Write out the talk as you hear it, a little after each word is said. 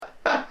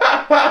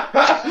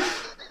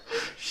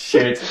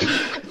Shit.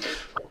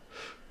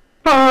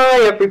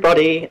 Hi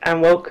everybody,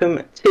 and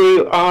welcome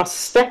to our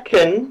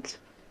second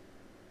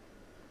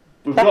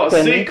We've got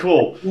a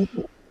sequel.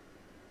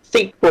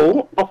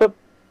 sequel of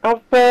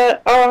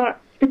our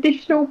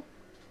traditional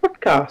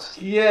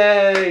podcast.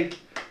 Yay!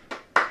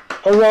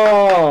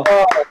 Hurrah!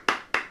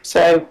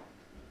 So,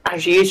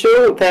 as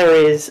usual, there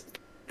is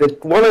the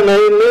one and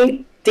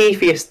only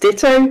Devious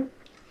Ditto.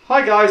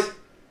 Hi guys.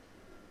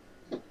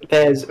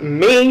 There's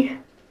me.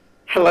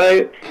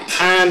 Hello.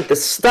 And the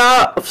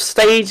star of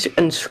stage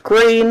and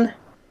screen.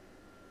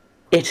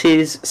 It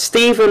is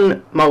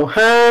Stephen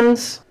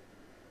Mulhans.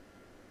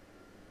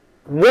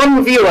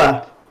 One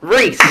viewer,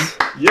 Reese.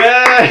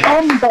 Yay!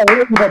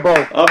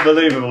 Unbelievable.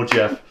 Unbelievable,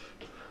 Jeff.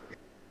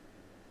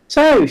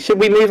 So, should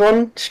we move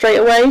on straight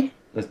away?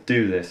 Let's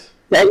do this.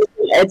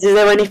 Is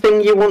there anything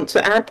you want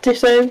to add,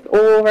 Ditto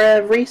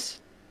or Reese,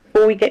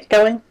 before we get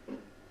going?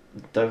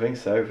 Don't think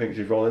so. I think we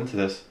should roll into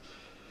this.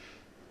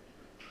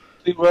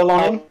 We roll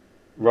on in?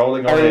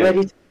 Rolling Are on we in.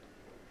 ready to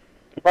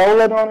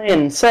roll it on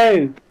in?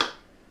 So,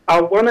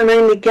 our one and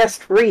only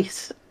guest,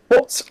 Reese,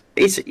 what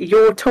is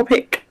your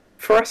topic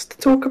for us to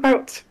talk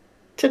about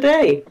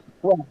today?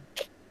 Well,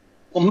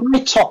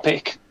 my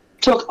topic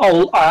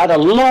I had a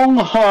long,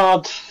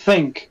 hard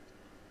think,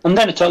 and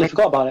then I totally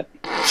forgot about it.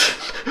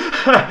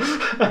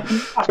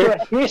 After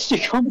a hasty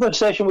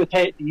conversation with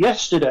Kate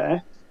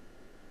yesterday,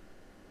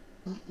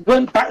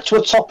 went back to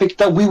a topic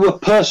that we were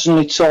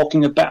personally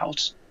talking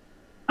about,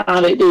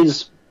 and it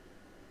is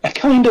a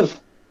kind of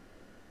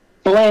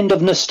blend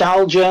of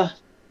nostalgia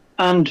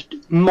and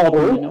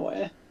modern in a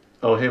way.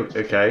 Oh, here.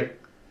 Okay.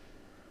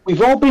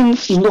 We've all been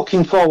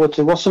looking forward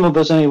to, well, some of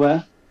us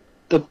anyway,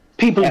 the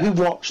people who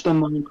watch the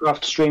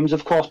Minecraft streams,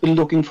 of course, been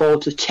looking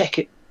forward to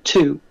Tekkit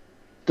 2,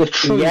 the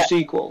true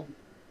sequel.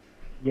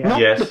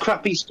 Not the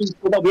crappy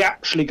sequel that we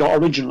actually got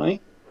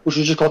originally, which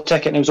was just called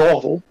Tekkit and it was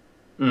awful.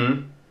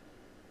 Mm.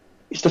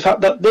 It's the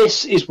fact that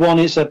this is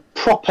a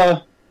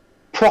proper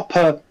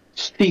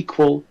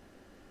sequel.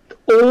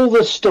 All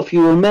the stuff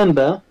you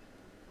remember,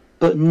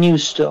 but new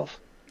stuff.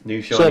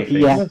 New shiny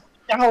things.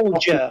 Yeah.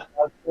 Nostalgia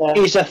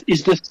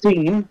is the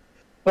theme,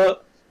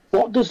 but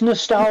what does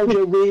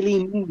nostalgia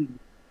really mean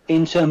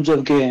in terms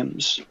of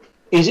games?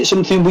 Is it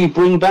something we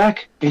bring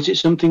back? Is it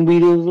something we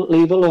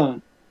leave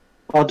alone?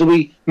 Or do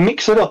we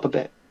mix it up a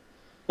bit?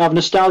 Have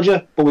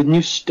nostalgia, but with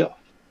new stuff?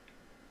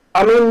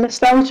 I mean,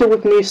 nostalgia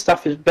with new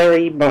stuff is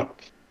very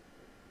much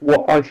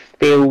what I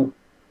feel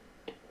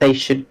they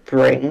should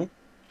bring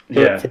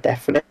to it for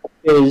definite.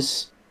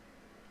 Is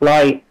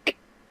like,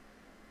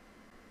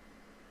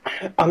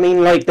 I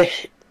mean, like the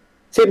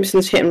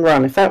Simpsons Hit and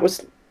Run. If that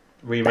was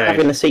remade,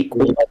 having a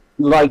sequel,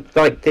 like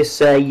this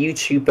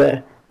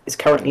YouTuber is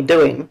currently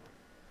doing,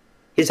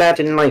 he's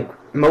adding like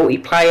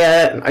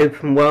multiplayer and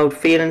open world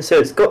feeling, so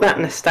it's got that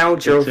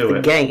nostalgia of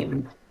the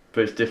game,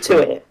 but it's different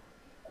to it.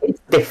 It's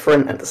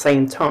different at the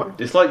same time.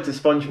 It's like the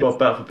SpongeBob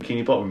Battle for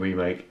Bikini Bottom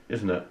remake,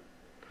 isn't it?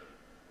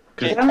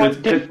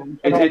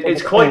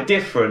 It's quite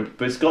different,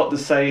 but it's got the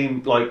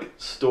same like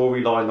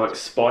storyline, like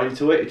spine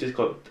to it. It just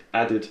got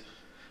added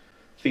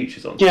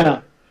features on. Yeah.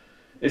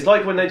 It's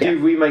like when they do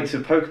remakes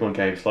of Pokemon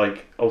games,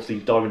 like obviously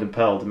Diamond and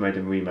Pearl, they made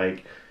a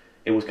remake.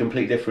 It was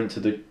completely different to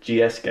the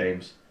GS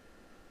games,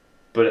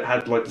 but it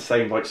had like the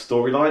same like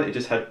storyline. It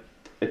just had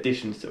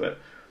additions to it.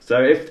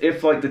 So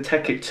if like the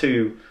Tekkit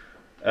 2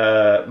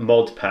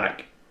 mod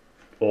pack,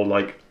 or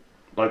like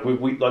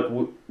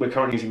we're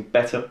currently using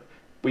better.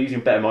 We're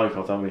using better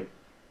Minecraft, aren't we?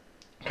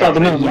 At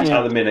the moment,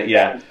 At the minute,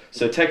 yeah.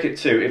 So Tekkit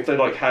 2, if they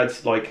like had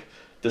like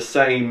the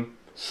same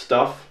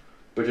stuff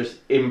but just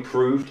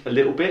improved a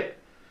little bit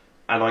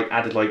and like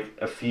added like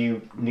a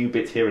few new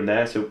bits here and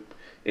there, so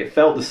it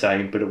felt the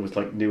same but it was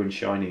like new and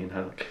shiny and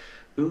had like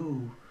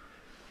ooh.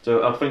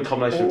 So I think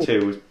combination of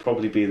two would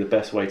probably be the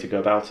best way to go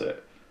about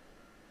it.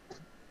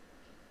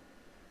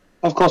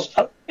 Of course,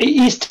 it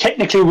is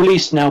technically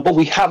released now, but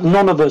we have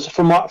none of us,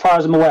 from as far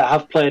as I'm aware,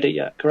 have played it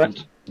yet.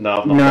 Correct?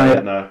 No, I've not played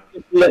it. No.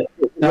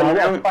 No,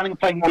 I'm planning on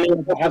playing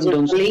it, but I haven't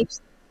done so. The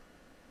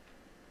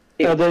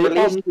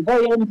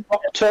very end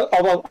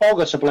of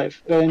August, I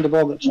believe. The end of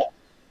August.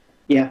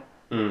 Yeah.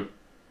 Mm.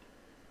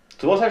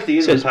 So what's actually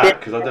in the pack?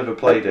 Because I've never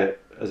played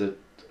it as a.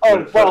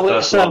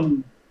 It's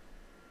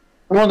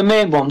one of the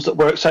main ones that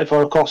we're excited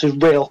for, of course, is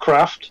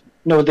Railcraft.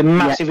 You know, the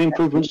massive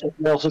improvements to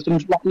rail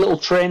systems, like little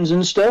trains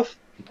and stuff.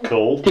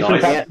 Cool.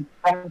 Nice.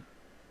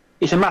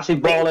 It's a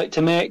massive ball ache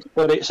to make,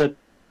 but it's a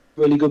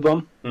really good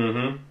one.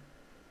 Mm-hmm.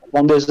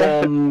 And there's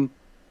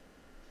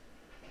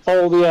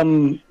all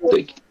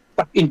the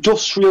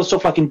industrial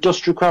stuff like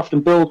Industrialcraft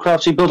and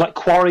Buildcraft. So you build like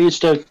quarries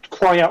to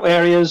quarry out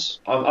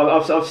areas.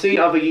 I've seen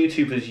other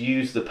YouTubers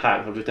use the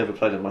pack. I've just never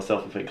played it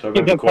myself. I think. So I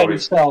remember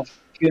quarries.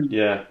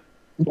 Yeah.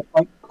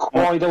 Like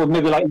quarry that would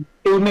maybe like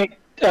it would make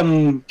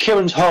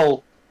Kieran's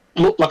Hole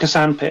look like a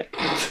sandpit.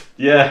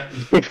 Yeah.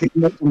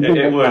 It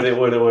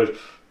would.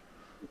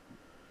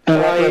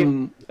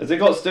 Has it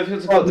got stuff?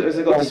 Has it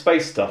got the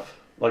space stuff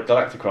like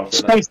Galacticraft?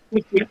 Space,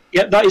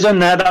 yeah, that is in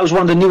there. That was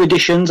one of the new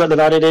additions that they've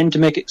added in to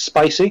make it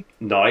spicy.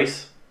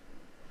 Nice.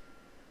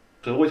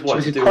 I've always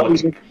wanted to do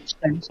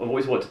I've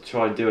always wanted to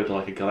try and do it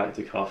like a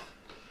Galactic Huff.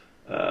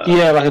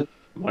 Yeah, like a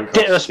Minecraft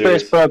Data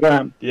series. Space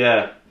program.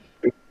 Yeah.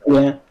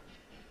 Yeah.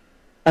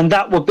 And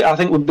that would be, I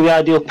think, would be the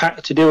ideal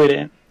pack to do it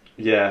in.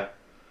 Yeah.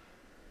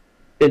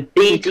 The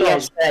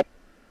DDSA.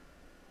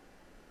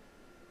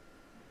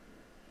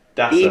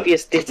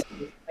 Devious Ditto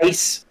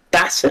Space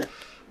DASA.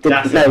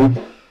 No.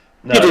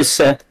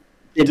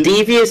 The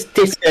Devious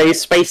Ditto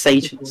Space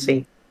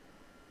Agency.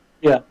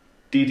 Yeah.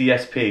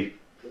 DDSP.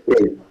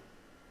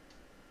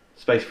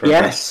 Space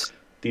Program. Yes.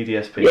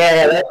 DDSP.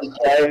 Yeah, there we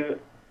go.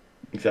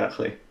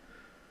 Exactly.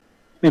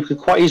 We could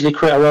quite easily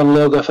create our own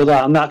logo for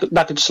that, and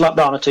that could slap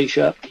that on a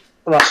t-shirt.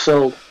 That's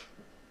sold.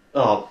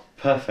 Oh,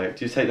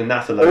 perfect. You take the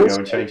NASA logo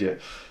and change it.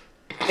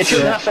 It's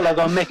your NASA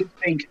logo and make it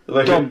pink.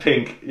 Like Done.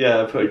 pink.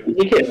 Yeah, put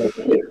You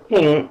get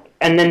pink,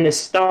 and then the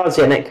stars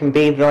in it can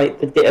be like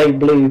the Ditto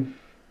blue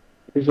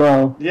as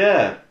well.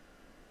 yeah.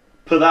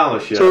 Put that on a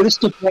shirt. So this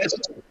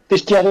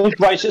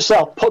writes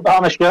itself. Put that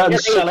on a shirt and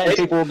sell it, and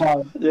people will buy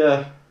it.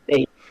 Yeah.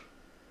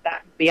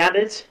 That can be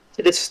added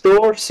to the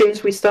store as soon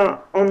as we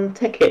start on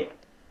Ticket.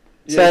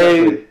 Yeah, So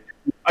exactly.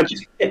 I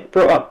just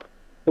brought up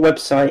the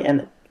website,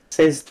 and it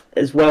says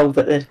as well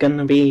that there's going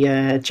to be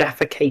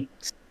Jaffa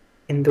cakes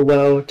in the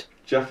world.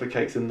 Jaffa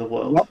cakes in the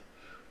world.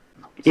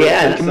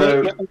 Yep.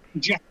 Yeah.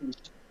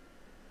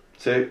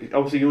 So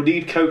obviously you'll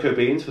need cocoa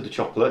beans for the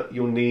chocolate.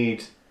 You'll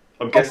need,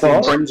 I'm guessing,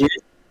 Oranges.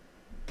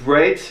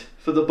 bread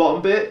for the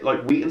bottom bit,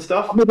 like wheat and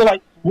stuff. Maybe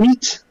like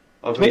wheat.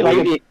 I've Maybe got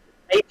like wheat.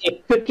 Maybe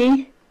a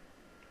cookie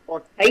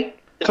or cake.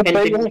 Could be,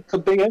 depending-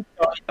 could be.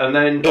 And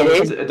then It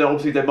is.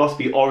 obviously there must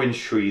be orange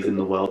trees in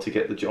the world to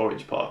get the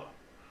orange part.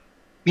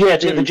 Yeah,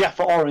 to get the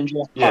Jaffa orange.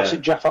 Yeah, Yeah.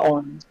 classic Jaffa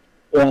orange.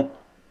 Yeah.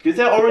 Is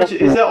there orange?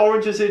 Is there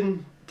oranges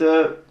in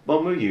the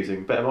one we're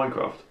using, Better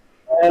Minecraft?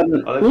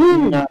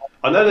 No.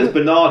 I know there's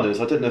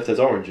bananas. I don't know if there's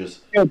oranges.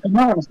 Yeah,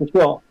 bananas for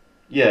sure.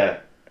 Yeah,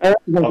 I've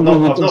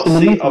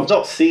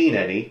not seen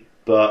any,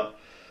 but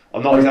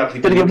I'm not exactly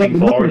But you're looking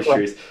for looking orange for it.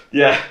 trees.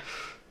 Yeah,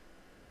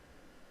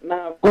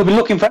 No. We'll be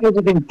looking for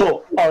everything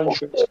but orange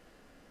trees.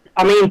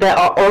 I mean, there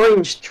are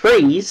orange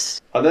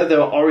trees. I know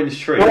there are orange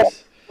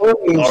trees.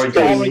 Orange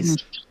Oranges.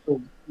 trees.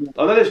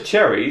 I know there's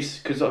cherries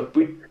because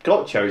we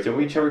got cherries, didn't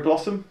we? Cherry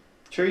blossom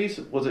trees?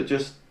 Was it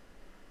just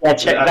Yeah,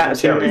 check Yeah, that.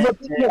 cherries.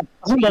 Yeah,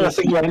 I think that's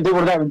the thing. Yeah, they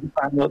were there in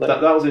Japan, weren't they?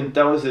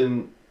 that was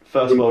in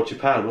First World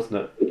Japan,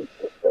 wasn't it?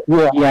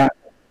 Yeah. Yeah.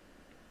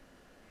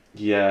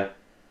 Yeah.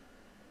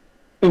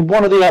 And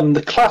one of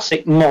the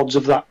classic mods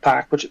of that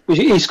pack, which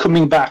is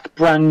coming back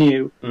brand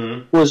new,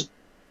 was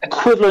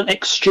Equivalent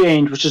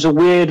Exchange, which is a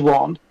weird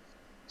one.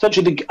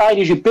 Essentially, the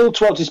idea is you build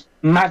towards this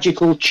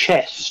magical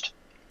chest.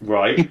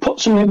 Right. You put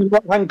something in the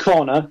right-hand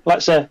corner,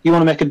 let's say you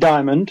want to make a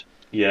diamond,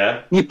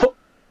 Yeah. you put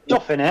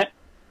stuff in it,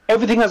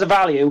 everything has a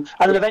value,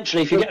 and then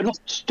eventually, if you get enough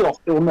stuff,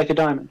 it will make a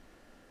diamond.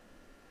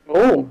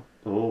 Oh.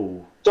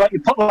 Oh, So you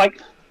put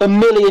like 1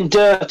 million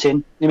dirt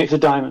in, you make a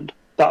diamond.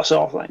 That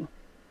sort of thing.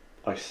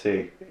 I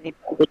see.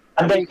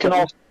 And then you can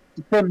also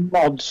put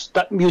mods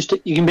that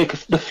you can make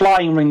the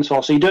flying rings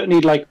for, so you don't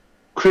need like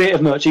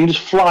creative mode, so you can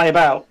just fly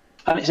about,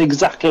 and it's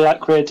exactly like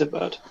creative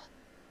mode.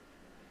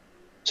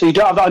 So you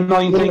don't have that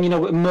annoying thing,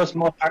 with most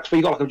mod packs where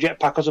you got like a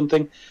jetpack or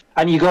something,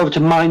 and you go over to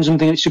mine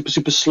something and it's super,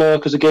 super slow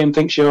because the game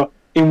thinks you're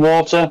in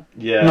water.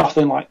 Yeah.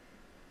 Nothing like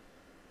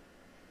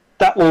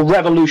that. Will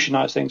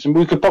revolutionise things, and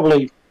we could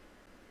probably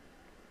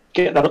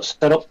get that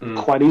set up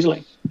quite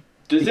easily.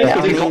 Does Yeah,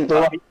 this,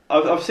 I mean-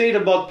 I've seen a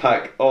mod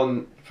pack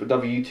on for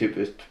another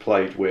YouTuber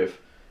played with.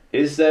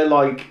 Is there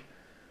like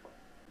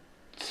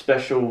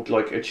special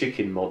like a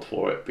chicken mod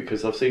for it?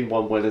 Because I've seen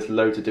one where there's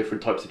loads of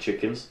different types of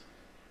chickens,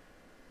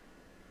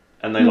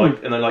 and they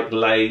like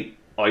lay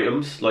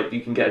items. Like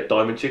you can get a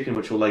diamond chicken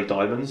which will lay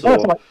diamonds. Or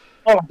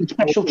Like a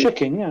special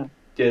chicken, yeah.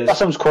 yeah, That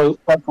sounds quite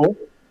cool.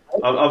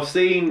 I've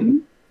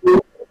seen.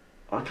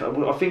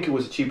 I think it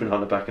was Achievement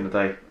Hunter back in the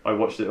day. I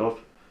watched it off.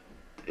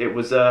 It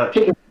was I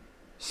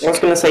was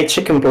going to say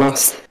Chicken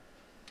Blast.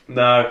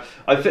 no.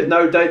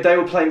 No. They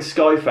were playing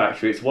Sky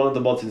Factory. It's one of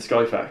the mods in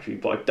Sky Factory,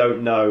 but I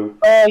don't know.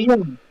 Yeah.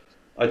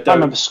 I I don't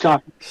remember Sky.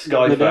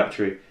 Sky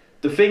Factory.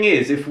 The thing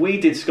is, if we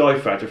did Sky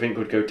Factory, I think it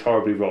would go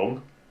terribly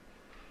wrong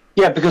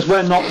Yeah, because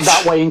we're not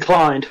that way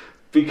inclined.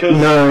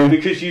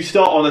 because you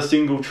start on a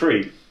single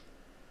tree.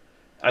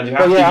 And you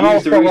have Well, yeah, to and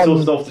use the also,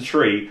 resources off the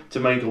tree to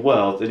make a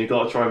world, and you've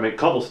got to try and make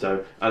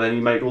cobblestone, and then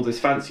you make all this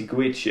fancy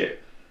grid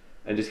shit,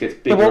 and it just gets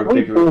bigger and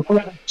bigger.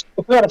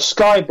 If we had a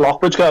sky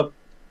block, we'd go,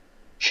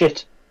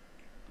 shit.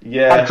 I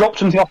Yeah, dropped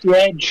something off the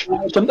edge.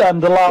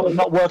 The lava's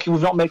not working.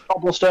 We've not made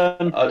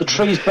cobblestone. The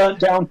tree's burnt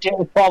down.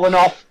 It's fallen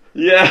off.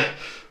 yeah.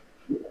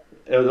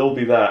 It'll all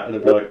be that, and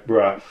it'll be like,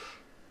 bruh,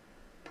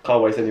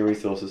 can't waste any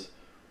resources.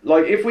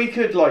 Like, if we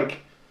could,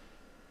 like,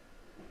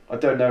 I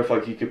don't know if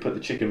like you could put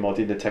the chicken mod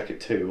in the Tekkit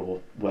 2 or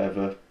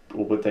whatever,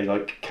 or would they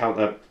like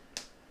counter?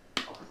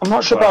 I'm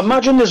not sure, but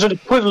imagine there's an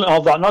equivalent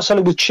of that, not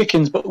necessarily with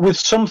chickens, but with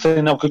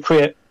something that could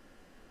create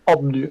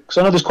objects.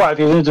 I know there's quite a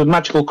few. There's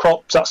magical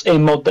crops. That's a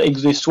mod that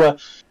exists where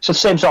it's the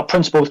same sort of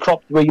principle with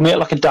crops, where you make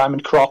like a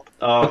diamond crop,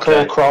 Oh, a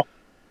claw crop,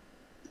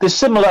 there's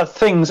similar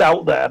things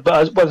out there,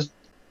 but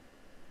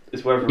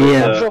It's whether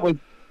Yeah. sure with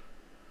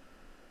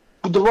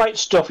the right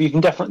stuff, you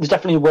can there's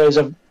definitely ways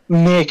of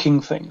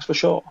making things for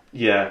sure.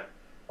 yeah,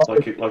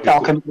 like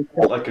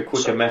a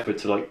quicker method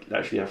to like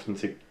actually having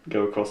to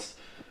go across.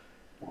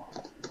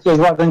 So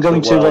rather than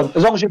going to world.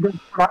 as long as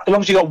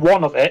you got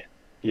one of it,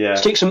 Yeah,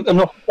 stick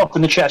enough stuff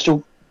in the chest,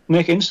 you'll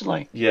make it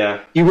instantly. yeah,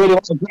 You really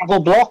want a gravel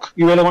block?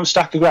 You really want a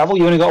stack of gravel?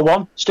 You only got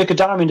one? Stick a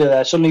diamond in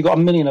there. Suddenly you got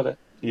 1,000,000 of it.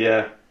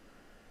 yeah.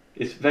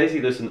 It's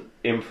basically just an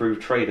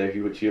improved trader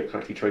who which you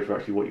actually trade for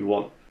actually what you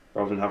want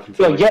rather than having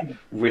to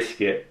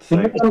risk it. So.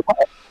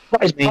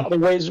 That is part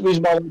of the reason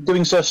why we're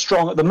doing so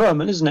strong at the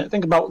moment, isn't it?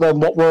 Think about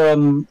what we're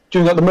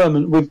doing at the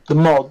moment with the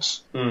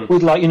mods.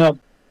 With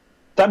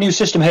that new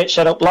system H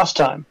set up last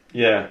time.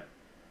 Yeah.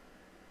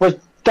 Where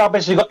that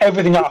basically got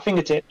everything at our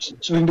fingertips,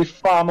 so we can be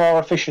far more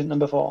efficient than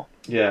before.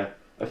 Yeah,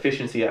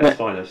 efficiency at its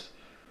finest.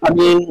 I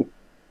mean,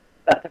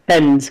 that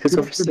depends, because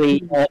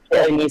obviously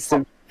he needs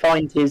to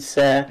find his...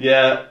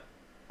 Yeah,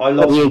 I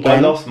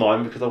lost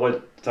mine because I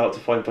went out to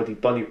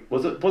find Bunny.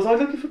 Was I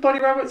looking for bunny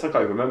rabbits? I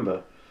can't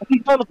remember. I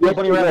think I looked for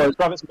bunny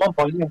rabbits at one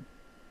point, yeah.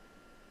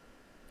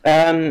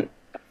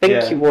 I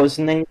think it was,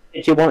 and then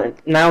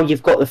now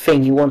you've got the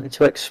thing you wanted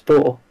to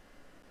explore.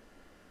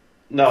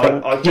 No,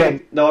 I was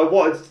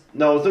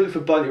looking for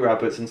bunny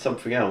rabbits and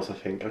something else. I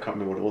think I can't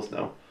remember what it was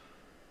now.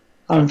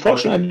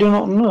 Unfortunately, I do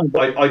not know.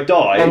 I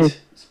died,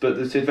 but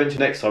the adventure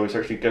next time is to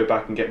actually go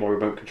back and get my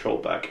remote control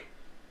back.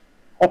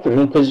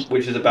 Definitely, because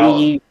which is about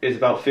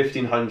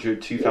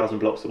 1,500, 2,000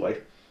 blocks away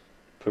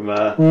from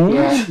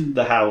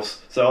the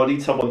house. So I'll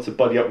need someone to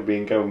buddy up with me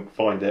and go and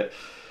find it.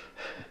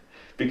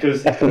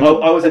 Because I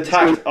was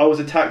attacked. I was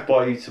attacked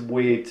by some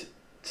weird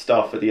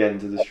stuff at the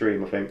end of the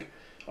stream. I think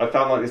I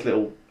found like this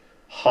little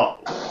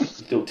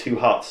two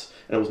huts,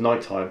 and it was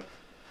nighttime,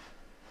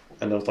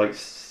 and there was like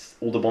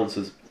all the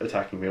monsters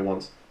attacking me at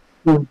once.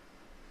 I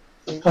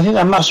think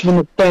that must have been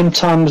the same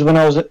times when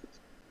I was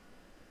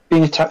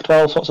being attacked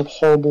by all sorts of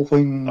horrible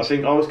things. I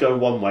think I was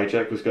going one way,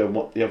 Jack was going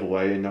the other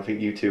way, and I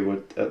think you two were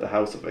at the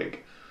house. I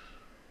think,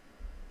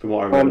 from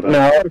what I remember.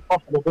 No,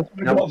 possible.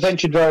 We not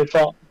ventured very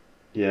far.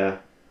 Yeah.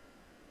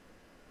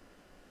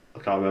 I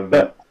can't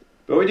remember.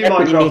 But we do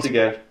Minecraft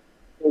again.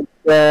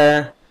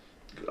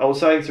 I was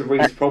saying to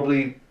Reese,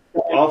 probably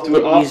after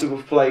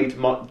we've played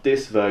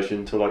this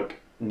version to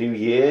like New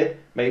Year,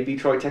 maybe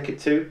try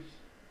Tekkit 2.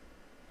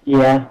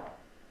 Yeah.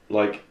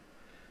 Like,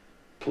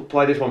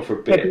 play this one for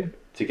a bit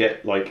to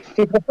get like. I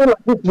feel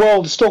like this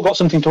world has still got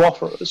something to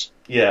offer us.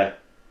 Yeah.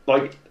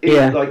 Like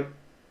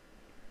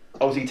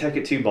obviously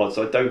Tekkit 2 mods,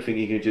 I don't think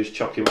you can just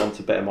chuck him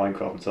onto Better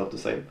Minecraft and stuff the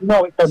same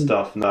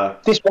stuff. No.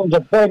 This one's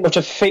very much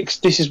a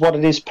fixed. This is what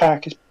it is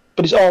pack,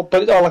 but it's all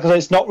like I say,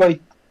 it's not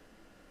really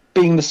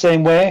being the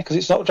same way because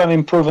it's not trying to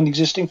improve on the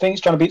existing thing.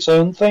 It's trying to be its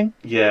own thing.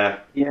 Yeah.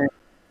 Yeah.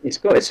 It's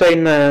got its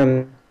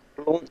own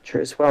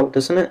launcher as well,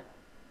 doesn't it?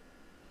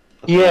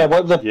 Yeah.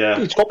 Well,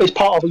 it's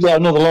part of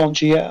another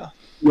launcher. Yeah.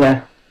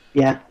 Yeah.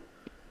 Yeah.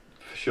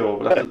 For sure.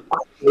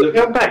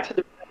 Going back to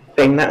the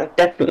thing, that would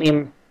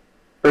definitely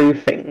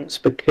improve things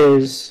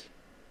because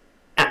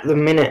at the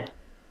minute,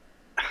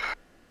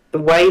 the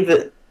way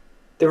that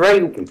the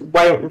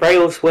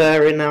rails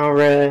were in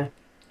our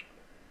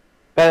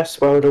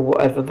first world or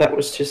whatever, that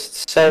was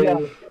just so. Yeah.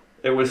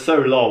 It was so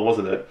long,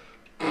 wasn't it?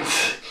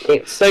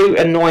 It's so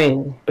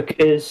annoying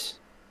because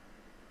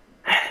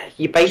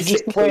you basically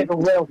just the way the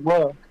rails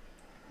work.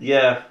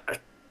 Yeah.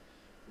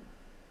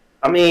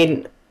 I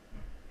mean,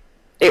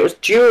 it was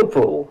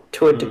doable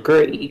to a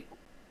degree,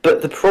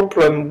 but the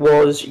problem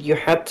was you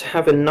had to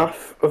have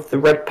enough of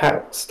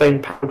the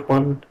stone-powered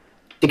one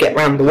to get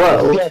around the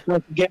world. Yeah,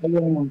 to get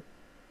around.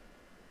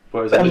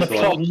 Whereas this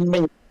one,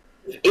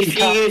 if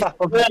you use the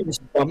furnace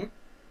one,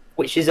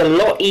 which is a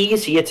lot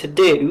easier to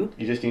do,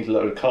 you just need a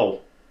load of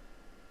coal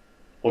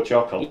or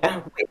charcoal.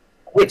 Yeah,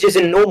 which is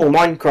in normal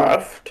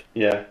Minecraft.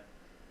 Yeah.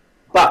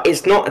 But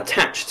it's not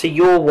attached to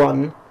your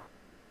one.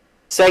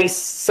 Say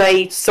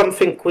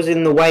something was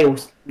in the way or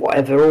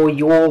whatever, or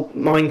your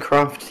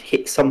Minecraft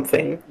hit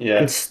something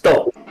and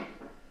stopped.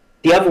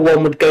 The other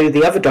one would go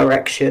the other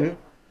direction,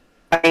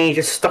 and you're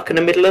just stuck in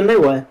the middle of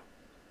nowhere.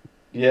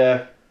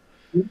 Yeah.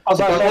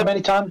 As I said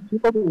many times, in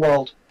the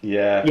world.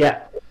 Yeah.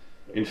 Yeah.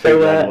 In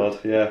Finland world,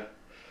 yeah.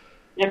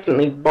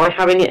 Definitely, by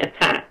having it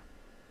attached,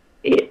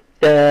 it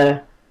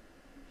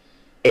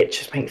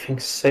just makes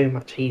things so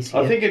much easier.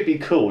 I think it'd be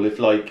cool if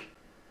like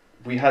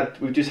we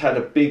just had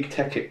a big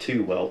Tekkit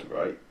 2 world,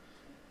 right?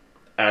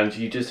 And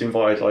you just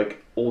invited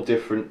like all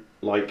different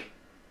like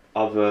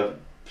other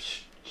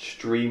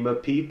streamer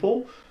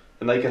people,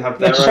 and they could have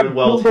their own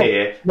world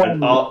here.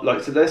 And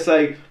like so, let's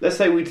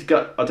say we'd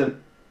got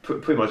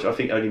pretty much. I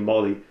think only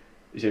Molly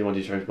is the only one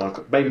who's trained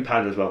Minecraft. Maybe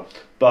Panda as well,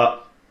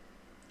 but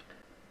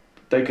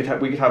we could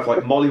have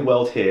like Molly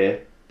world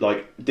here,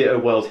 like Ditto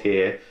world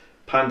here,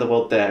 Panda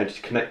world there, and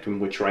just connect them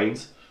with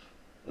trains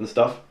and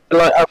stuff.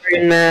 Like over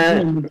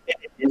in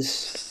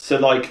So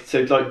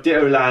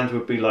Ditto Land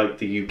would be like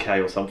the UK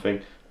or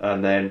something,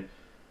 and then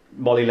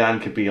Molly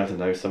Land could be, I don't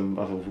know, some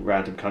other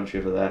random country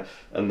over there,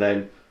 and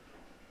then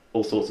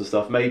all sorts of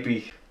stuff.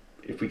 Maybe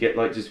if we get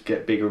like just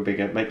get bigger and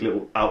bigger, make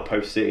little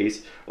outpost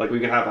cities. Like we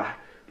could have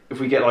if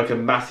we get like a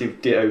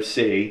massive Ditto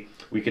city,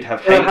 we could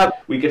have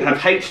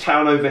H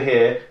Town over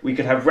here. We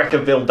could have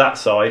Wreckerville that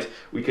side.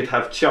 We could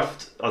have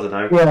Chuffed. I don't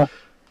know.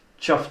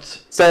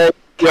 Chuffed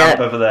camp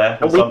over there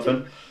or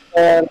something.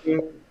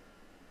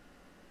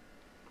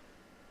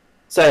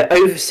 So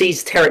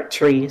overseas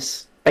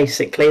territories,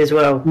 basically, as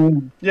well.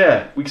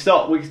 Yeah, we could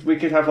start. We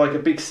could have like a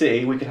big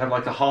city. We could have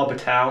like a harbour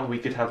town. We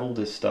could have all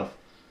this stuff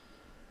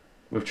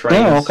with trains.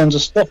 Yeah, all kinds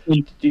of stuff.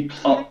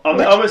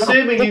 I'm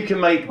assuming you can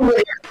make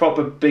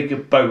proper bigger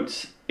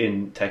boats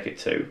in Tekkit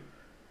 2.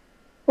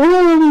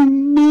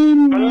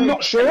 I'm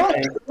not sure.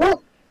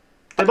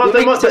 They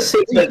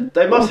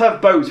must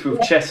have boats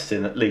with chests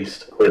in, at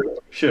least.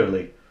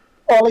 Surely.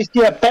 Or at least,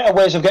 better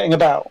ways of getting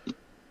about.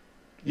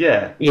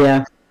 Yeah.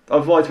 Yeah.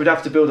 Otherwise, we'd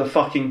have to build a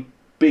fucking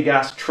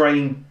big-ass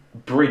train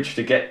bridge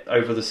to get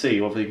over the sea.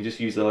 Or you can just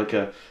use like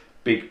a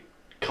big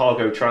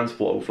cargo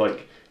transport with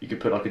like... You could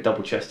put like a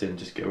double chest in and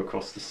just go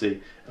across the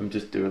sea and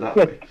just do it that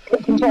way.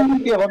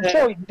 Yeah, I'm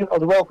sure you can do it on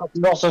the World Cup.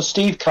 And also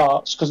Steve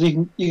carts, because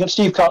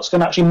Steve carts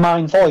can actually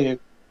mine for you.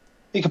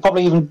 You could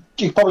probably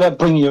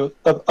bring you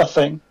a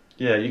thing.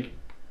 Yeah,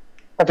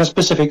 like a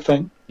specific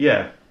thing.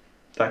 Yeah,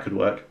 that could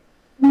work.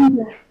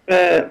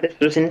 This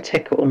was in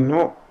Tekkit or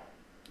not?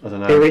 I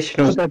don't know. The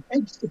original.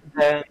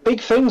 Big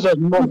things. There's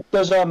mod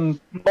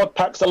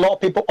packs that a lot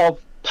of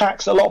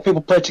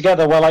people play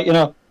together.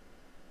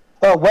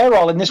 Where we're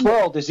all in this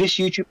world. There's this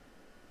YouTube.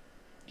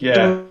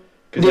 Yeah.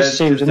 This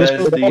series and this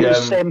the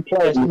same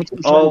players.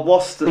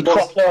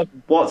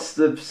 What's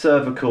the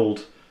server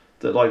called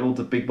that like all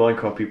the big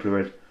Minecraft people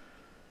are in?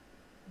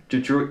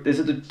 There's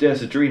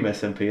a Dream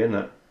SMP, isn't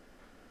it?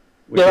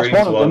 That's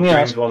one of them. Yeah,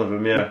 Dream's one of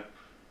them. Yeah.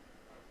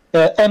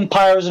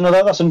 Empire is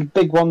another. That's a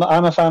big one that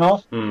I'm a fan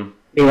of.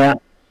 Yeah.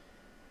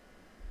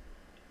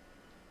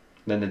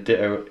 Then the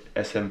Ditto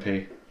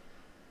SMP.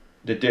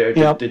 The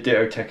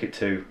Ditto Tekkit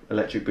 2,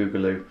 Electric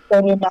Boogaloo.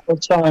 Only a matter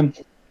of time.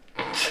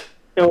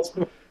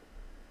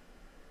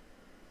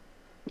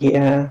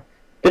 Yeah.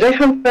 Did they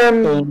have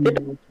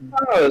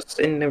cars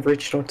in the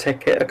original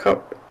Tekkit? I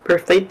can't remember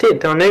if they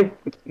did. I know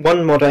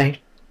one mod I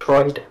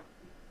tried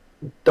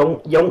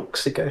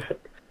yonks ago had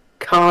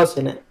cars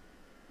in it.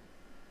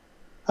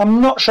 I'm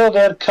not sure they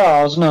had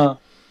cars, no.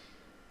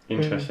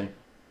 Interesting.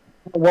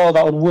 Well,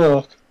 that would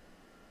work.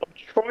 I'm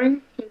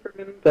trying to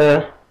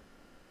remember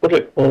what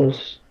it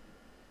was.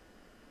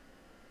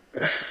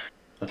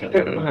 I don't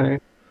know.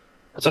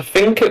 Because I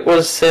think it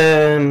was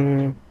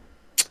the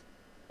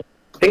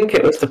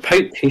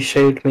Pope who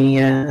showed me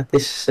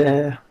this.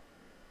 The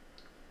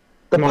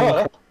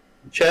Pope?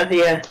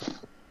 Yeah.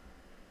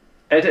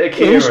 Editor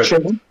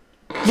Kieran.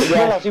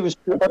 Yeah, he was.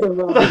 I don't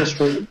know if he was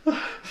true.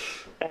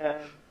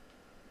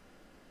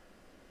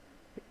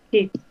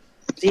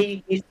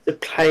 He used to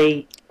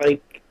play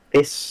like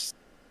this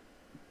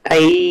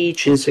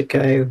ages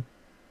ago.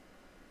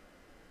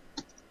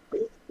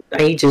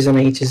 Ages and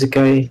ages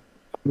ago. I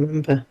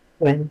remember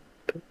when.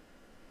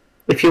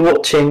 If you're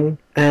watching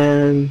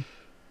and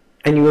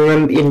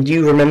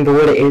you remember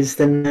what it is,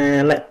 then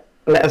let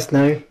us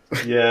know.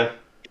 Yeah.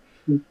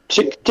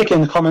 Tick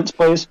in the comments,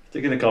 please.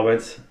 Tick in the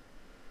comments.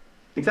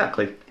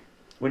 Exactly.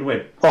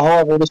 Win-win. For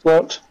however this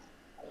worked.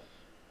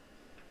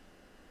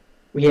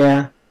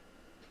 Yeah.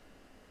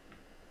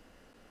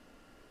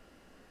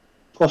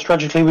 Of course,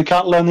 tragically, we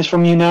can't learn this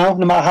from you now,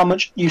 no matter how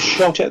much you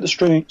shout it at the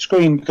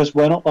screen, because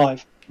we're not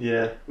live.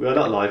 Yeah, we are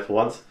not live for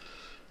once.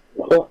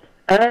 Well,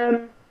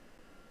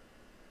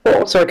 what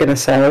was I going to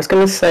say? I was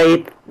going to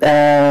say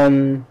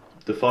the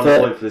final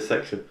point for this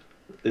section.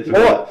 I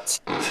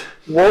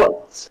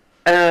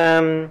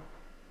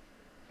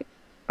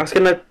was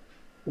going to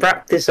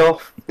wrap this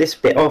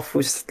bit off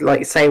with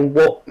like saying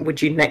what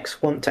would you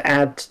next want to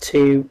add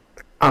to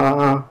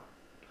our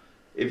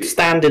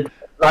standard,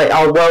 like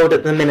our world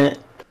at the minute.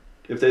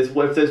 If there's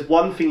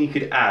one thing you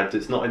could add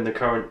that's not in the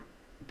current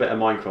Better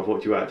Minecraft, what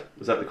would you add?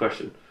 Was that the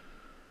question?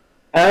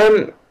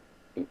 I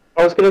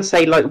was going to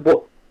say like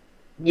what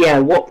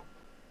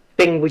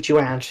thing would you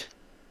add?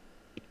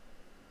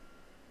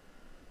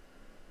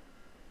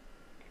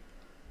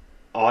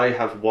 I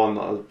have one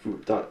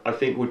that I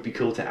think would be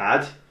cool to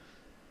add.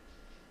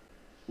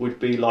 Would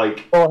be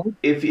like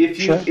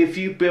if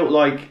you built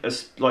like a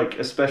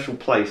special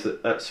place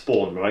at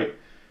spawn, right?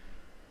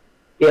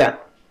 Yeah.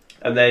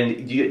 And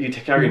then you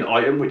carry an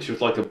item which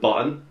was like a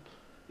button.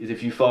 Is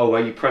if you far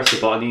away, you press the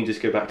button, and you just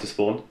go back to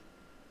spawn.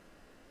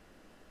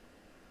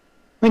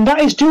 I mean, that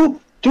is doable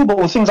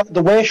with things like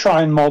the Way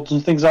Shrine mods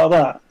and things like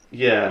that.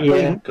 Yeah.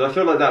 Because I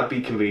feel like that would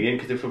be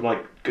convenient. Because if I'm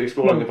like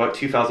exploring about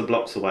 2,000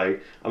 blocks away,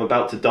 I'm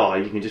about to die.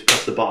 You can just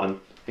press the button and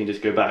you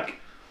just go back.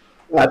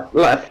 Like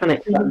a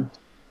panic button.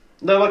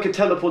 No, like a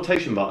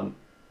teleportation button.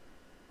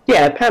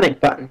 Yeah, a panic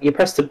button. You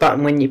press the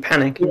button when you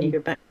panic, and you go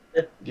back.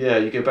 Yeah,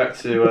 you go back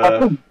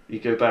to. You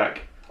go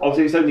back.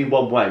 Obviously, it's only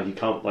one way. You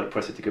can't like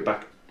press it to go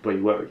back where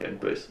you were again.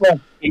 But it's,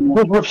 it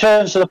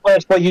returns to the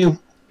place where you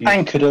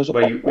anchored us.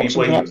 Where you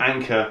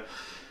anchor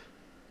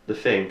the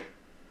thing.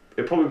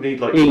 It probably need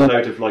like a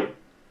load of like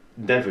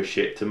nether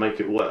shit to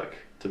make it work.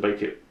 to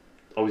make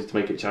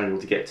it challenging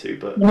to get to.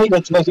 But you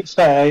need to make it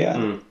fair,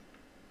 yeah.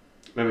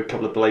 Maybe a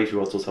couple of blaze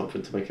rods or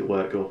something to make it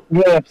work, or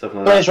something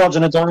like blaze that. rods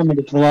and a diamond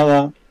or something like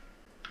that.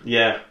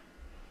 Yeah,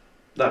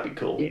 that'd be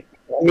cool. I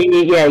mean,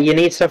 yeah, you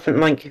need something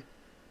like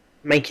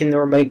making the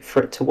remote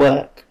for it to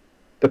work,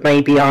 but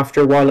maybe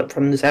after a while it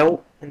runs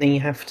out, and then you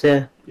have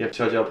to. You have to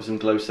charge it up with some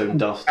glowstone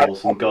dust or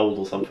some gold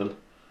or something.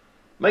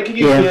 Make it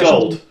use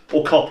gold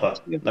or copper.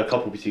 No,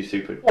 copper would be too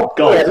stupid.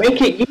 Gold. Yeah,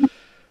 make it use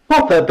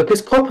copper,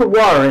 because copper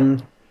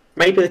wiring.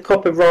 Maybe the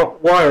copper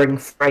wiring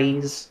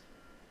phrase.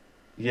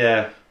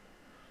 Yeah.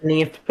 And then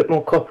you have to put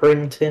more copper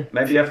into.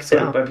 Maybe you have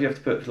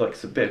to put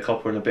like a bit of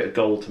copper and a bit of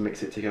gold to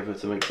mix it together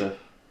to make the.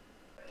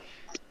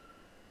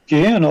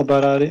 Yeah, not a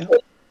bad idea.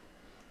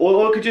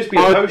 Or it could just be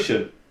a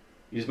potion.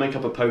 You just make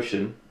up a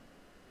potion.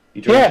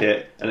 You drink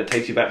it, and it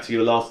takes you back to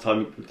your last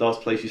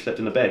place you slept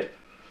in a bed.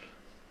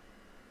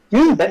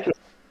 Yeah, definitely.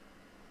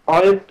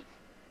 I'd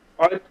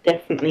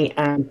definitely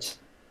add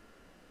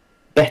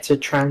better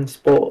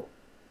transport.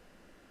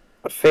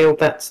 I feel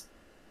that's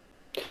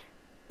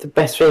the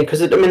best thing,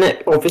 because at the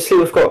minute, obviously,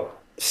 we've got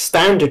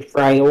standard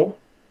rail,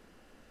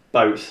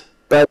 boats,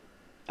 but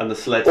and the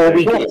sled. All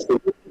we get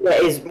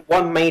is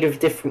one made of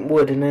different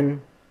wood, and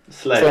then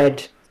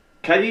sled.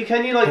 Can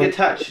you like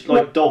attach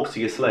like dogs to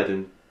your sled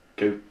and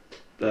go?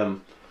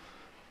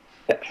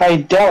 I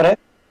doubt it.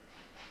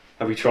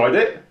 Have you tried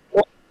it?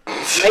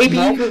 Maybe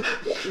you could,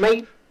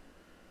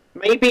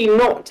 maybe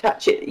not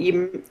attach it.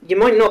 You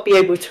might not be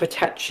able to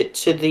attach it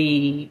to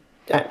the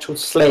actual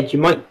sled. You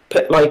might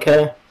put like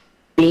a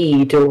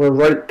bead or a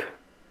rope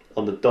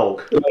on the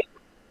dog,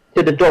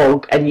 to the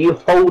dog, and you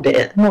hold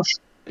it.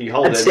 You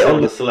hold it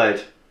on the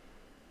sled.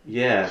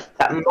 Yeah,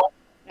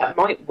 that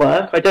might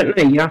work. I don't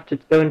know. You have to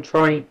go and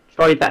try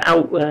that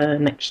out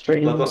next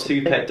stream. Well, I've got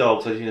 2 pet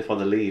dogs. I just need to find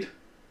the lead.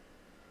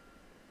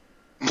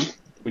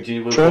 You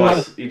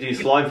do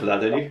slime for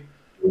that, don't you?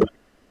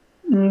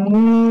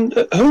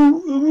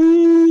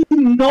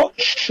 Not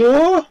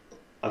sure.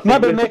 Might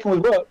be making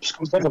with ropes.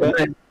 We've got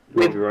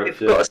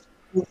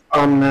a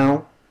farm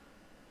now.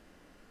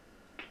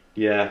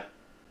 Yeah.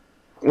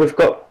 We've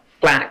got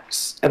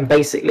flax, and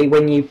basically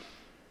when you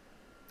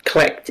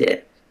collect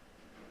it,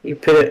 you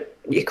put it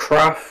in a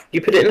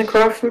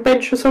crafting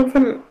bench or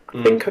something.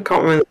 I think, I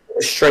can't remember,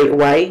 straight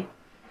away.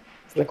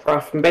 For the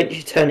crafting bench,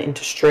 you turn it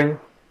into string.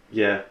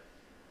 Yeah.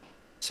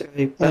 So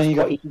that's you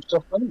got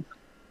stuff.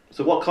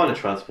 So what kind of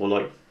transport?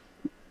 Like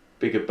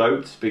bigger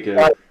boats,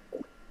 bigger.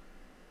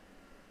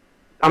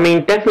 I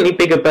mean, definitely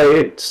bigger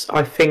boats.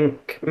 I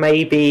think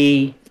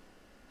maybe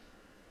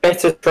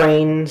better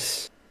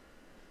trains,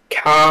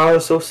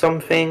 cars, or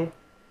something.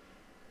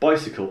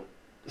 Bicycle,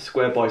 a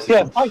square bicycle.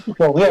 Yeah,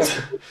 bicycle. Yeah,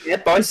 yeah,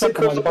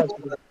 bicycle.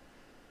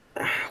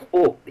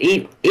 Or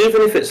even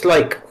if it's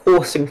like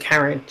horse and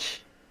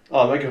carriage.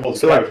 Oh, make a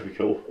horse and carriage would be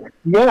cool.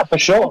 Yeah, for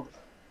sure.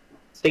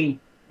 See,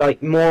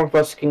 like more of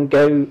us can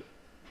go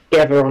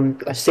together on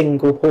a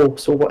single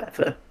horse or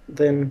whatever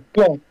than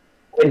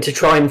to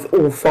try and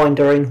all find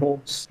our own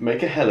horse.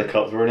 Make a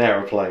helicopter or an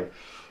aeroplane.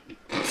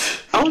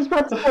 I was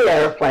about to say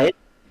aeroplane.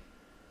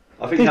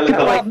 I think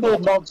helicopter.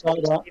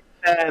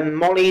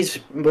 Molly's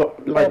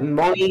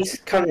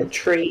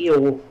country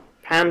or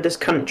Panda's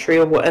country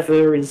or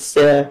whatever is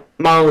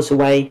miles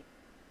away.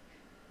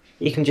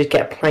 You can just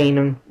get a plane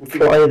and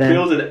fly there.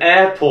 Build an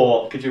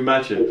airport. Could you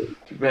imagine?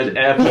 We had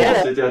airports.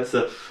 Yeah. That's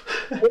a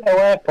Ditto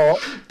airport.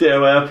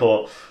 Ditto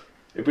airport.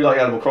 It'd be like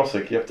Animal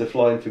Crossing. You have to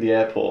fly into the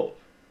airport,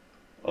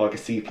 or like a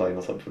seaplane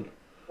or something.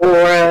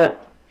 Or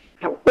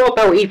what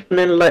about even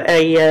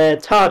a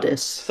TARDIS?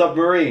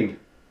 Submarine.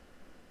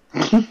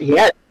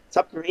 Yeah,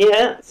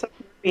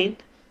 submarine.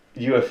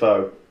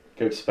 UFO.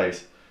 Go to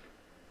space.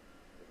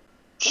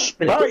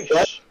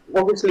 Space.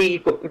 Obviously,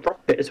 you've got the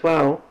rocket as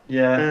well.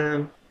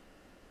 Yeah.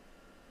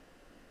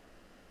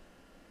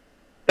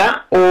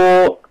 That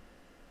or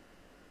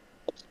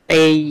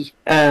a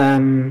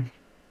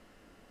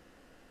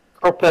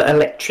proper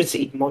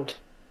electricity mod,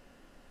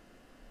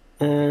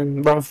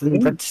 rather than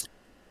redstone.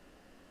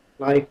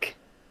 Like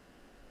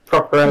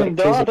proper electricity.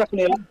 There are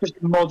definitely electricity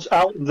mods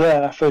out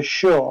there for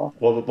sure.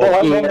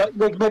 Maybe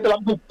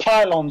like big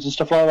pylons and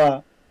stuff like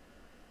that.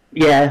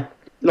 Yeah,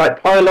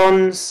 like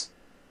pylons.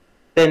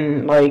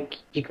 Then like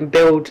you can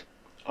build.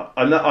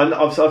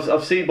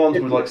 I've seen ones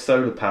with like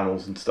solar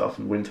panels and stuff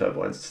and wind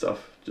turbines and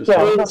stuff. Just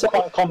that's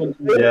quite common.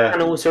 Yeah.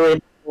 Panels are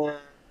in.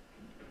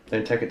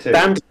 Then take it too.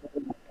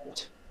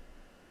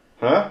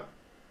 Huh?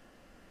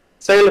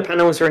 Solar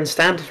panels are in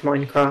standard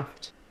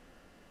Minecraft.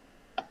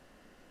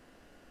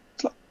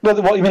 What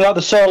you mean, like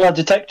the solar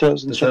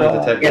detectors and the stuff solar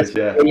like that?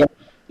 detectors, yeah.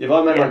 If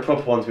I meant like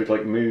proper ones which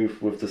like move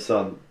with the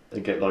sun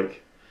and get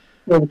like.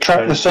 Well,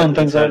 track the sun,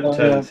 things like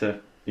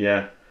that.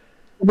 Yeah.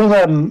 Well,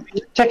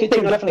 Tekkit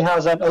 2 definitely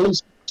has at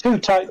least 2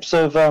 types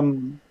of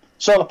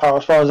solar power,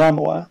 as far as I'm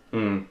aware.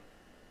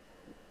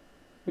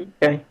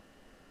 Okay.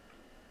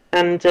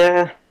 And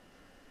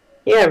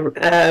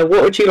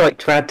what would you like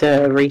to add,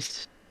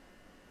 Reese?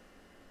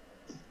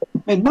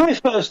 I mean, my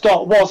first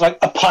thought was like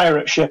a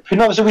pirate ship. You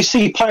know, so we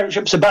see pirate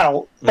ships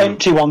about,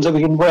 empty ones that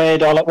we can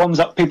raid, or like ones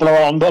that people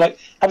are on. But like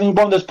having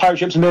one of those pirate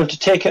ships and be able to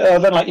take it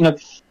over and like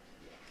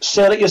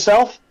sail it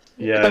yourself.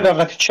 Yeah. Maybe have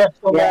like a chest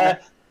on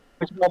there,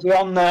 we can all be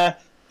on there,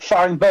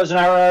 firing bows and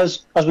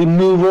arrows as we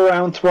move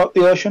around throughout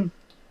the ocean.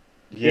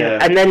 Yeah.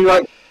 And then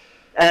like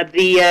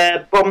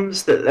the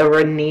bombs that are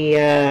in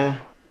the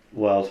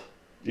world,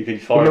 you can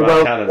fire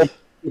out cannons.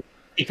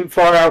 You can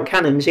fire out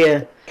cannons,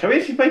 yeah. Can we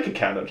actually make a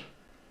cannon?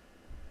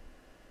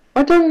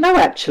 I don't know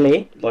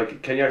actually.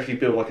 Like, can you actually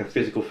build like a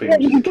physical thing? Yeah,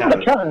 you can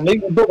build a cannon.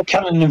 You can build a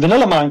cannon in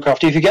vanilla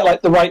Minecraft if you get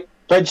like the right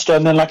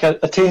redstone, then like a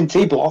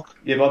TNT block.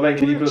 Yeah, but I mean,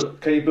 can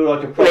you build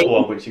like a proper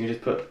one which you can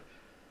just put?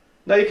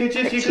 No, you could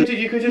just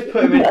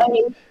put them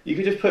in. You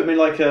could just put them in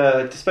like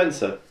a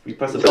dispenser. You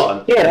press a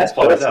button. Yeah, that's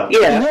fire it out.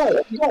 Yeah,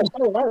 it's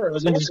no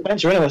arrows in a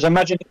dispenser anyway. So I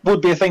imagine it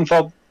would be a thing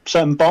for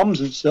certain bombs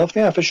and stuff.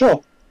 Yeah, for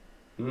sure.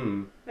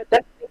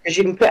 Because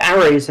you can put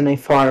arrows and they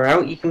fire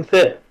out. You can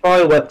put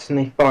fireworks and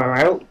they fire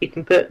out. You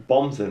can put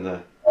bombs in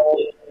there.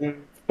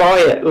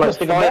 Fire and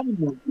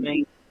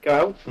they go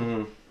out.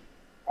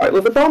 Right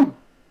with a bomb.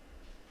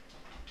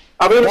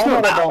 I mean, it's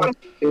not that hard.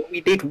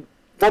 We did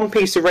one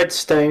piece of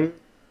redstone,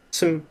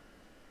 some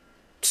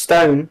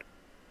stone,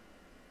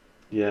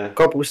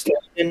 cobblestone,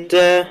 and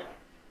a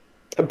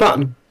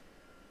button.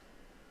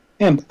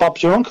 Yeah,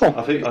 Bob's your uncle.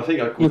 I think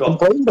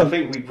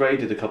we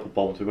raided a couple of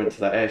bombs. We went to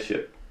that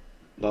airship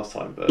last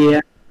time, but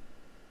yeah,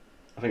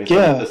 I think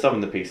there's some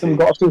in the PC.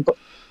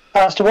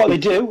 As to what they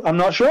do, I'm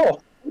not sure.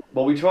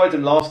 Well, we tried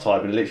them last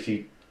time, and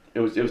literally, it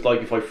was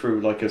like if I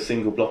threw like a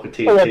single block of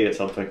TNT at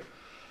something.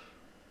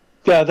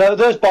 Yeah,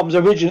 those bombs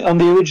on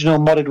the original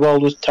modded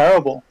world was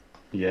terrible.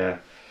 Yeah.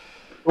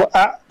 Were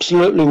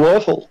absolutely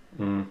woeful.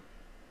 I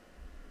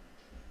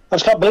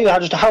just can't believe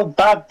how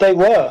bad they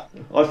were.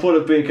 I thought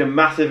it'd be like a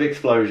massive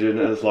explosion,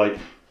 and it's like,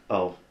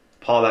 oh,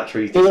 part of that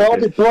tree. We were all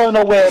just blown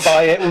away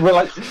by it. We were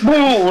like,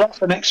 whoa,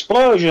 that's an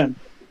explosion.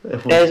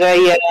 There's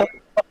a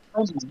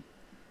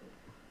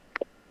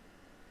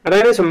I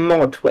know there's a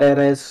mod where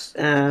there's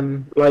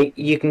like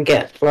you can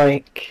get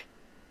like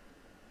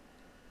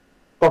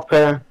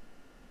proper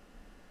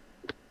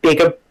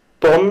bigger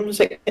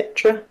bombs,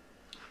 etc.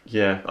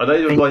 Yeah, I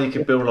know there's one you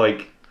can build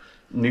like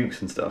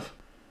nukes and stuff.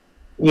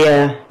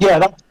 Yeah,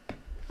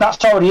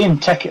 that's already in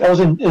Tech. That was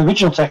in the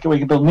original Tech where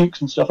you can build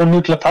nukes and stuff and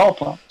nuclear power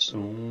plants.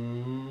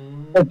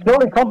 It's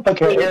very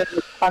complicated,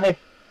 and if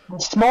the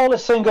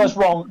smallest thing goes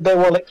wrong, they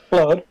will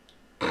explode.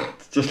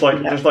 Just like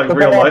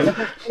real life.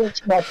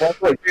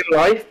 Real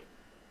life.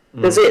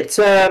 Does it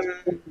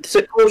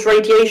cause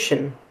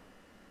radiation?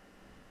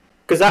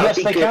 Because that would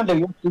be they can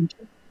do.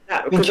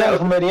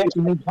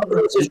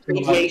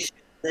 Radiation.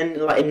 Then,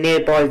 like a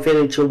nearby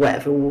village or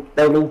whatever,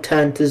 they'll all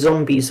turn to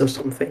zombies or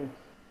something.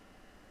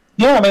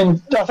 Yeah, I mean,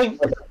 I think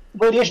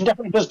radiation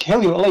definitely does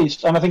kill you at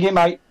least, and I think it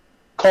might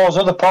cause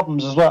other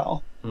problems as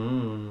well.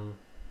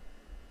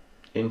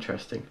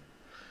 Interesting.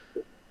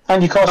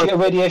 And you cause it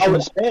radiation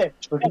in space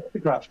for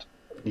craft.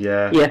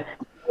 Yeah. Yeah.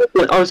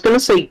 I was going to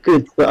say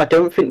good, but I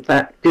don't think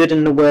that good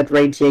and the word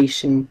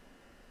radiation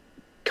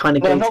kind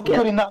of go not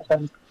together. Good in that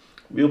sense.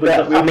 We'll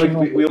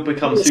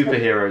become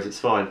superheroes. It's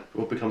fine.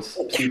 We'll become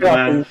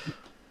Superman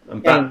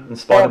and Batman and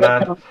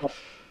Spider-Man.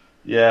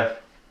 Yeah.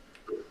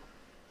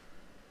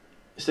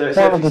 So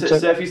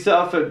if you set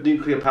up a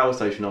nuclear power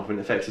station off and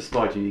it affects a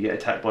spider and you get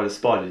attacked by the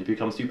spider, you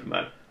become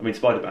Superman. I mean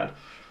Spider-Man.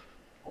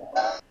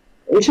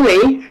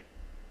 Actually,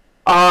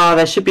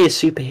 there should be a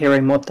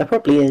superhero mod. There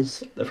probably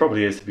is. There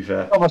probably is, to be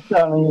fair. Almost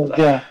certainly is,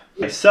 yeah.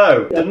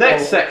 So the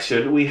next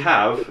section we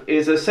have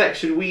is a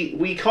section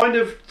we kind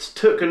of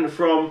took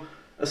from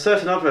a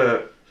certain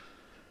other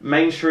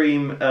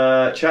mainstream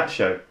chat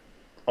show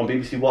on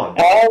BBC One,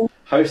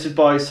 hosted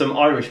by some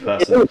Irish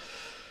person.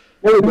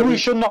 We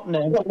should not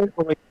name. No,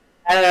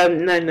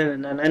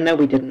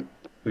 we didn't.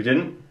 We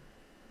didn't?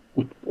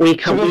 We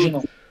come up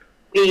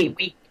with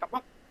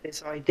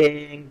this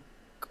idea in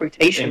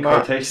quotation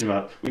marks.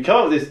 We come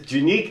up with this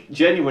unique,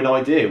 genuine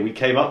idea we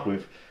came up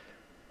with.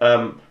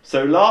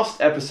 So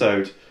last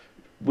episode,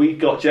 we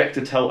got Jack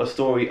to tell a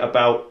story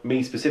about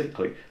me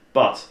specifically,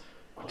 but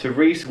to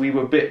Reese, we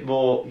were a bit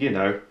more,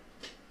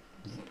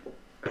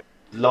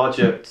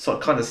 larger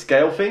kind of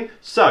scale thing.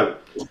 So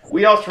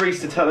we asked Reese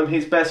to tell him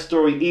his best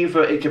story.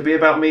 Either it could be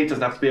about me, it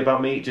doesn't have to be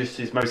about me, just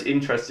his most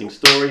interesting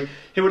story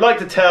he would like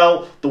to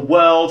tell the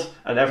world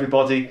and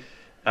everybody,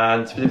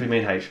 and specifically me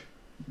and H.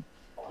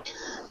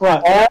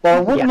 Right. Well, I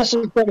wouldn't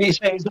necessarily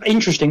say it's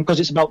interesting because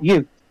it's about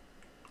you.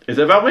 Is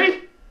it about me?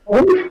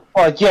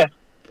 Yeah.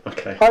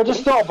 Okay. I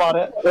just thought about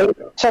it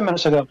 10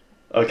 minutes ago.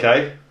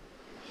 Okay.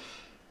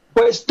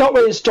 But it's not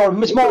really a story.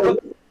 It's more of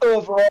an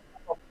overall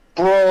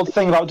broad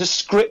thing about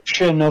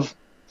description of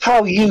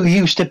how you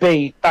used to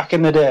be back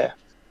in the day.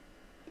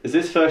 Is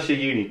this first year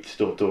uni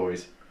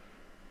stories?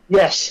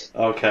 Yes.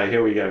 Okay,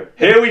 here we go.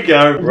 Right, here we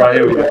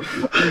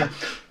go.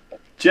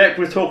 Jack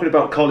was talking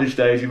about college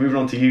days. You're moving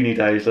on to uni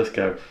days. Let's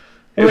go.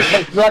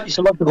 It's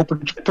a logical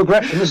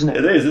progression, isn't it?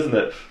 It is, isn't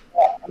it?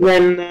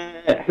 Then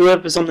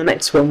whoever's on the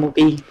next one will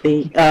be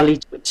the early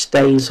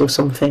days or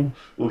something.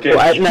 We'll get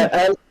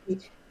No,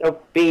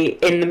 it'll be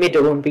in the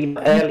middle and be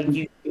early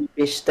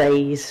YouTube-ish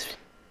days.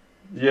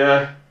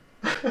 Yeah.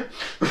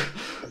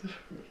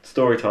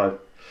 Story time.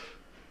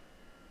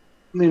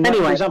 I mean,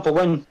 Anyway. for example,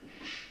 when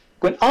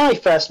I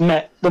first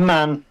met the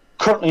man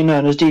currently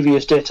known as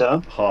Devious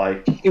Ditto, Hi.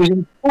 he was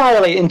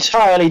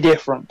entirely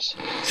different.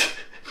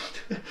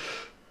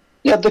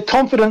 He had the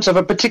confidence of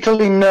a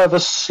particularly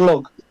nervous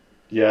slug.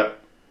 Yeah.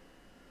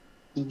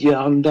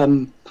 Yeah,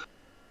 and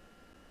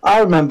I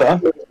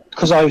remember,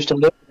 because I used to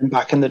live with him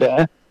back in the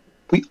day,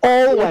 we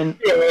all went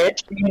to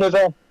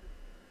another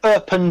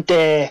open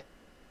day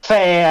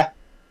fair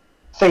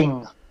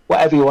thing,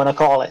 whatever you want to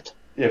call it.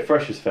 Yeah,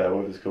 Freshers Fair,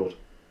 whatever it's called.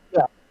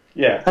 Yeah.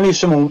 Yeah. I knew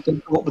someone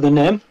would come up with a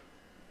name.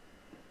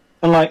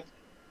 And, like,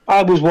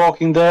 I was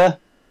walking there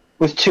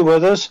with two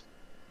others,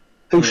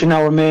 who should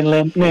now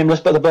remain nameless,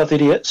 but they're both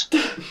idiots.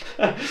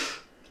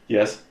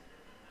 Yes.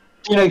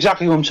 You know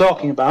exactly who I'm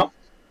talking about.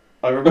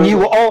 I remember. And you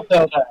were also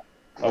there.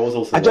 I was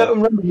also I there.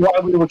 don't remember why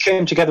we were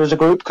came together as a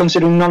group,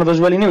 considering none of us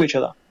really knew each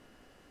other.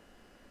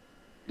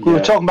 We were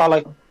talking about,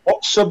 like,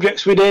 what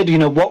subjects we did, you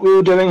know, what we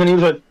were doing, and he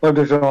was like, "What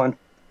are you doing?"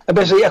 And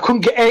basically, I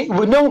couldn't get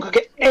no one could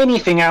get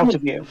anything out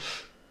of you.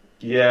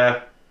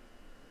 Yeah.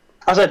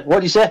 I said, "What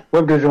did you say?"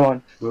 "What are you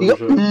doing?" What You was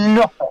got it?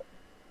 nothing.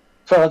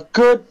 For a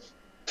good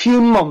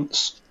few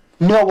months,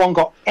 no one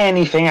got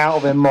anything out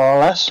of him, more or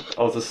less.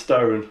 I was a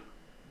stone.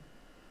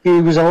 He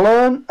was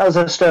alone as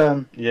a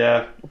stone,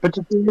 Yeah. a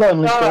particularly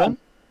lonely stone.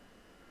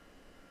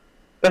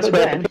 That's But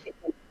where then- the picture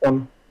comes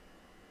from.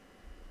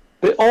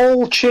 It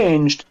all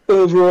changed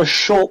over a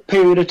short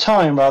period of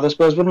time, rather, I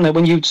suppose, wouldn't it?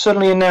 When you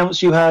suddenly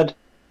announced you had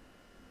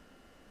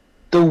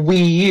the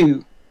Wii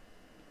U,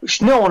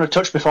 which no one had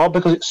touched before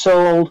because it's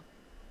so old,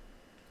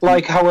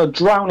 like how a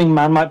drowning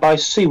man might buy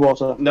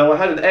seawater. No, I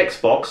had an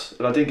Xbox,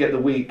 and I didn't get the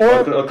Wii.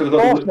 Or-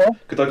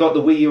 Because I got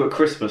the Wii U at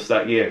Christmas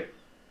that year.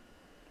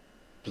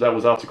 But that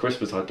was after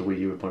Christmas I had the Wii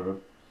U in my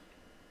room.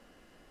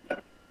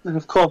 And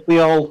of course,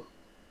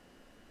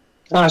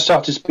 I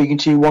started speaking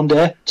to you one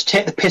day to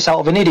take the piss out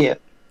of an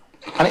idiot.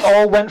 And it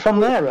all went from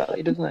there,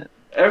 really, didn't it?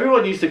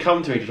 Everyone used to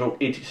come to me to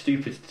talk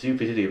stupid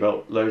idiot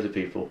about loads of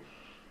people.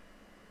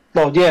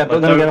 Well, yeah, but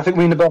Like, then no- again, I think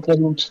we know both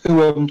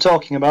who I'm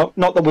talking about.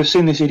 Not that we've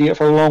seen this idiot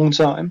for a long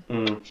time.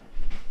 Mm.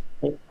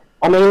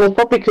 I mean, it was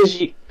probably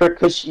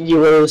because you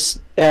were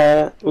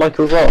like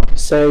a rock,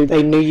 so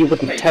they knew you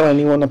wouldn't tell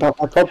anyone about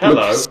my Hello.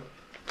 problems.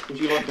 Would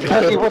you like He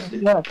to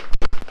wasn't there.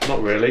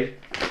 Not really.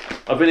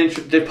 I've been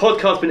the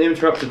podcast's been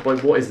interrupted by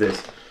what is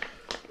this?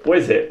 What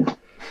is it?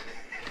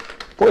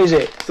 What is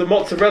it? It's a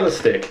mozzarella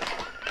stick.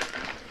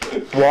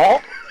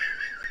 What?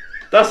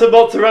 That's a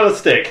mozzarella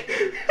stick.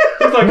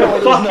 It's like No, a it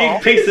is fucking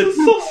not. piece of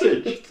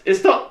sausage?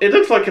 It's not. It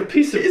looks like a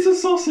piece of. It's a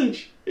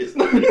sausage. It's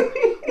not.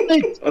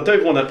 I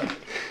don't want to.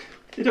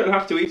 You don't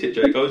have to eat it,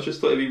 Jake. I was just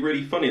thought it'd be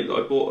really funny that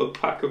I bought a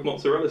pack of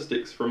mozzarella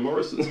sticks from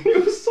Morrison's.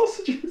 It was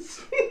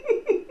sausages.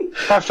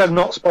 Hashtag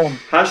not spawn.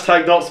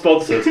 Hashtag not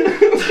sponsored.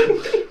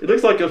 It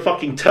looks like a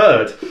fucking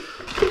turd.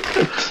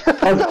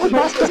 I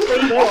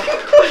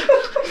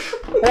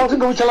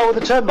wasn't going to lower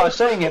the tone by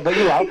saying it, but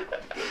you have.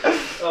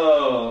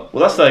 Oh,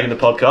 Well, that's staying in the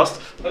podcast.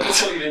 I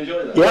just thought you'd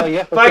enjoy that. Yeah,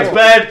 yeah. Thanks,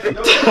 Ben.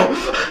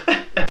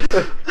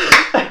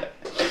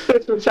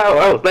 Shout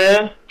out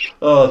there.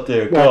 Oh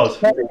dear God.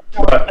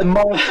 And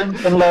Morrison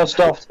and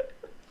Lowestoft.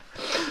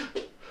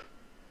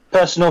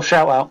 Personal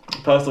shout out.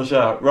 Personal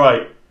shout.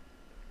 Right.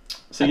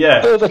 So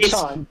yeah, Over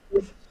time,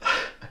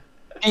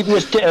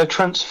 Devious Ditto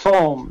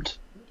transformed.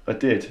 I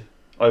did.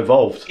 I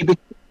evolved.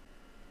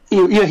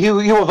 You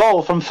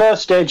evolved from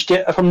first stage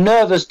Ditto, from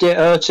nervous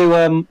Ditto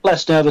to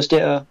less nervous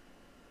Ditto.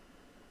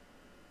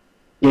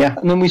 Yeah.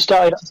 And then we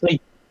started actually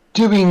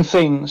doing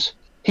things.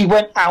 He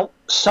went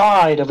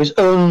outside of his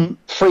own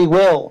free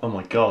will Oh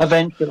my God.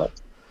 eventually.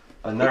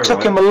 I know. It took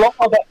right? him a lot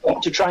of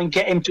effort to try and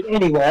get him to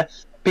anywhere,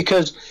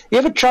 because you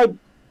ever tried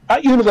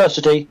at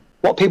university,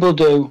 what people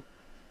do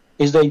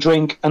is they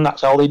drink and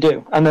that's all they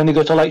do, and then they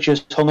go to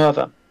lectures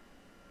hungover.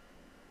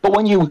 But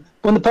when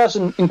the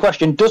person in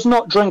question does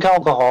not drink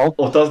alcohol,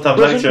 Or doesn't have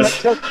doesn't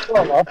lectures. make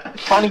Coca-Cola,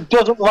 and he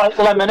doesn't like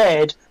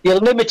lemonade, you're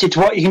limited to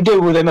what you can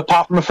do with him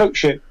apart from a fruit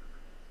shoot.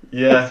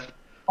 Yeah.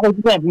 And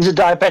again, he's a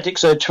diabetic,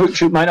 so a fruit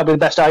shoot might not be the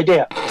best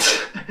idea.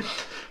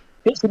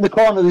 It's in the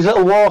corner of his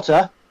little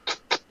water.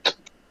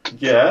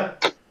 Yeah.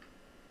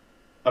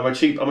 I'm a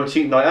cheap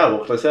night out.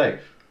 What can I say?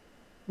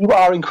 You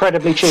are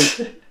incredibly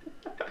cheap.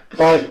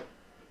 Well,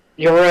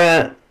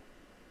 you're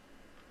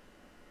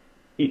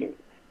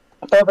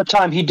Over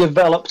time, he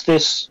developed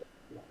this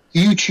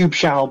YouTube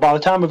channel. By the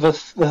time of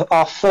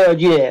our third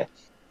year,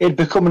 it had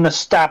become an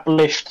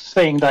established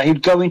thing that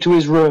he'd go into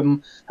his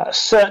room at a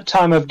certain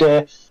time of day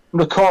and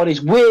record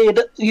his weird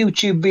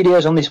YouTube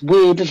videos on this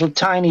weird little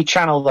tiny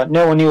channel that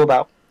no one knew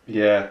about.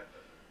 Yeah.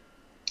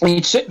 And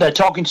he'd sit there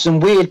talking to some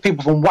weird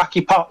people from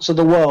wacky parts of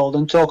the world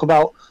and talk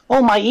about,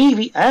 oh my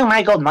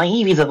God, my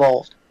Eevee's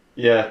evolved.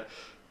 Yeah.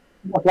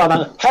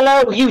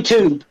 Hello,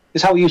 YouTube,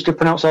 is how we used to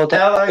pronounce all the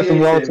Hello,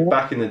 everything all the YouTube. time.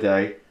 Back in the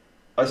day,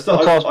 I Of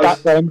course, back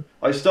started. then.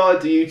 I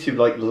started the YouTube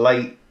like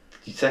late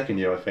second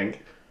year, I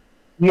think.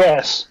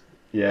 Yes.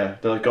 Yeah,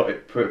 then I got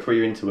it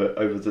pretty into it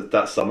over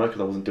that summer because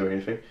I wasn't doing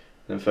anything. And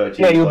then third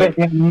year, Yeah, you were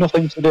basically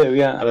nothing to do.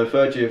 Yeah. and then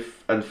third year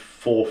and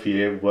fourth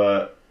year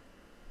were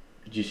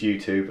just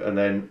YouTube. And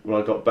then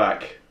when I got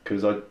back,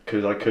 because I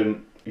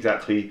couldn't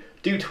exactly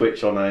do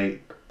Twitch on a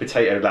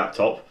potato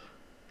laptop,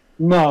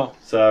 No.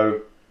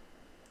 so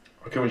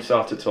I couldn't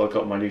start it till I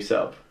got my new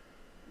setup,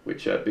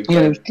 which big.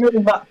 Yeah, it was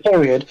during that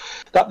period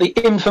that the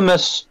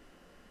infamous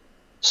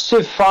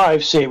Civ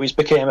 5 series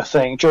became a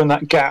thing. During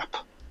that gap.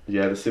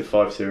 Yeah, the Civ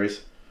 5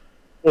 series.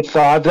 Civ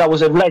 5, that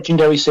was a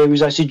legendary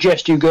series. I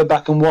suggest you go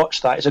back and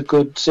watch that. It's a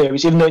good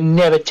series, even though it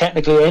never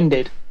technically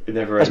ended, It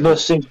never as ended.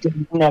 most Civ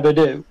games never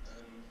do.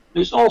 It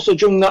was also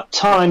during that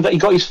time that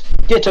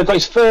Ditto got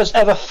his first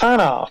ever fan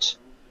art,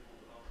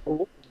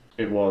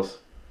 It was.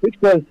 which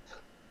was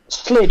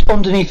slid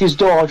underneath his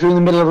door during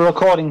the middle of a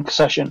recording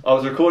session. I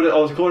was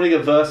recording a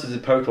versus in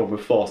Pokemon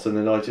with Foss, and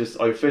then I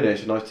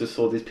finished, and I just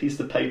saw this piece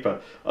of paper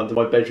under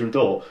my bedroom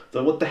door.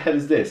 So what the hell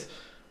is this?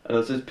 And it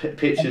was just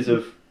pictures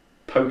of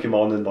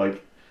Pokemon and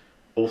like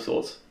all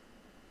sorts.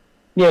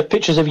 Yeah,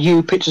 pictures of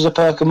you, pictures of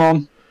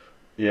Pokemon.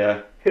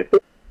 Yeah.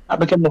 That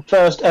became the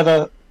first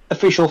ever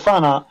official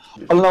fan art,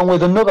 along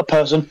with another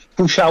person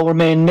who shall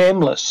remain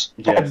nameless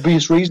for Yes.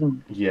 obvious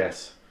reasons.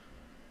 Yes.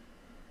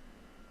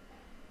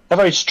 A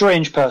very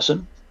strange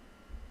person.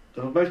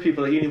 Well, most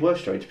people at uni were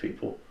strange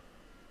people.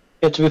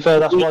 Yeah, to be fair,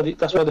 that's why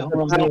the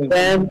whole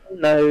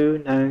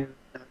No.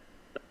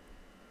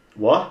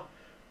 What?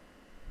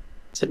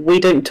 Said we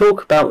don't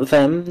talk about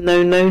them.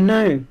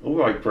 No. All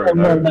right, bro. Oh,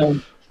 No.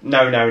 no.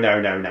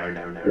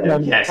 No.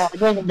 Yes.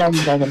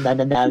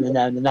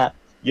 No.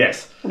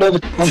 Yes.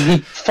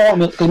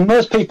 Because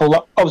most people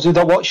that obviously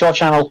that watch your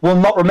channel will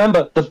not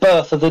remember the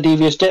birth of the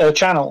Devious Ditto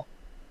channel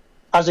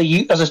as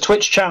a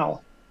Twitch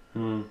channel.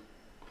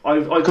 I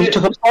Because it did.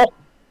 took an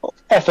awful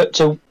effort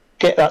to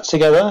get that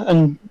together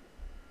and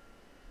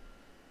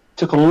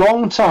took a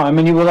long time,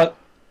 and you were like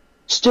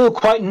still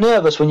quite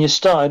nervous when you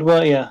started,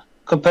 weren't you?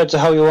 Compared to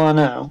how you are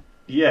now.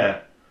 Yeah,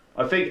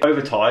 I think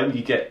over time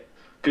you get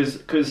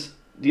because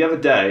the other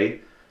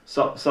day,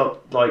 so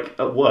like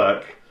at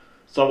work,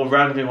 someone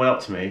randomly went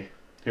up to me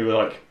who were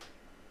like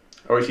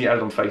originally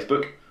added on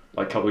Facebook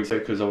like a couple weeks ago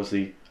because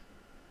obviously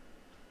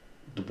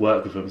the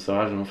work with them, so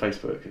I added them on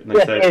Facebook, and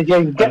they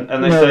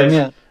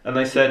said, and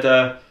they said,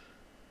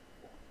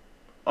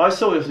 I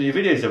saw some of your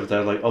videos the other day. I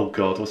was like, oh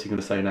god, what's he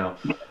going to say now?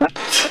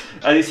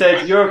 And he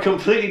said, you're a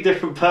completely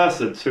different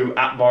person to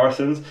at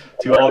Morrison's,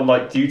 to on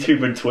like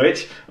YouTube and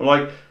Twitch. I'm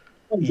like,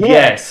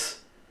 yes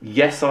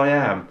I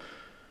am.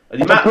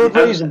 And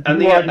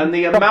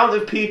the amount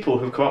of people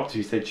who've come up to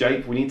you and said,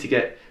 Jake, we need to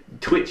get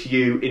Twitch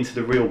you into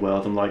the real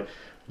world. I'm like,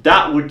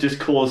 that would just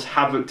cause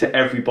havoc to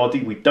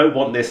everybody. We don't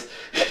want this.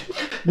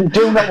 We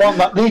do not want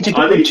that. They need to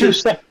go in two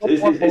separate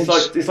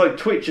it's like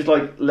Twitch is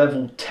like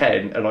level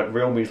 10 and like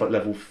Realme is like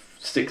level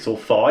 6 or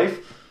 5.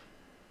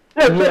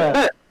 No,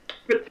 but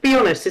to be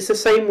honest, it's the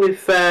same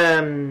with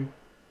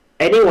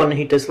anyone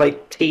who does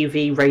like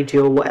TV,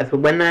 radio, or whatever.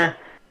 When they're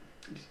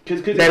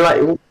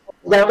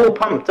all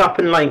pumped up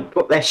and like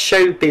got their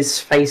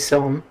showbiz face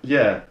on.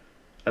 Yeah,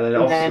 and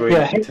then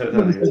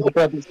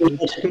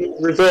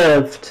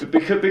reserved.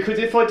 Because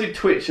if I did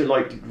Twitch at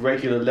like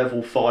regular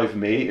level 5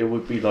 me, it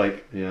would be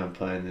like, yeah, I'm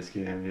playing this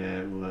game,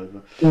 yeah,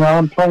 whatever. Well,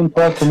 I'm playing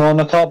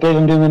Pokemon. I can't believe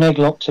I'm doing an egg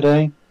lock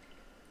today.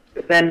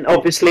 But then,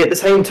 obviously, at the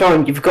same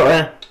time, you've got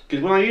to.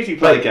 Because when I usually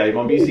play a game,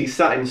 I'm usually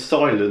sat in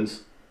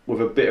silence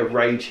with a bit of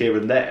rage here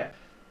and there.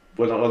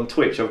 When I'm on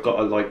Twitch, I've got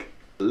to like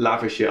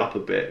lavish it up a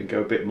bit and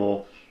go a bit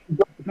more.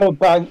 Go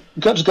back.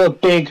 Got to go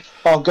big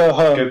or go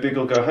home. Go big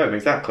or go home,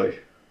 exactly.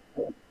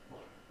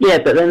 Yeah,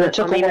 but then It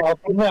took a while.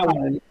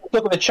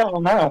 Look at the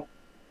channel now.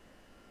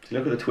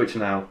 Look at the Twitch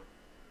now.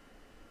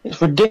 It's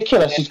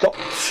ridiculous. He's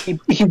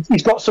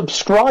got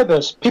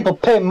subscribers. People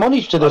pay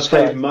money to this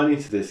guy. I've paid money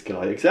to this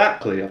guy.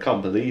 Exactly. I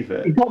can't believe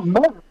it. He's got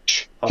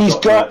merch.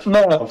 I've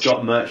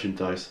got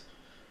merchandise.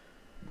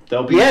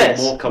 There'll be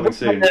more coming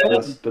soon.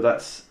 But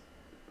that's.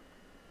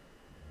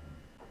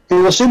 He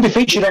will soon be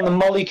featured on the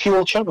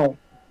Molecule channel.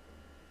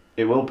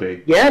 It will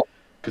be. Yeah.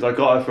 Because I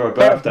got her for her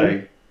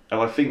birthday, and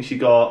I think she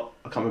got.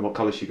 I can't remember what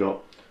colour she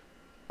got.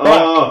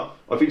 Oh,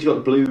 I think she got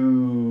the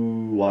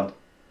blue one.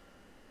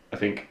 I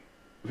think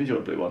she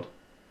got the blue one.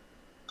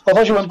 I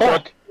thought you went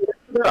black.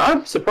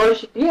 I'm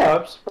surprised.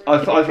 Yeah, I'm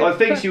surprised. I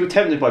think she was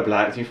tempted by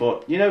black, and she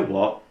thought, you know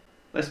what?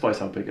 Let's spice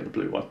how big at the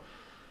blue one.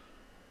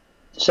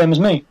 Same as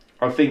me.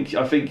 I think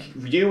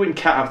you and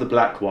Kat have the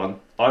black one.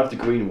 I have the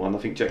green one. I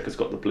think Jekka's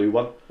got the blue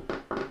one.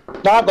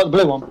 No, I've got the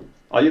blue one.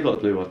 Oh, you've got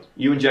the blue one.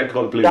 You and Jekka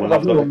got the blue Yeah, one.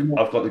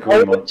 I've I've got the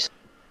green one.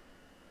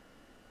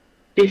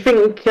 Do you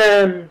think?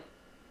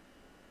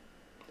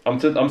 I'm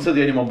still the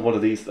only one with one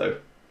of these though.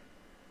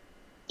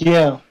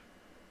 Yeah.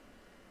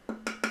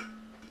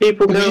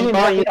 People Because you go didn't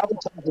buy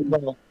advertise it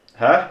well.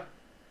 Huh?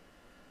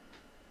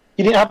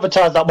 You didn't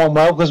advertise that one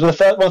well because one of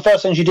the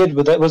first things you did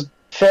with it was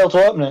fail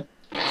to open it.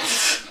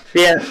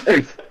 Yeah.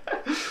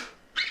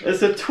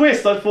 It's a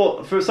twist. I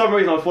thought for some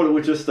reason it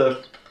was just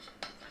a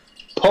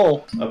Pull.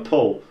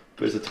 pull,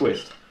 but it's a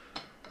twist.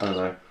 I don't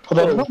know.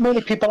 Although not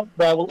many people out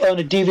there will own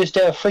a Devious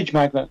Dare fridge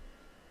magnet.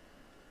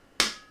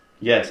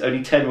 Yes,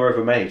 only 10 were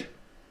ever made.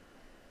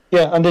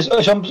 Yeah, and it's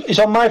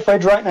on my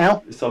fridge right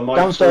now. It's on my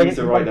Downstairs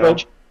freezer in right my now.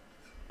 fridge.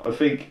 I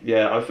think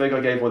I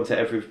gave one to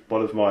every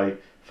one of my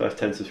first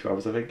 10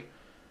 subscribers, I think.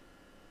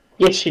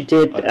 Yes, you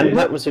did, I and did.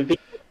 that was a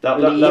video. That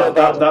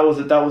was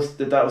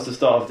the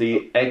start of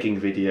the egging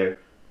video.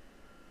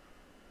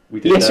 We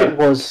did Yes, that it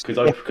was. because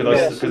I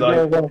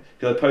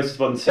posted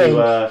one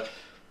to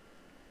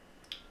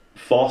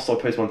Foss. I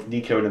posted one to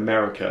Nico in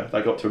America.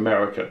 I got to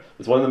America.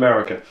 There's one in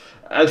America,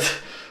 and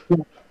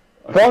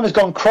One has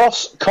gone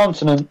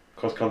cross-continent.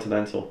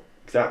 cross-continental.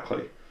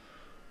 Exactly.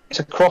 It's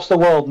across the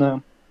world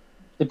now.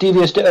 The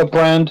Devious Dare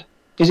brand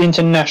is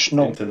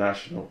international.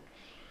 International.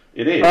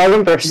 It is. I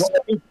remember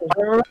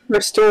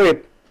a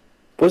story.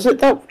 Was it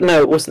that?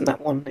 No, it wasn't that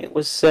one. It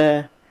was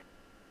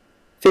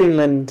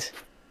Finland.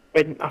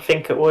 I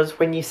think it was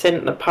when you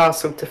sent the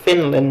parcel to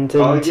Finland.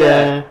 And,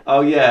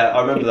 oh yeah,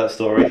 I remember that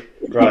story.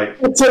 Right.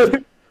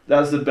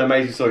 That's the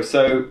amazing story.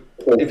 So,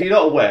 if you're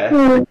not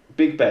aware,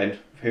 Big Ben,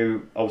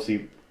 who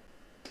obviously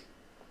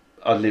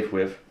I live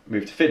with,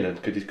 moved to Finland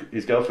because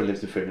his girlfriend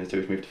lives in Finland, so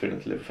he's moved to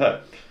Finland to live with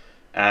her.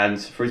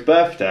 And for his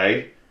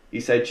birthday, he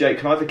said, "Jake,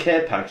 can I have a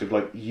care package of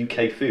like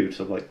UK food?"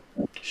 So I'm like,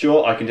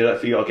 "Sure, I can do that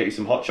for you. I'll get you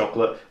some hot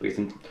chocolate, I'll get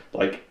some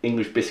like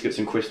English biscuits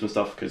and crisps and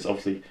stuff because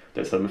obviously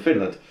don't sell them in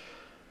Finland."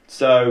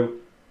 So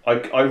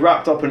I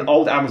wrapped up an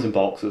old Amazon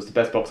box. It was the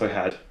best box I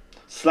had.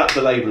 Slapped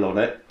the label on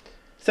it,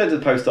 sent it to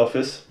the post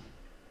office,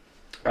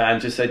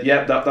 and just said,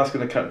 "Yep, that's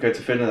going to go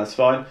to Finland. That's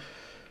fine."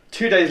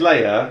 2 days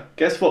later,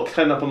 guess what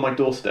turned up on my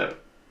doorstep?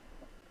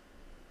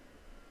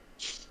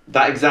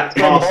 That exact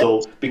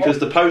parcel, because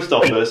the post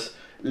office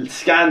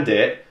scanned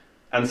it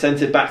and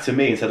sent it back to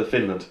me instead of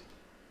Finland.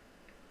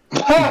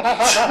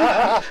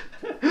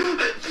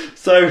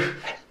 So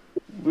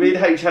me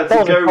and H had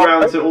to go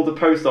around to all the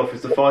post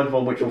office to find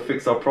one which will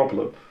fix our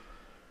problem,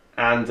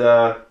 and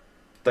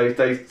they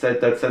said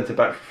they'd sent it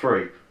back for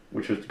free,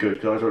 which was good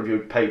because I thought you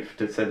would pay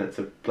to send it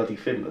to bloody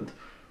Finland.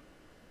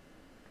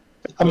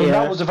 I mean,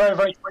 that was a very,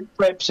 very quick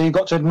trip, so you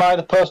got to admire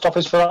the post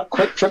office for that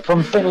quick trip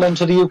from Finland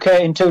to the UK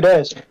in 2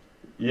 days.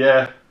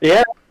 Yeah,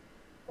 it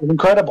was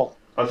incredible.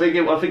 I think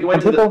it went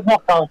to the.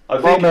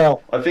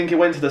 I think it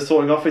went to the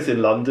sorting office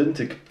in London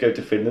to go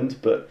to Finland,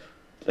 but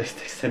they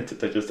just sent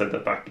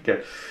it back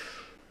again.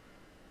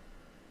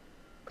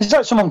 It's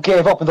like someone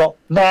gave up and thought,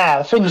 "Nah,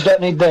 the Finns don't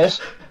need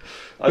this."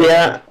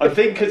 I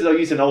think because I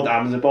used an old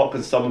Amazon box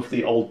and some of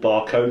the old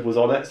barcode was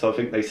on it, so I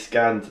think they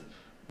scanned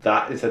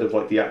that instead of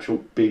like the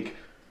actual big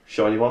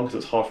shiny one because it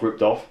was half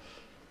ripped off.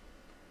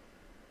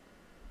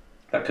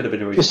 That could have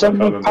been a reason. If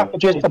you're sending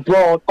packages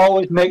abroad,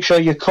 always make sure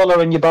you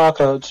colour in your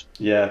barcodes.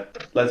 Yeah,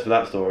 let's for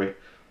that story.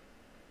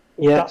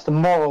 Yeah, that's the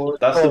moral.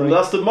 That's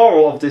the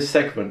moral of this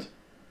segment.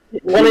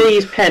 One of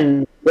these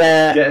pens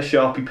where get a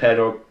Sharpie pen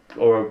or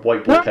a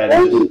whiteboard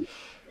pen.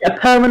 A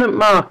permanent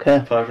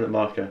marker. Permanent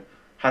marker.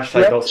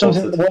 Hashtag not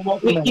sponsored.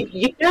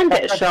 You can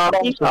get a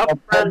Sharpie. Other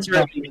brands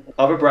are available.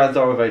 Other brands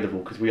are available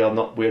because we're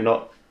not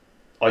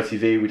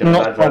ITV. We don't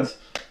have adverts.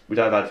 We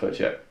don't have adverts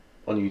yet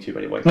on YouTube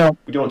anyway. No,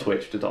 we do on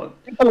Twitch. To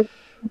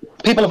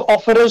people have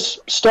offered us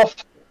stuff,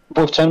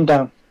 but we've turned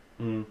down.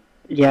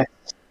 Yeah,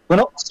 we're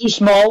not too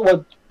small.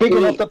 We're big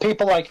enough that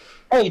people are like,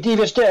 "Hey,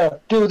 Devious Dare,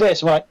 do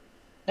this." We're like,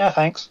 "Yeah,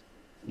 thanks."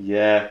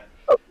 Yeah.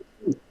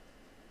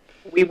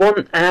 We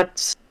want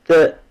ads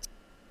that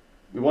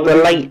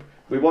relate.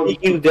 We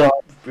want you guys.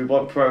 We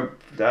want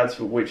ads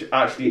for which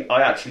I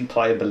actually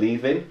play and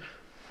believe in.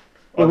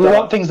 We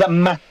want things that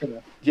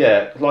matter.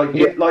 Yeah, if I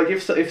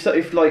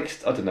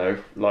don't know,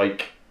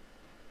 like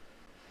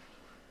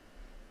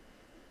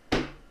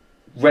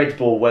Red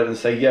Bull went and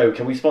say, "Yo,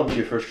 can we sponsor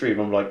you for a stream?"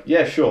 I'm like,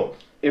 "Yeah, sure."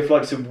 If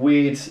like some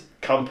weird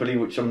company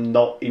which I'm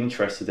not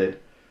interested in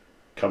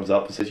comes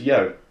up and says,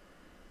 "Yo,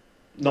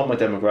 not my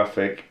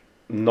demographic,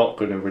 not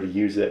going to really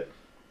use it,"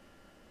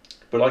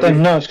 but like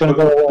it's going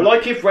to go away. But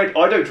like if I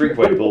don't drink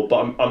Red Bull,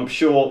 but I'm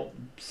sure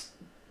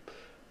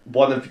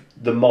one of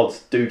the mods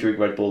do drink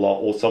Red Bull a lot,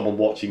 or someone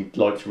watching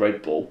likes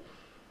Red Bull.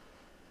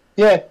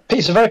 Yeah,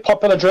 it's a very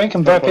popular drink,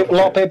 and a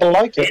lot of people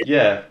like it.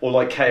 Yeah, or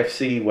like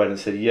KFC went and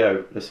said,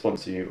 "Yo, let's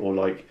sponsor you," or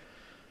like,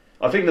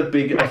 I think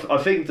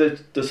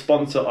the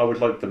sponsor I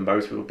would like the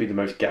most, would be the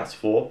most gas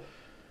for,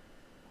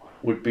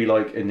 would be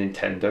like a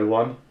Nintendo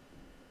one,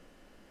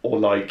 or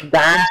like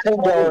that.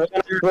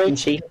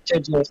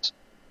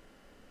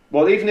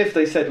 Well, even if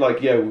they said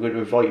like, "Yo, we're going to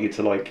invite you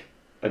to like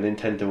a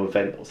Nintendo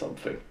event or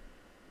something,"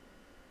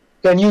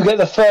 then you get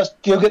the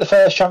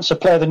first chance to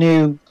play the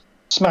new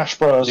Smash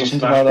Bros. Or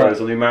something like that.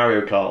 Or new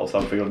Mario Kart or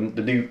something, or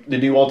the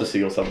new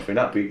Odyssey or something.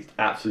 That'd be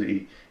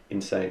absolutely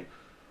insane.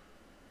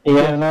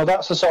 Yeah, no,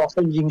 that's the sort of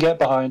thing you can get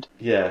behind.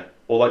 Yeah,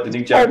 or like the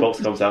new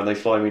Jackbox comes out and they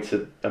fly me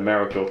to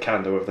America or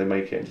Canada, wherever they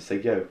make it, and just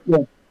say, "Yo,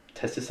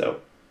 test this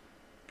out."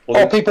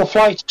 Or people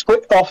fly to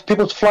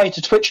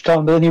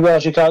TwitchCon, but then you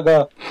realise you can't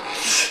go.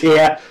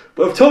 Yeah,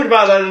 but I've talked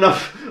about that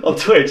enough on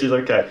Twitch. It's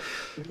okay.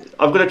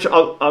 I'm gonna.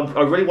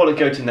 I really want to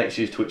go to next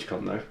year's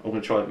TwitchCon though. I'm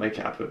gonna try and make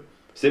it happen.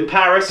 It's in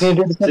Paris. Can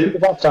you do the same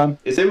that time?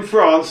 It's in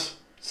France,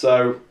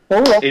 so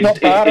Oh, that's not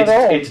bad at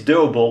all. It's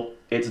doable.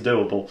 It's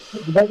doable.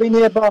 Very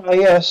nearby,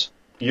 yes.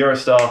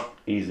 Eurostar,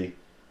 easy.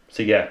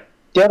 So yeah.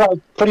 Yeah, that was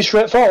pretty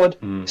straightforward.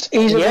 Mm. It's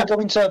easier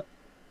going to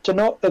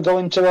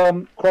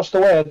cross the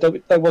way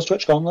there was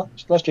TwitchCon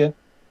last year.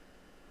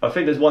 I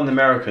think there's one in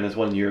America and there's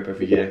one in Europe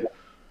every year.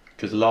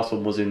 Because the last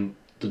one was in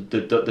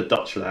the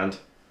Dutch land.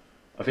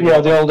 I think the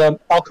old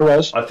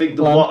Alcaraz. I think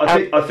the one.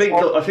 I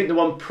think the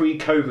one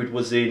pre-COVID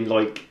was in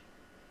like.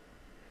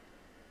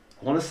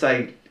 I want to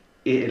say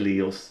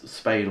Italy or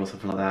Spain or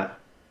something like that.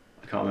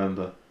 I can't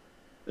remember.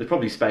 It's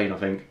probably Spain. I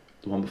think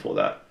the one before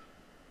that.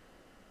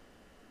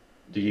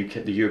 The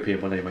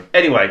European one anyway.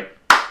 Anyway,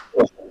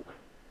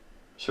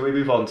 shall we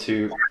move on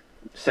to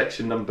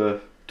section number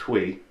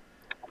 3?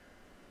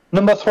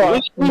 Number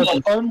 3.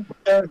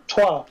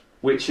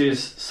 Which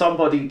is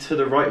somebody to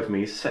the right of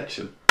me's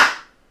section.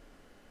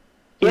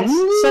 Yes,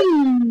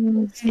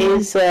 so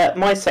is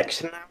my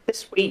section now.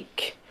 This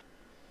week,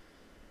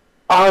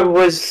 I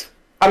was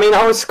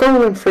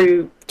scrolling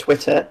through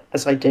Twitter,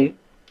 as I do.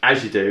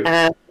 As you do.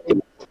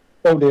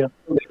 Oh dear.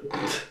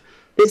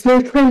 This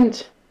new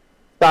trend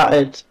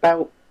started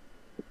about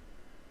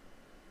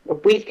a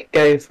week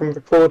ago from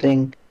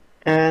recording,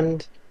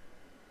 and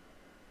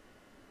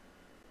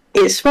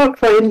it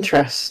sparked my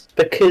interest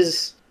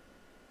because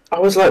I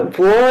was like,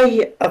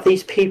 why are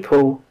these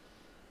people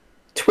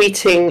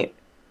tweeting,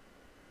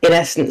 in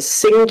essence,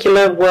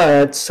 singular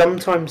words,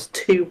 sometimes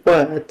 2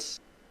 words?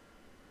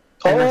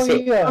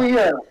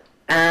 Yeah.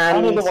 And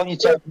I know the one you're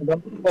talking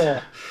about.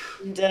 Yeah.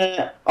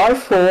 And I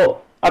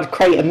thought I'd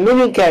create a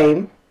mini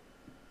game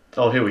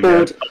here we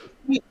go. called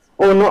Tweet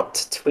or Not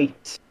to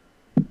Tweet.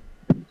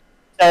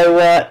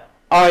 So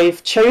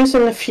I've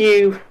chosen a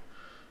few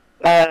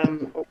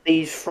of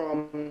these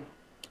from,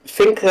 I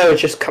think they were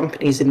just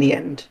companies in the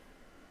end.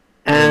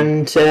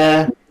 And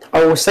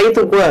I will say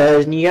the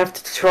word, and you have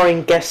to try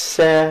and guess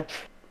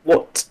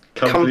what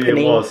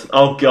company it was.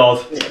 Oh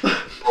god.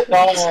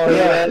 Oh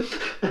yeah.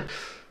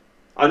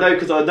 I know,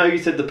 because I know you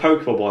said the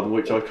Pokemon one,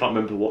 which I can't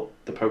remember what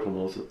the Pokemon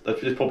was.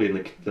 It's probably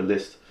in the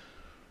list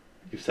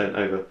you've sent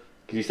over.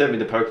 Because you sent me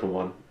the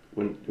Pokemon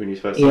one when you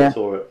first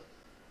saw it.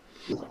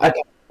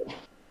 Okay.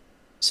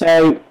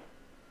 So,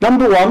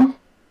 number 1.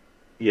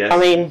 Yes. I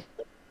mean,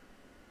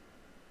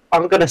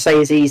 I'm going to say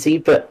is easy,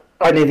 but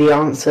I know the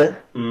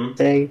answer.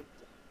 So,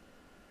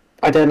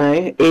 I don't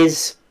know.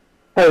 Is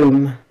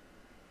home.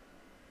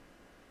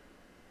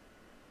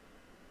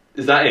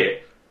 Is that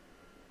it?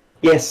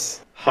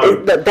 Yes.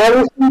 Home. There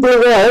are some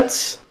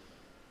words.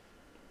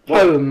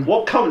 Home.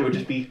 What company would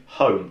just be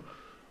home?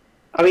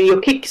 I mean,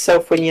 you'll kick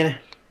yourself when you...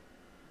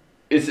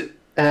 Is it...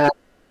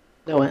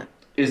 know it.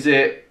 Is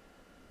it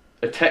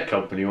a tech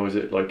company, or is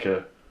it like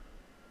a...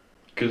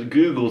 Because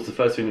Google's the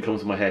first thing that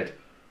comes to my head.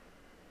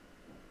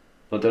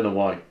 I don't know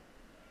why.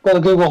 Got the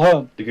Google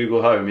Home. The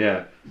Google Home,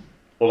 yeah.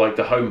 Or like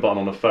the home button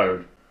on a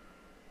phone.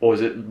 Or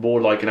is it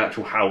more like an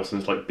actual house and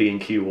it's like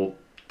B&Q or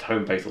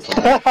Homebase or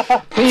something?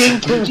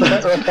 B&Q's a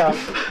better account.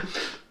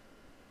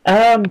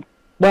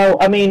 Well,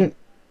 I mean,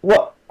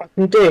 what I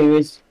can do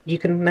is you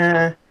can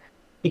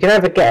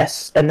have a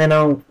guess, and then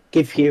I'll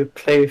give you a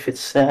clue if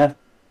it's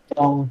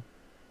wrong.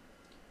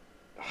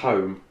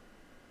 Home.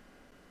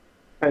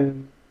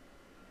 Home.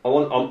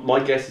 My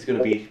guess is going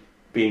to be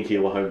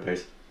B&Q or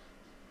Homebase.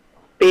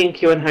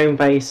 B&Q and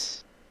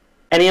Homebase.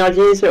 Any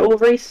ideas at all,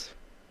 Reese?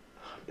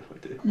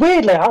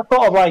 Weirdly, I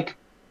thought of like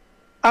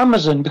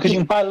Amazon, because you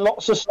can buy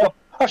lots of stuff.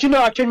 Actually,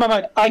 no, I changed my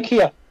mind.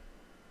 IKEA.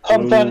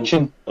 Home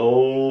furniture.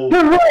 Oh.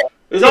 You're right.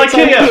 It's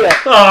IKEA!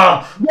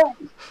 Ah! Yeah.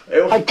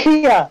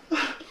 IKEA.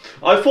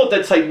 I thought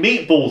they'd say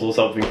meatballs or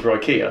something for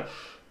IKEA.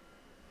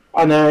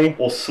 I know.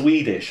 Or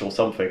Swedish or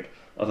something.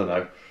 I don't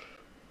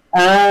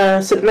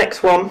know. So the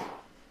next one.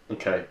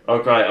 Okay.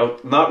 Okay.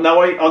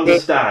 Now I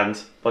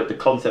understand like the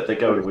concept they're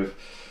going with.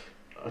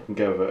 I can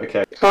go with it.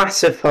 Okay.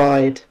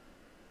 Classified.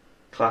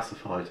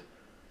 Classified.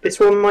 This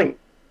one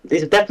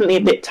is definitely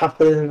a bit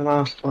tougher than the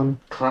last one.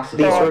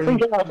 Classified. I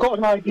think I've got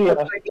an idea.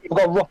 I've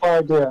got a rough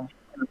idea.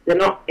 They're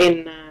not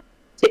in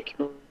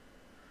particular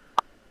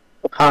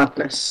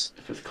hardness.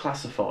 If it's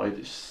classified,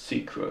 it's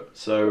secret.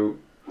 So,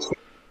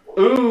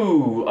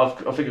 ooh, I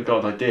think I've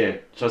got an idea.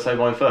 Should I say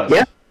mine first?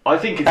 Yeah. I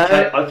think it's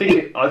I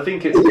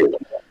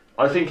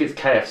think it's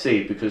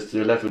KFC, because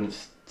the 11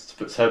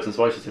 herbs and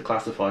spices are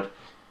classified.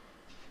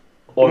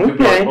 Or it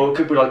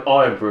could be like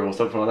Iron Brew or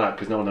something like that,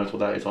 because no one knows what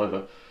that is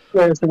either.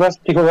 Yeah, it's the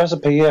recipe.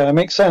 Yeah, it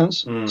makes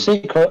sense.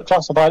 Secret,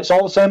 classified, it's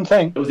all the same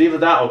thing. It was either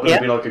that or going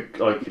to be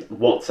like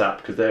WhatsApp,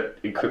 because they're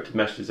encrypted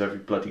messages every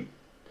bloody.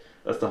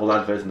 That's the whole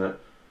advert, isn't it?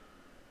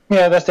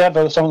 Yeah, that's the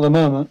advert song at the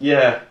moment.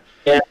 Yeah.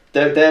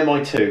 They're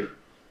my 2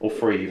 or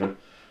 3 even.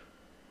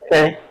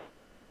 Okay.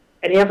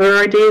 Any other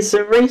ideas,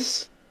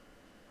 Reese?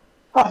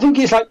 I think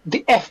it's like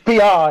the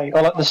FBI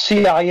or like the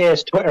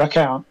CIA's Twitter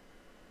account.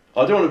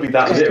 I don't want to be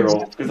that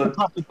literal, because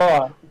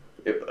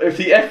if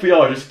the FBI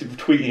are just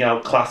tweeting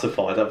out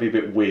classified, that'd be a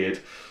bit weird.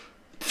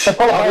 They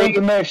follow our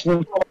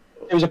information.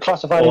 It was a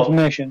classified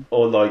information.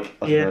 Or like,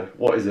 I don't know,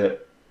 what is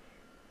it?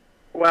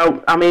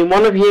 Well, I mean,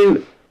 one of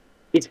you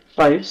is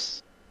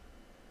close.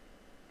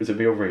 Is it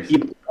me or Reese?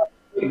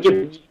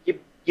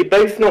 you're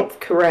both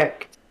not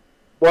correct.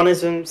 One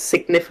is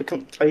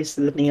significantly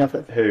closer than the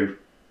other. Who?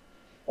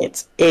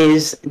 It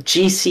is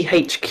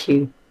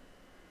GCHQ.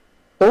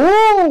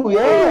 Oh,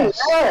 yes.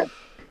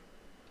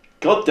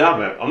 God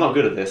damn it! I'm not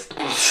good at this.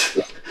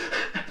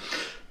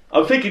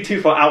 I'm thinking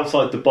too far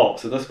outside the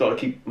box, and I've got to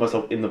keep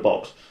myself in the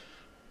box.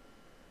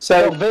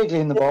 So vaguely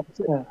in the box.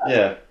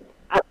 Yeah.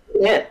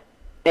 Yeah.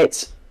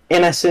 It's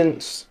in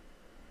essence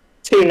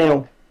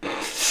 2-0.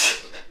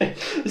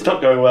 It's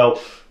not going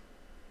well.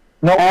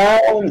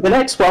 No. The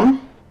next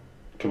one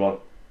Come on.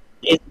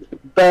 is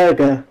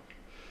burger.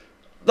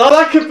 No,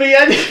 that could be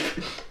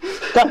anything.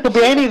 That could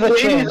be any of the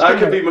chains. That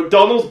could be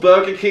McDonald's,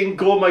 Burger King,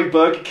 Gourmet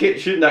Burger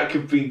Kitchen. That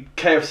could be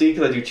KFC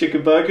because I do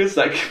chicken burgers.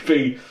 That could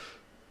be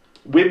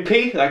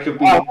Wimpy. That could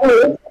be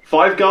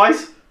Five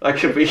Guys. That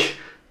could be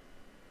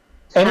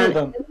Any of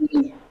them.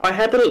 I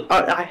had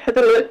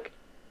a look,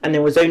 and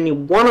there was only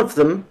one of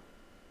them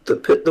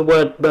that put the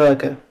word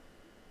burger.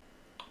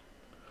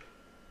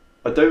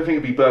 I don't think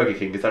it'd be Burger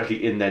King. It's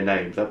actually in their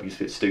names. That'd be a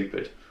bit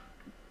stupid.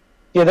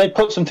 Yeah, they'd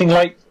put something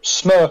like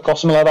Smirk or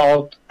something like that,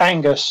 or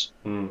Angus.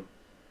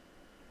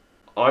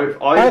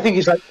 I think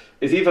it's like...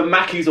 It's either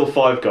Mackey's or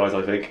Five Guys,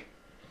 I think.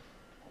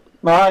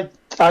 I'm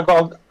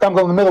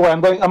going the middle way.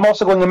 I'm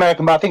also going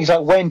American, but I think it's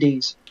like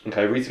Wendy's.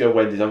 Okay, we need to go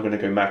Wendy's. I'm going to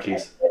go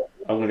Mackey's.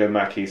 I'm going to go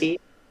Mackey's.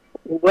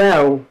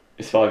 Well,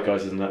 It's Five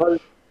Guys, isn't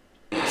it?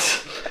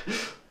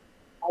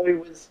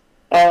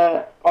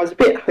 I was a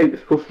bit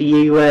hopeful for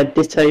you,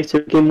 Ditto, to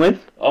begin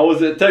with. Oh,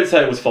 was it? Don't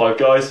say it was Five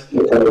Guys.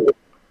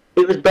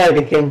 It was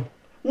Burger King.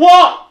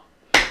 What?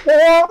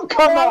 Oh,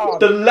 come on!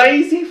 The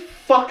lazy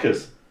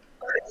fuckers.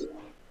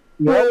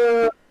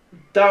 No.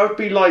 That would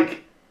be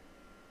like,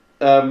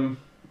 KFC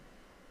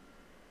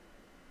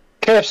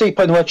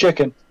putting the word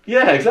chicken.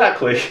 yeah,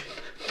 exactly.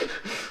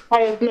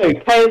 No,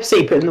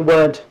 KFC put in the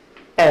word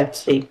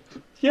KFC.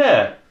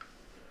 Yeah.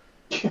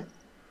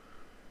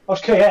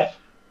 What's KF?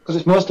 Because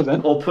it's most of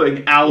it. Or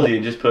putting Aldi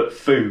and just put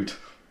food.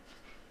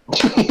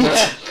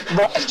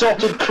 That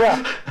assorted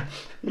crap.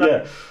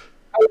 Yeah.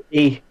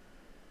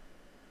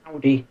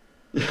 Audi.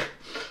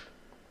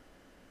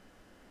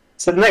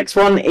 So the next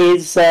one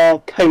is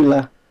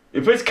cola.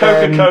 If it's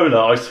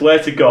Coca-Cola, I swear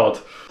to God.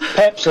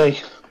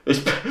 Pepsi. It's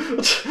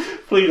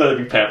please let it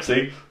be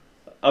Pepsi.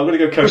 I'm going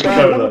to go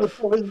Coca-Cola.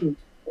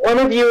 One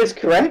of you is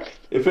correct.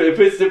 If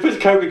it's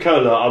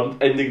Coca-Cola, I'm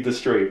ending the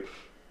stream.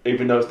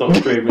 Even though it's not a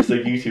stream, it's a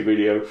YouTube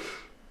video.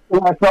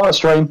 Well, it's not a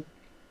stream.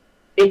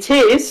 It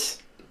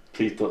is.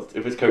 Please don't.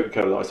 If it's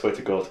Coca-Cola, I swear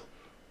to God.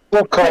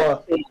 What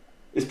colour?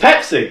 It's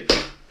Pepsi!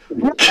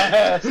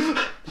 Yes.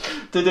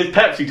 Did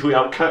Pepsi tweet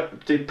out...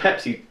 Did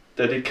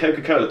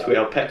Coca-Cola tweet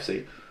out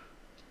Pepsi?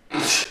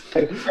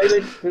 Coca-Cola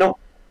did not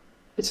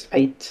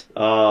participate.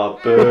 Ah,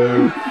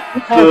 boo.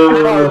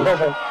 Boo.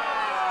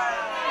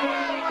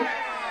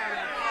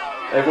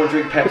 Everyone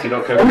drink Pepsi,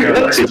 not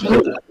Coca-Cola.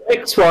 The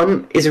next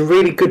one is a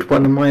really good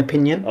one, in my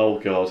opinion. Oh,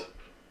 God.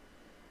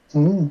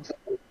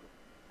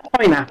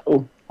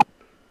 Pineapple.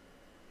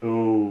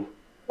 Ooh.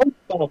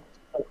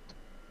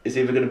 It's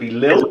either going to be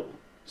Lil,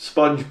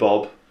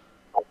 SpongeBob,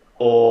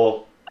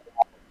 or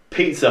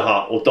Pizza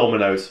Hut or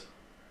Domino's.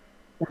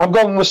 I'm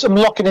going with some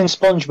locking in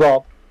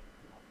SpongeBob.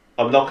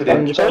 I'm locking in.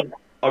 I'm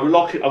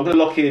going to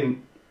lock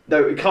in.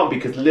 No, it can't be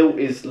because Lil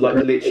is like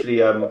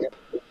literally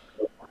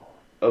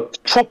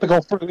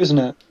Tropical fruit, isn't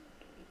it?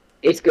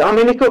 It's got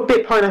a bit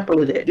of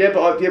pineapple in it. Yeah,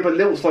 but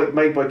Lil's like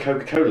made by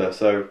Coca-Cola,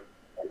 so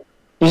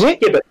Is it?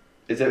 Yeah, but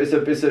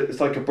it's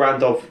like a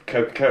brand of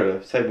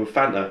Coca-Cola. Same with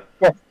Fanta.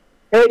 Yeah.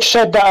 It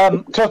said that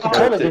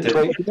Coca-Cola Yeah, didn't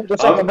tweet.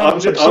 I'm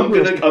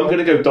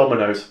gonna go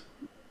Domino's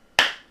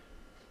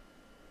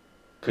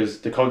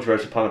because the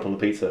controversial pineapple on the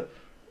pizza,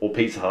 or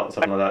Pizza Hut, or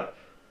something like that.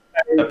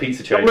 A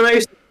pizza chain.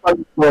 Domino's.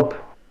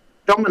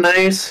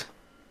 Domino's.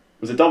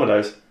 Was it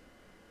Domino's?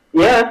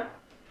 Yeah.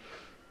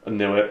 I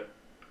knew it.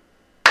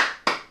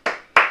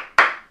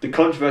 The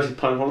controversial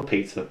pineapple on the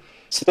pizza.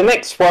 So the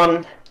next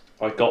one.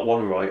 I got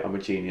one right. I'm a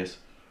genius.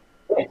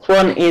 Next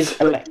one is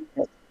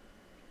electric.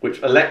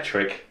 Which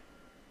electric?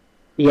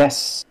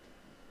 Yes.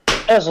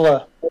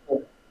 Tesla.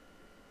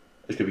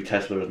 It's gonna be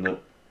Tesla, isn't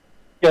it?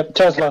 Yeah,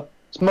 Tesla.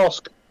 It's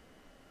Musk.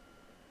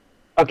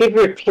 I'll give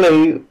you a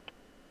clue.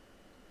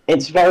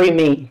 It's very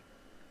me.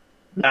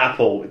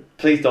 Apple.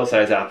 Please don't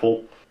say it's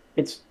Apple.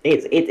 It's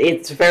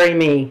very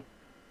me.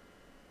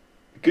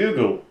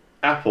 Google.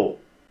 Apple.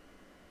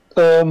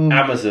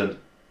 Amazon.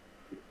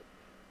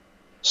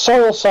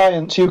 Soil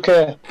Science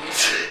UK.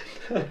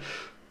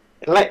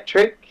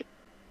 Electric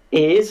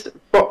is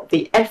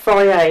the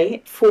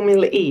FIA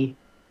Formula E.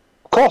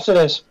 Of course it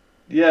is.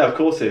 Yeah, of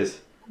course it is.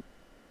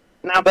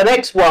 Now the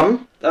next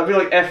one. That'd be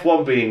like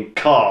F1 being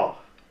car.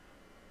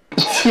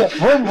 Yeah,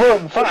 vroom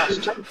vroom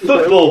fast.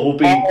 Football will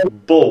be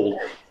ball.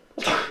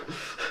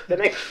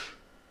 The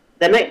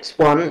next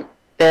one,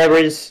 there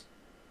is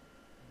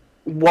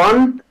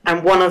one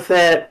and one of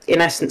their,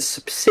 in essence,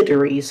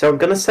 subsidiaries. So I'm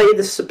going to say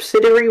the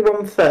subsidiary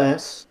one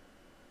first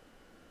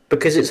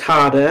because it's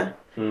harder.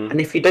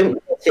 And if you don't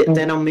get it,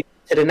 then I'll move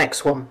to the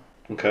next one.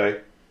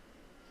 Okay.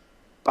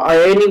 But I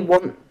only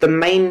want the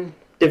main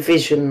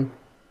division.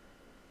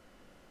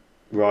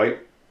 Right.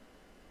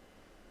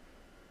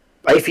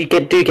 But if you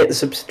do get the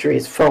subsidiary,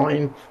 it's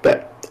fine.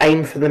 But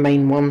aim for the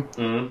main one,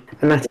 Mm.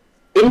 and that's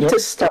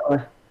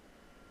Interstellar.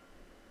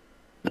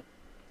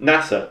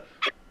 NASA.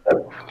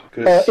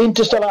 'Cause-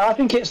 Interstellar. I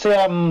think it's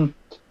the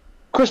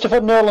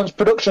Christopher Nolan's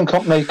production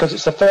company because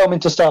it's the film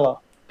Interstellar.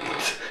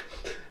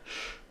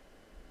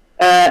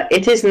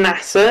 It is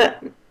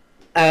NASA.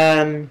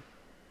 Can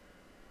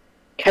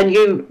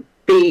you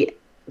be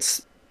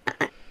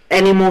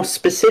any more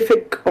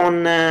specific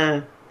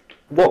on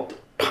what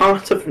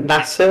part of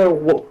NASA or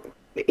what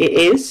it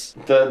is?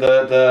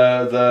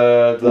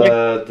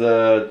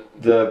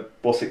 the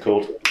what's it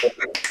called?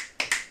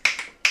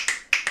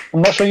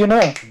 I'm not sure you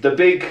know. The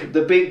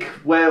big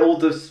where all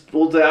the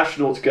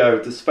astronauts go,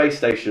 the space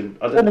station.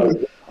 I don't know.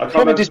 I can't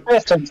Kennedy remember.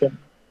 Space Center.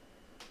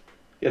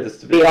 Yeah, the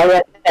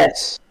The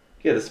ISS.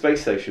 yeah, the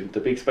space station, the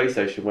big space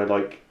station where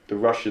like the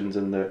Russians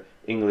and the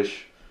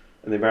English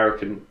and the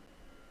American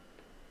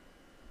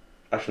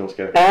astronauts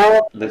go.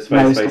 The space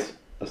no, it's space.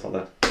 That's not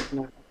there.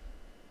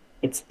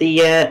 It's the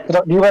Is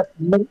that US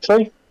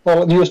military or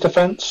like the US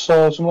Defense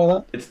or something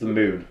like that? It's the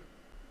moon.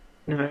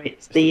 no,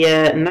 it's the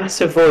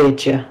NASA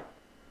Voyager,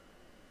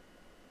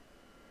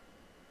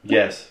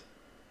 Yes.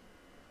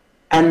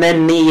 and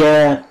then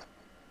the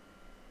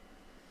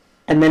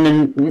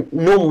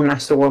normal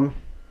NASA one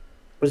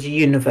was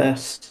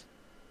Universe,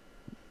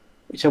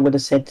 which I would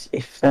have said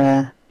if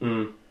That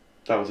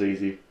was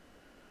easy.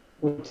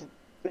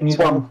 next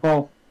one.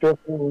 Well, go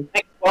forward.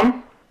 Next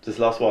one. This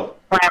last one.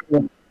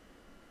 Clown.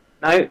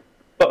 No,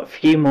 got a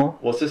few more.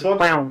 What's this one?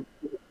 Clown.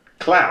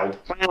 Clown.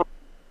 Clown.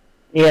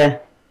 Yeah.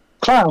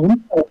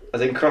 Clown.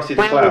 As in Krusty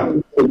the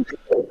Clown.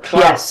 Clown.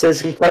 Yes,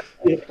 there's some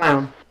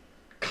clown.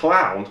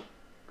 Clown.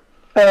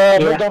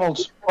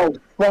 McDonald's.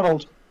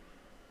 Ronald.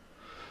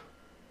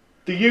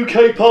 The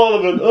UK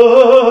Parliament.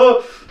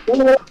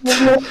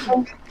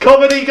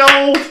 Comedy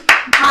gold.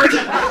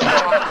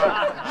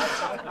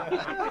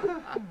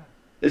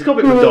 It's got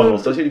to be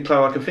McDonald's. That's the only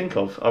clown I can think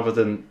of, other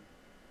than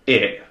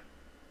it.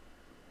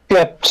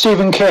 Yeah,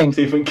 Stephen King.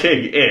 Stephen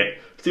King. It.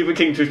 Stephen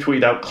King just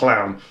tweeted out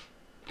clown.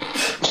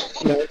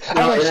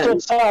 I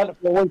stood silent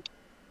for a week.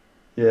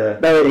 Yeah.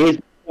 No, it is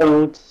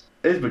McDonald's.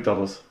 It is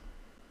McDonald's.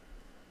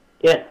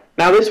 Yeah.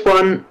 Now this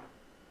one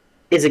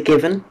is a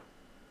given.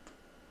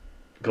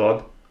 Go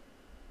on.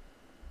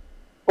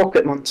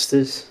 Pocket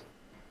Monsters.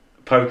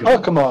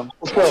 Pokemon. Pokemon.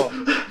 Let's go.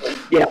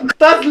 Yeah.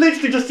 That's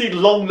literally just the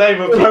long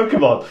name of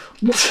Pokemon.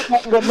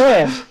 Good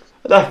name.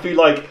 That'd be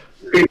like.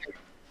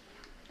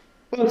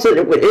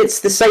 It's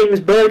the same as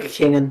Burger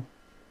King and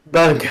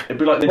Burger. It'd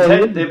be like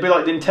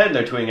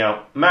Nintendo tweeting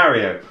out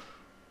Mario.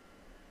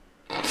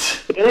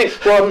 The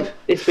next one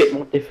is a bit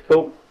more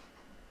difficult.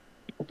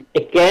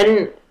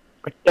 Again,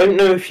 I don't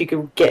know if you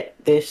can get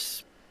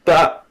this,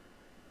 but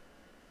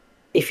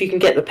if you can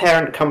get the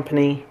parent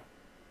company,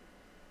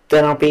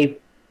 then I'll be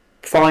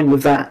fine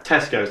with that.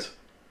 Tesco's.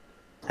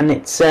 And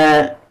it's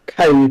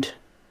Code.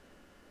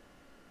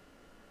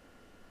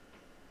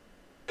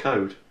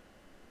 Code.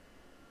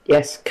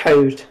 Yes,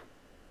 Code.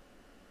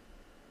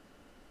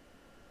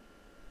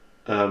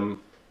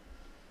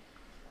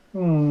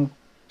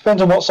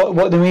 Depends on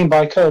what they mean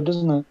by code,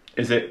 doesn't it?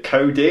 Is it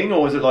coding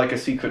or is it like a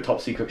secret,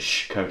 top secret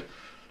code?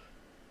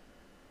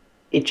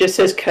 It just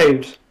says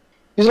Code.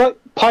 Is it like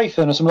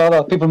Python or something like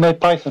that? People made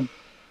Python.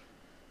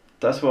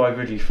 That's what I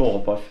really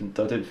thought, but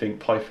I didn't think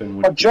Python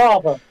would. Or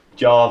Java.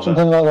 Java.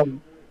 Something like that.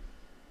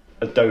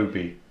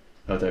 Adobe.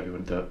 Adobe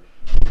wouldn't do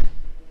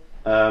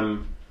it.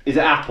 Is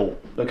it Apple?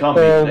 It can't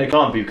be. It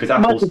can't be because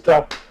Apple's.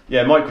 Microsoft.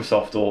 Yeah,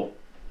 Microsoft or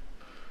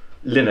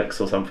Linux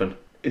or something.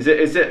 Is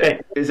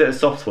it a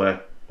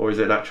software or is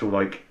it an actual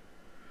like?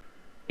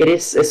 It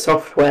is a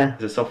software.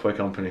 It's a software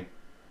company.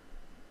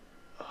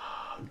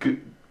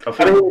 I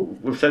think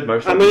we've said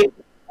most of I them. mean,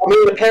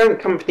 the parent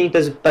company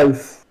does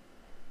both,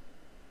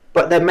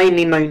 but they're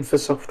mainly known for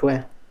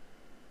software.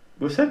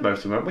 We've said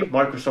most of them, haven't we?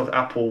 Microsoft,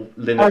 Apple,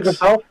 Linux,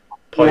 Microsoft.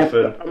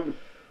 Python. Yeah,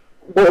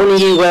 what one are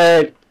you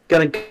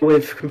going to go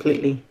with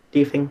completely, do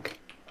you think?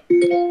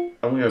 I'm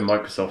going to go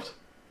Microsoft.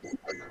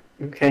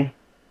 Okay.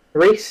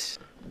 Reese?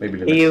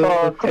 Maybe Are Linux.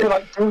 you... Could be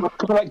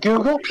like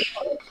Google.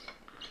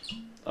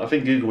 I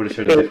think Google would have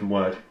shown a different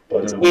word,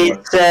 but I don't know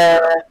what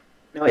word.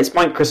 No, it's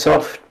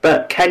Microsoft,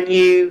 but can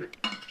you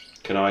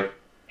Can I?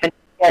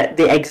 get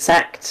the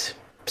exact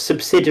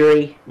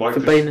subsidiary for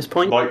bonus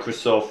point?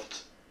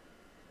 Microsoft.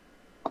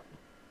 I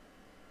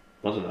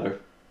don't know.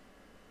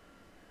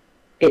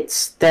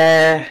 It's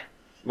their...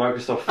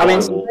 Microsoft I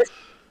mean, Firewall.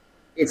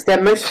 it's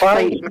their most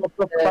famous...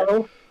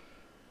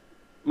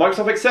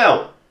 Microsoft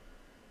Excel.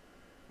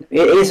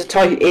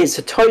 It's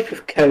a type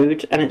of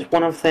code, and it's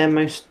one of their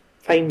most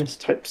famous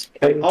types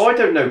of code. Oh, I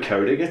don't know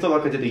coding. It's not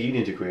like I did a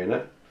uni degree in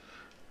it.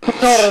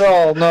 Not at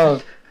all,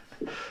 no.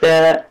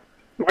 The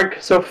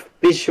Microsoft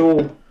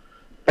Visual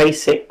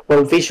Basic,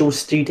 well, Visual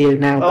Studio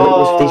now, but it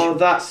was Oh, Visual.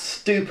 that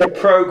stupid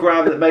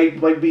program that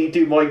made me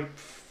do my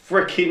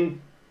freaking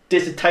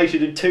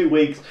dissertation in 2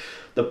 weeks.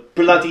 The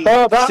bloody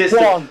that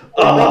system.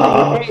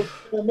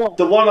 one.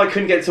 The one I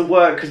couldn't get to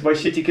work because my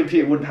shitty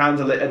computer wouldn't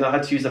handle it, and I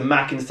had to use a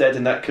Mac instead,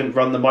 and that couldn't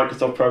run the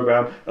Microsoft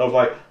program. And I was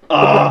like,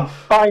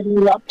 Buy a new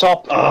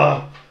laptop.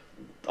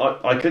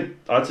 I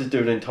had to do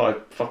an entire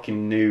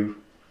fucking new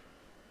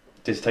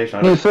dissertation.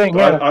 I New thing,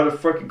 yeah. I had a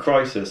freaking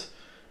crisis.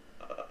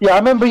 Yeah, I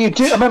remember you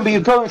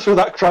going through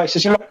that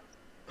crisis. You're like,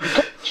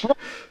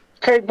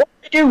 okay, what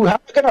do I do? How am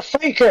I going to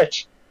fake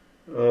it?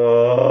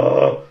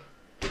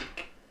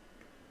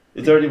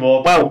 Is there any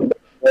more? Well,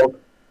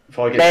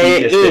 Before I get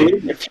there PTSD?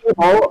 is a few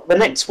more. The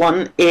next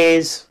one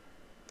is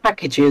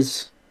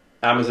packages.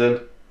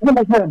 Amazon.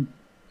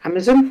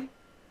 Amazon?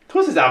 Of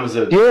course it's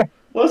Amazon. Yeah.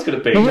 What else could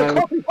it be? It's a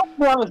copy from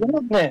Amazon,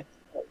 isn't it?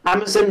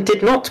 Amazon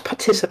did not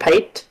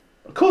participate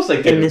Of course they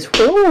in did. this.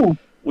 Oh,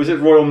 Was it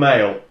Royal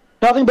Mail?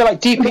 nothing but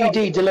like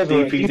DPD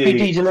delivery.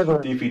 DPD delivery.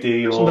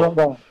 DPD Something like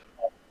that.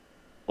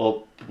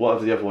 or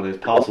whatever the other one is.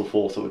 Parcel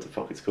Force or what the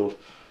fuck it's called.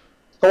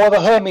 Or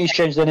the Hermes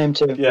changed their name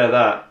to. Yeah,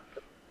 that.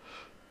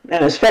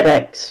 No, it's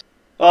FedEx.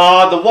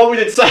 Ah, the one we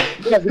didn't say.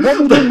 Yeah, what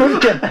we didn't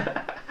mention.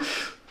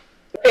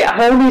 Yeah,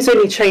 Hermes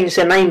only changed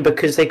their name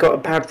because they got a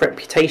bad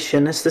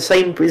reputation. It's the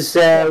same as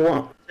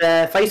what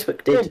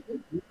Facebook did.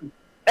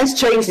 Let's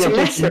change to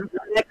Meta, and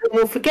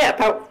everyone will forget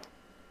about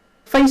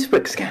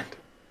Facebook scandal.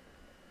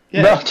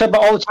 Yeah. That's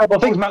about all the terrible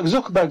things Mark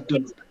Zuckerberg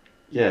did.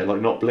 Yeah,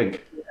 like not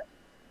blink.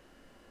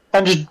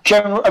 And just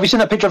general. Have you seen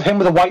that picture of him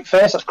with a white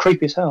face? That's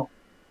creepy as hell.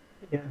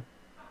 Yeah.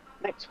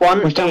 Next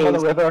one He's down by the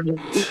is river.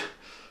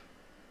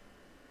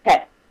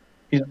 tech.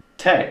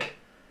 Tech.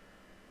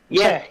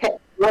 Yeah,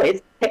 like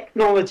it's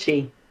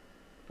technology.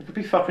 It could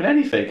be fucking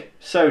anything.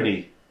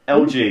 Sony,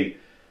 LG,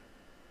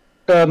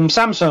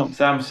 Samsung.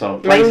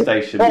 Samsung, Main-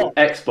 PlayStation,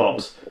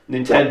 Xbox,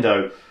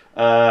 Nintendo,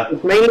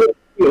 It's mainly a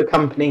computer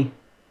company.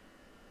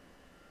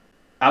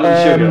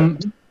 Alan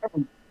Sugar,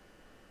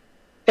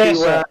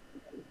 Acer.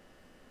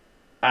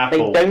 They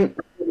Apple. don't.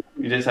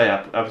 You didn't say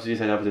Apple. You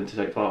said Apple didn't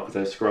take part because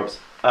they're scrubs.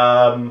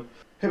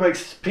 Who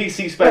makes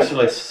PC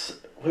specialists?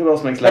 Who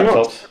else makes They're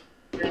not. laptops?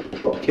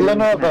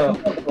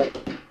 Lenovo.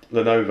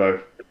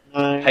 Lenovo, No.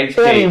 HP,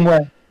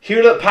 Alienware.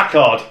 Hewlett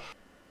Packard.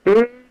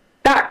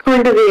 That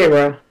kind of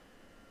era.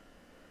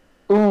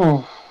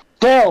 Ooh.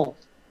 Dell.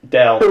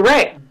 Dell.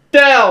 Correct.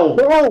 Dell.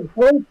 Oh,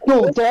 very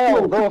cool.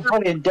 Dell. They were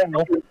brilliant.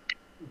 Dell.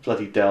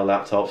 Bloody Dell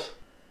laptops.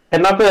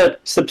 Another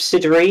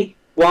subsidiary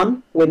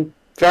one went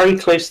very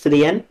close to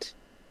the end.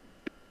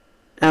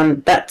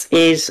 And that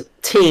is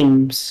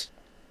Teams.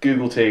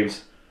 Google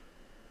Teams.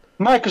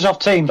 Microsoft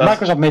Teams.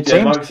 Microsoft made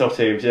Yeah, Teams. Microsoft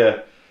Teams. Yeah.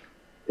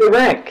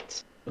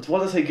 Correct. Why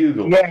did I say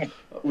Google? Yeah.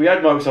 We had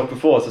Microsoft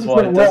before, so that's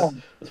why.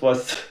 That's why.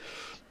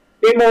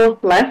 Two more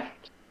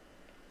left.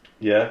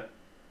 Yeah.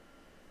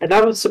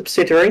 Another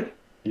subsidiary.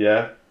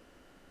 Yeah.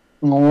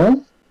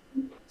 No.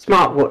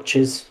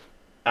 Smartwatches.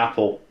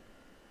 Apple.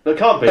 No, it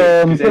can't be.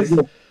 'Cause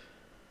it's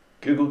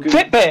Google.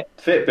 Fitbit.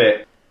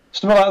 Fitbit.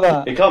 Something like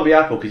that. It can't be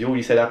Apple because you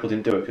already said Apple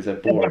didn't do it because they're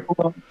boring.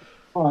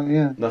 Oh,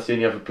 yeah. And that's the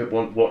only other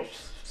watch.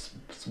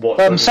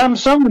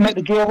 Samsung make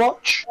the Gear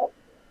Watch.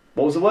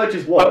 What was the word?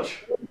 Just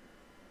watch.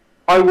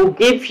 I will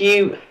give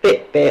you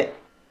Fitbit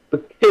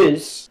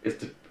because It's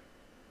the,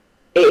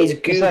 it is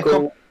Is that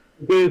Google.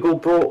 Google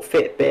brought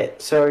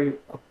Fitbit, so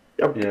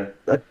I'll yeah.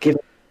 give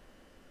it.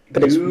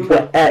 But it's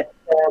Google.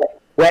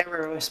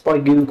 Wear OS by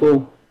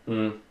Google.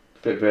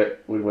 Fitbit.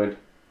 We win.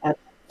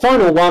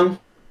 Final one.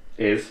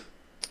 Is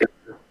Could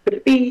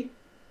it be?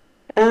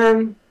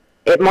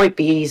 It might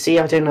be easy.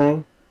 I don't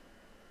know.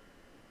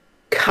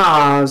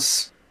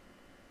 Cars.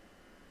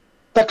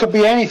 That could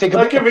be anything.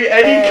 that could be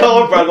any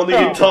car brand on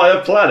the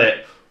entire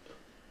planet.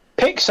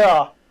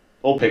 Pixar.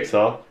 Or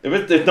Pixar.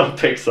 It's not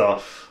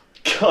Pixar.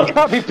 God. It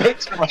can't be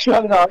Pixar.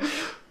 Surely not.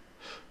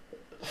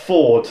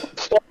 Ford.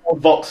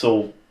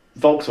 Vauxhall.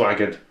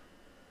 Volkswagen.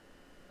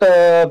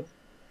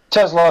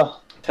 Tesla.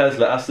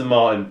 Tesla. Aston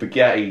Martin.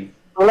 Bugatti.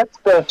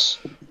 Lexus.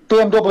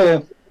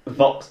 BMW.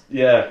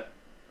 Yeah.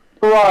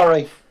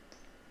 Ferrari.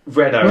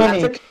 Renault.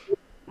 Mini.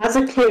 As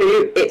a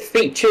clue, it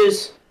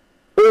features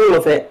all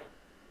of it.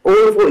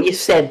 All of what you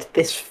said.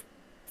 This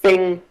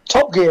thing.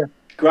 Top Gear.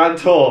 Grand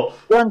Tour.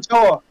 Grand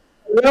Tour.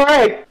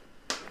 Right.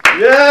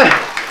 Yeah!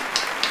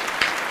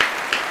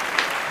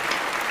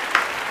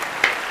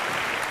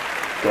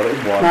 Got it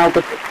in one. Now,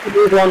 we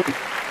move on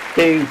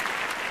to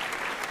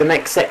the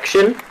next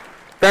section.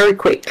 Very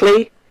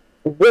quickly,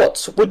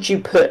 what would you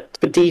put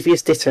for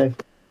Devious Ditto?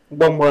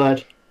 One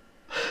word.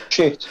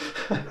 Shit.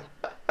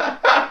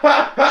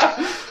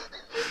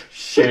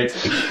 Shit.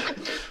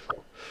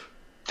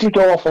 It's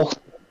awful.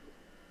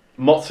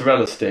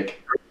 Mozzarella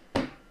stick.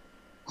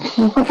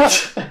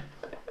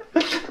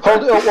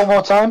 Hold it up one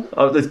more time.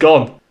 Oh, it's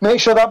gone. Make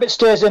sure that bit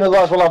stays in,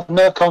 otherwise we'll have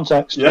no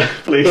context. Yeah,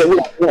 please.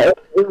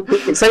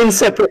 Its own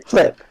separate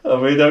clip.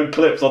 We don't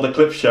clips on the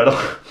clip channel.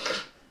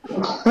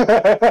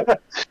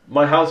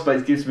 My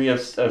housemate gives me a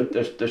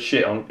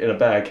shit in a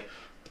bag.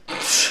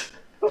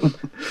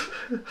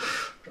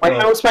 My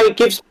housemate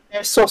gives me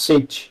a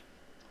sausage.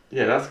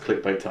 Yeah, that's a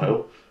clickbait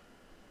title.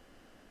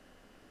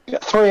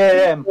 At 3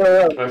 a.m.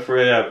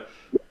 3 a.m.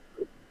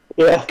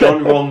 Yeah.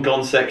 Gone wrong,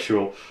 gone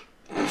sexual.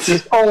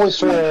 It's always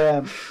 3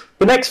 a.m.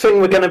 The next thing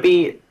we're going to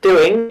be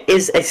doing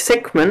is a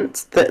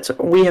segment that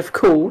we have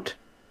called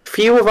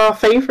Few of Our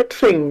Favourite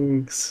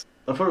Things.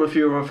 I thought it was a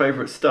few of our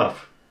favourite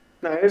stuff.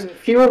 No, it's a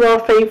few of our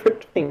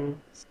favourite things.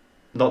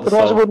 Not the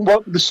Otherwise, I song. wouldn't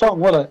want the song,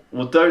 will it?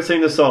 Well, don't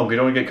sing the song. We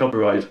don't want to get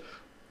copyrighted.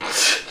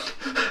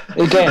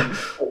 Again.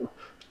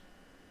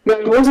 No,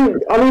 it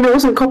wasn't. I mean, it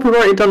wasn't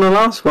copyrighted on the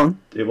last one.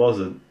 It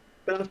wasn't.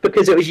 But that's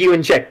because it was you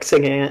and Jack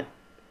singing it.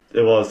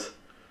 It was.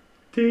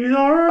 These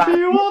are a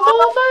few of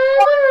our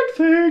favourite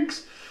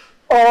things.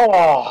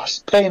 Oh, it's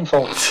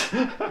painful.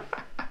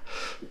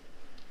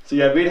 So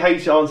yeah, me and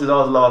H answered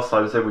ours last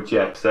time, so with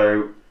Jeff.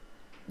 So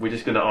we're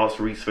just going to ask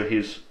Reese for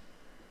his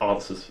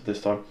answers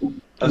this time.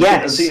 And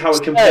Yes. and see how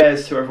it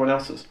compares to everyone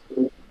else's.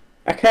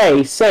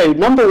 Okay, so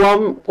number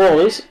one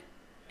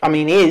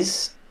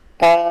is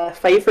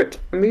favourite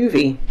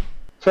movie.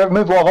 Favorite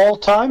movie of all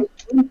time?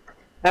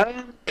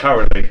 Currently.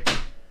 Currently.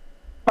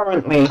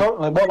 Currently,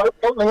 well,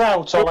 like currently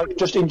out, or like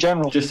just in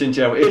general? Just in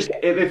general.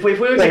 If we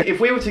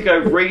were to go,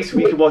 Reese,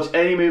 we could watch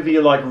any movie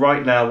you like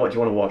right now, what do you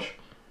want to watch?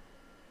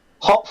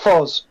 Hot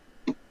Fuzz.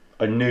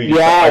 I knew you.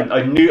 Yeah.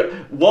 I knew.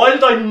 Why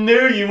did I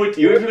knew you would?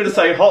 You were going to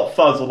say Hot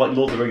Fuzz or like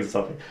Lord of the Rings or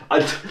something.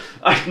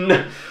 I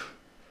know.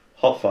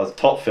 Hot Fuzz,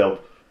 top film.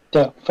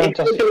 Yeah,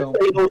 fantastic If film.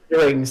 we say Lord of the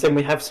Rings, then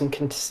we have some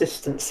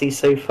consistency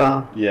so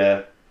far.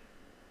 Yeah,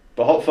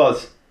 but Hot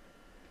Fuzz,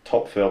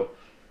 top film.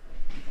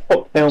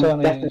 Hot film.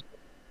 Certainly definitely.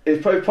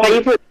 It's probably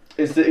Favourite?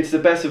 it's the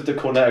best of the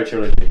Cornetto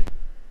trilogy.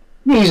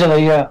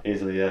 Easily, yeah.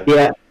 Easily, yeah.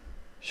 Yeah.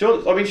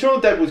 Shaun of the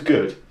Dead was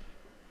good.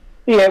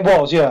 Yeah, it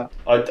was, yeah.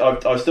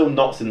 I've still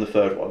not seen the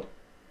third one.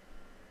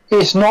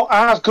 It's not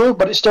as good,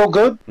 but it's still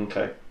good.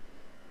 Okay.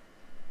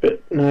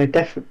 But no,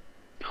 definitely.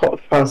 Hot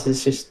Fuzz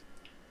is just.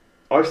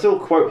 I still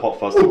quote Hot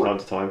Fuzz from time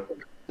to time.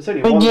 There's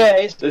only I mean, one. yeah,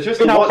 it's There's just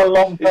been the out one. for a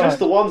long It's just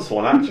time. the one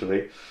swan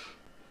actually.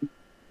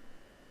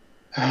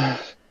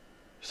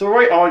 It's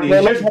alright, Arnie. Yeah,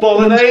 It's just look,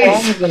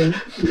 bolognese.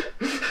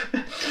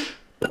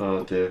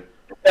 Oh dear.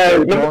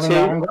 So, Yeah,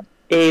 number two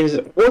is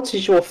what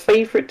is your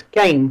favourite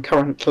game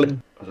currently?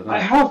 I don't know. I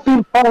have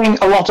been playing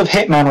a lot of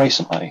Hitman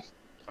recently.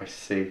 I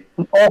see.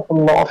 An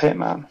awful lot of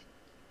Hitman.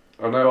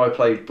 I know I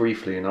played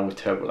briefly and I was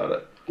terrible at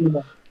it.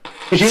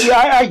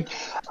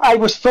 I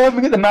was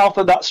foaming at the mouth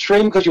of that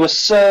stream because you were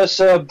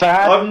so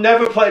bad. I've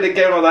never played a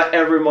game like that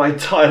ever in my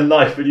entire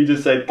life, and you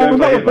just said go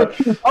play that was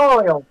the Hitman.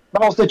 tutorial.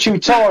 That was the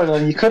tutorial,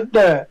 and you couldn't do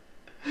it.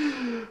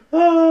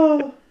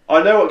 Oh,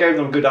 I know what games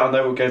I'm good at. I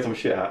know what games I'm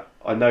shit at.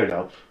 I know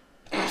now.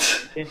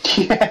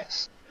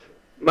 Yes.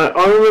 But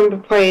I remember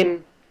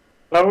playing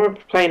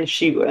a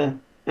shooter,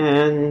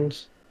 and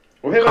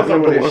Well, Hitman's not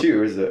really a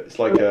shooter, is it? It's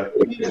like a.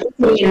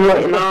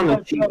 an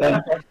armor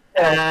shooter,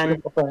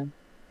 and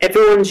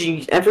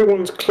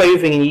everyone's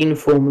clothing and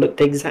uniform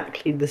looked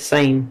exactly the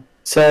same.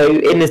 So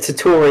in the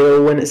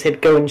tutorial, when it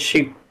said go and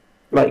shoot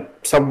like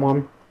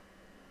someone,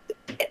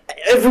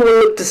 everyone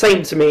looked the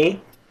same to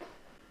me,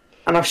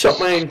 and I shot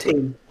my own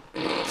team.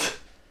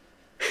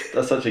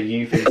 That's such a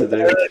you thing to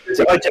do.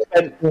 So I just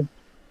went,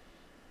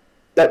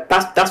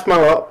 that's my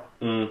lot.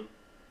 Mm.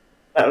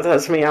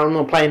 That's me. I'm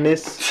not playing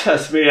this.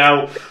 That's me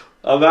out.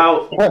 I'm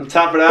out. I'm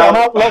tapping Turn out.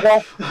 up, log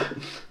off.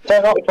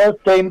 Turn up, close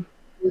game.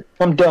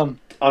 I'm done.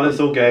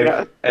 Uninstall game.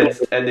 Yeah.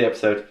 End the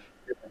episode.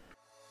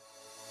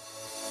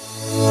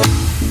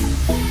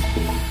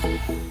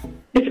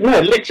 No,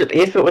 literally,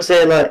 if it was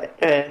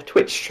a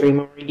Twitch stream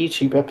or a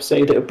YouTube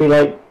episode, it would be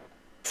like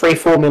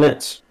 3-4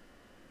 minutes.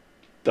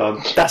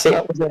 Done. That's it.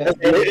 That was it. That's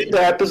it.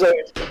 The episode.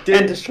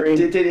 End of stream.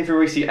 Didn't even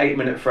reach the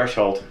 8-minute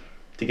threshold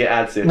to get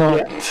ads in. No.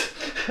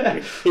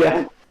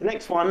 Yeah. The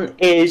next one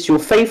is your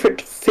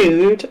favourite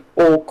food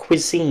or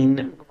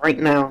cuisine right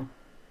now.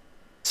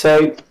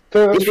 So,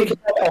 if you could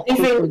have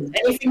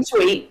anything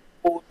to eat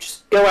or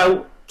just go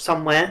out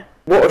somewhere,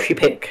 what would you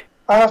pick?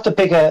 I have to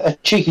pick a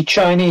cheeky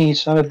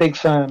Chinese. I'm a big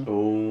fan.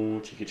 Oh,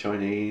 cheeky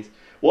Chinese.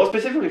 What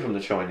specifically from the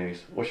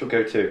Chinese? What's your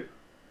go-to?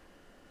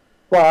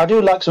 Well, I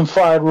do like some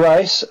fried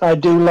rice. I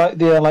do like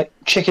the like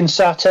chicken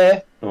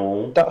satay,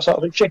 Oh, that sort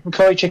of thing. Chicken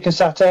curry, chicken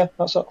satay,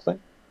 that sort of thing.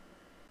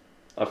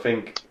 I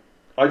think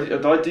I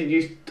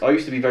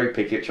used to be very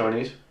picky at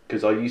Chinese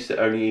because I used to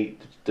only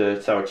eat the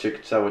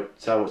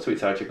sweet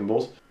sour chicken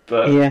balls.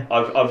 But Yeah.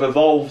 I've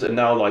evolved and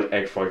now like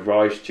egg fried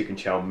rice, chicken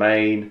chow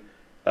mein.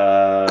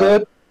 I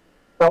Good.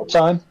 About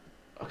time.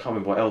 can't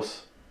remember what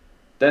else.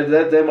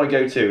 They're my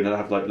go-to, and then I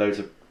have like loads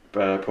of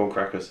prawn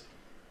crackers.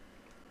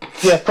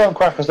 Yeah, prawn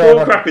crackers. They Prawn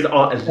are crackers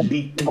are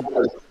elite.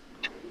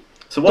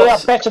 So they are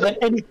what's? better than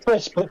any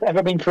crisp that's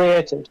ever been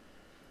created.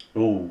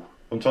 Ooh,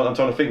 I'm trying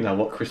to think now.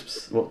 What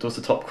crisps? What's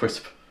the top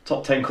crisp?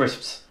 Top 10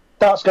 crisps.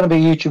 That's going to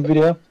be a YouTube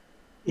video.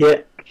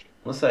 Yeah.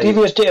 Let's say.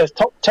 Devious Data's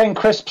top 10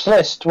 crisps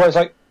list, where it's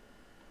like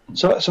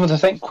some of the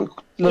think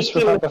lists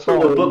we've had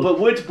before. But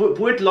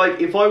would like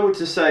if I were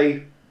to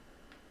say,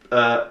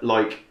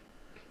 like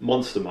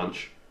Monster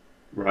Munch,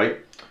 right?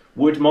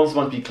 Would Monster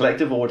Munch be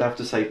collective, or would I have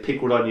to say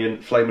pickled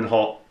onion, flaming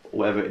hot, or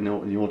whatever in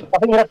the order? I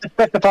think you have to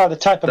specify the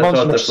type of That's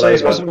monster not the which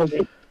says flavour. wasn't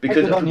really.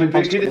 Because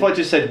if I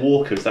just said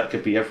Walkers, that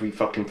could be every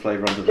fucking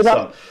flavour under the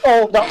sun.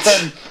 Oh,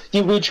 that's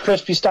your Ridge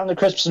Crisps, your Standard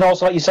Crisps, and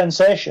also like your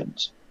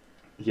Sensations.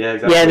 Yeah,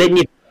 exactly. Yeah,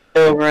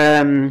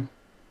 then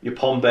your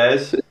Pom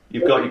Bears,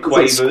 you've got your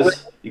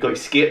Quavers, you've got your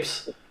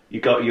Skips,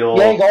 you've got your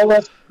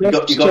you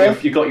got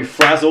your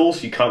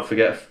Frazzles. You can't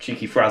forget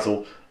cheeky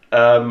Frazzle.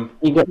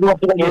 You got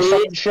your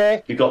Salt and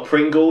Shake. You've got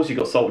Pringles. You've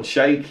got Salt and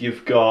Shake.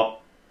 You've got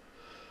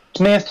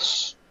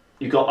Smiths.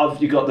 You've got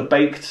the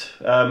baked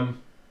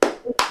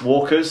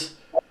Walkers.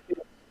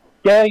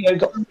 Yeah, you've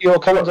got your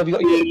colours. You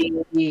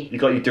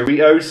got your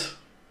Doritos.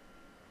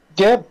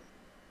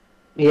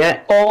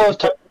 Yeah, all those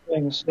types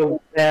of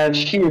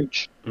things.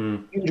 Huge,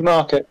 huge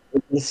market.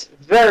 It's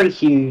very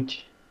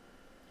huge.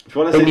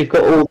 Then you've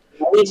got all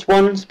these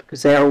ones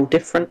because they're all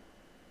different.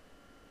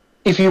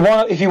 If you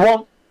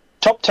want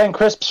top 10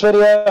 crisps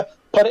video,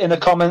 put it in the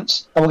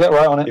comments and we'll get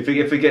right on it.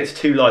 If it gets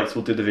 2 likes,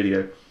 we'll do the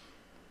video.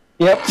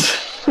 Yep.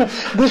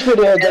 This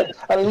video gets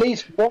at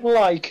least 1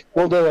 like,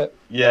 we'll do it.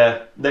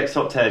 Yeah, next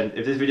top 10.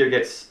 If this video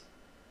gets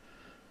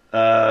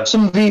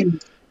some views,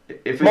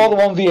 more than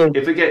 1 view.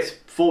 If it gets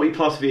 40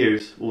 plus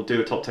views, we'll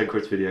do a top 10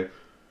 crisp video.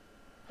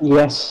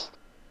 Yes.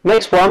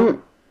 Next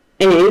one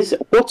is,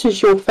 what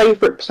is your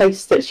favourite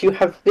place that you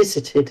have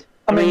visited?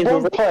 I mean,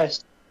 one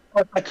place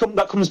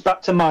that comes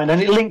back to mind,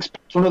 and it links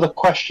back to another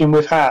question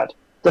we've had.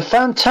 The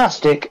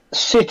fantastic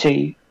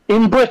city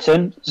in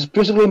Britain,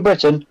 specifically in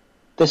Britain,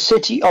 the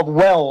city of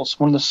Wells,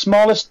 one of the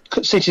smallest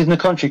cities in the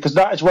country, because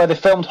that is where they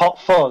filmed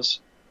Hot Fuzz.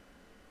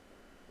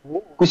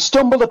 We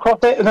stumbled across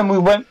it, and then we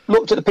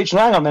looked at the picture,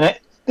 and hang on a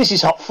minute, this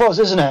is Hot Fuzz,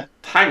 isn't it?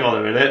 Hang on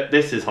a minute,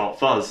 this is Hot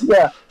Fuzz.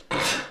 Yeah.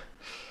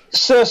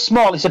 So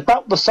small, it's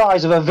about the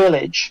size of a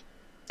village.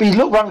 But you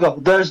look around and go,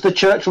 there's the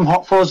church from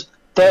Hot Fuzz,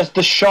 there's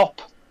the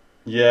shop.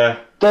 Yeah.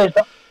 There's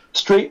that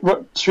street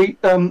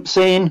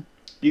scene.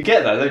 You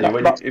get that,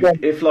 don't you?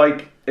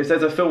 If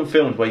there's a film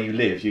filmed where you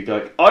live, you go,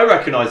 like, I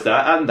recognise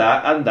that, and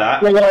that, and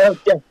that.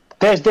 Yeah.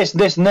 There's this,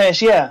 and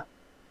this, yeah.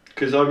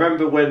 Because I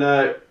remember when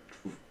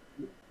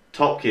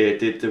Top Gear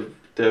did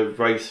the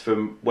race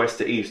from west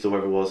to east, or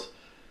whatever it was,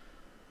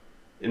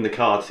 in the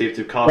car, to see if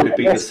the car could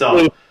beat the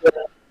sun.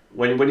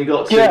 When he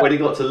got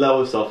to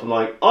lower stuff, I'm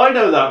like, I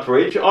know that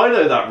bridge, I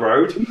know that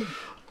road.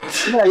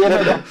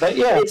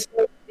 Yeah. It's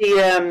like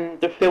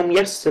the film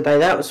yesterday.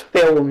 That was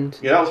filmed.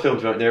 Yeah, that was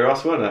filmed right near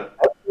us, wasn't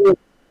it?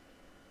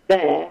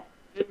 There,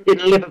 in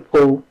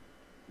Liverpool.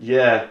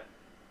 Yeah.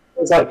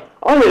 It's like,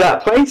 I know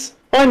that place.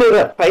 I know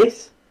that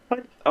place.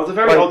 That was a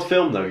very odd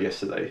film, though,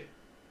 yesterday.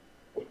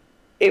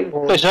 It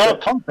was. It's out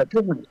of concept,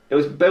 isn't it?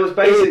 There was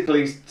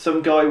basically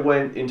some guy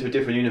went into a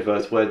different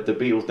universe where the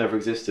Beatles never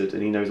existed,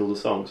 and he knows all the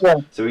songs. Yeah.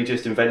 So he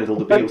just invented all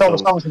the Beatles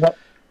songs.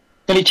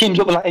 And he teams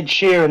up with like Ed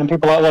Sheeran and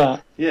people like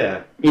that.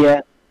 Yeah.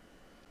 Yeah.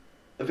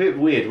 A bit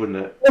weird, wouldn't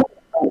it?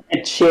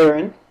 Ed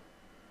Sheeran.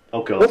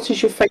 Oh God. What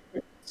is your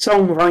favourite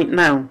song right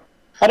now?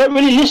 I don't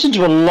really listen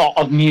to a lot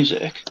of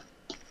music.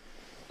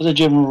 As a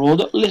general rule, I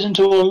don't listen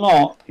to a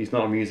lot. He's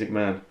not a music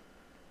man.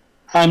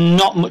 I'm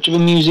not much of a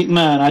music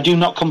man. I do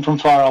not come from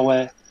far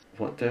away.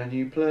 What don't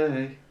you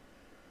play?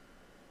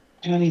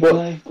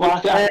 Well,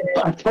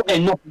 I play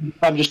nothing.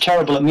 I'm just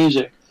terrible at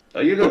music.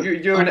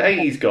 You're an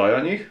 80s guy,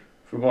 aren't you?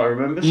 From what I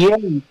remember. Yeah.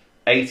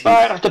 80s.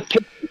 I have to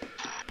pick.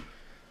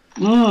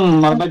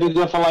 I'll maybe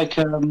go for like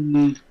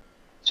something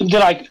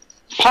like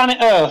Planet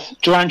Earth,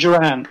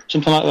 Duran,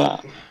 something like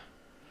that.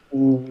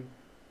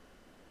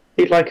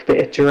 You'd like a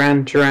bit of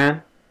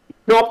Duran.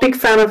 Not a big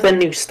fan of their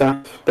new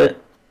stuff,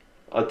 but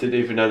I didn't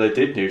even know they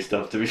did new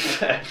stuff. To be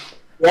fair.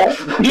 Yeah.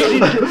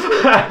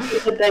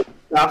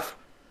 Stuff.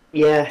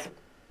 Yeah.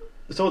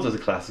 It's always a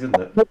classic,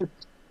 isn't it?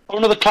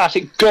 Another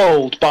classic,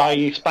 Gold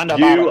by Spandau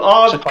You Ballet.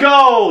 are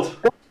gold.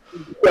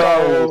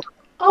 Gold.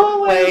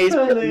 Always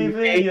believe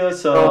in your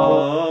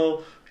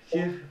soul.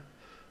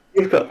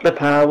 You've got the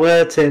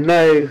power to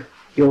know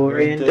you're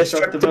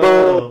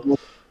indestructible.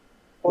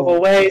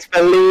 Always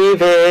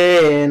believe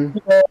in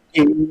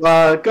you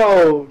are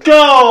gold.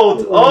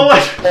 Gold!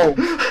 Always.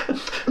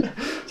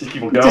 Just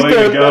keep on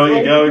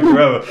going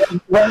forever.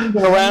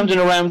 Around and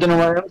around and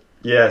around.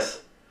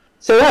 Yes.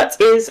 So that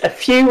is a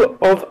few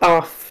of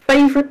our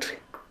favourite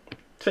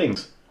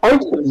things.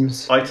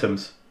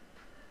 Items.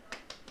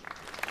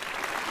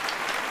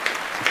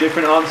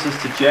 Different answers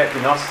to Jet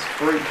and us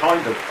three,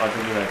 kind of. I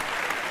don't know.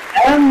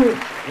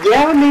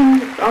 Yeah,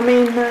 I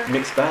mean.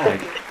 Mixed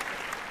bag.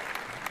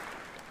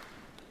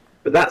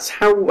 But that's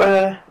how.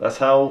 That's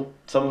how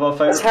some of our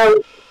favourite. That's how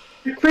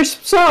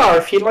crisps are.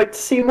 If you'd like to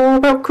see more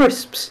about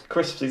crisps.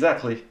 Crisps,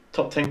 exactly.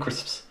 Top 10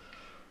 crisps.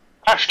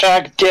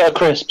 Hashtag Dear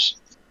Crisps.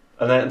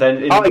 And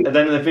then in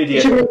the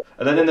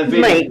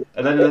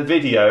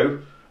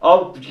video,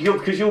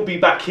 because you'll be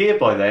back here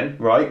by then,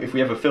 right? If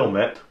we ever film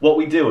it, what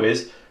we do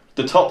is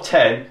the top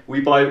 10.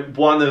 We buy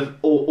one of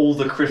all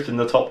the crisps in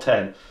the top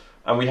 10,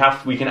 and we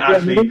actually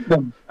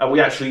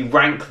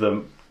rank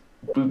them.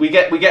 We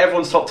get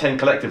everyone's top 10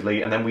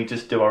 collectively, and then we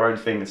just do our own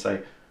thing and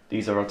say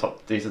these are our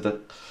top. These are the.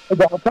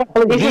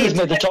 These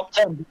are the top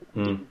 10.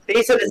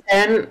 These are the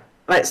 10.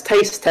 Let's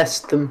taste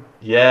test them.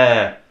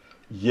 Yeah.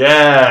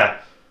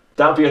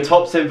 That would be a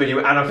top 10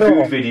 video and a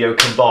food video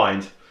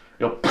combined.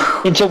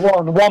 Into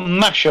one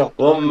mashup.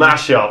 One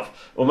mashup.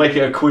 We'll make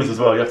it a quiz as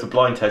well. You have to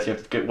blind test. You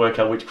have to work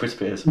out which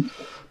crisp it is.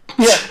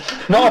 Yeah,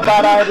 not a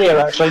bad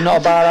idea actually.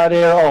 Not a bad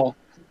idea at all.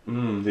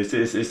 Is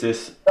this?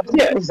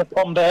 Yeah, it's a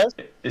Pom Bear.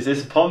 Is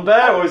this a Pom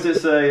Bear or is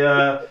this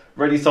a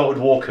ready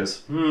salted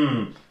Walkers?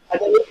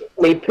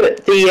 We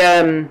put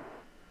the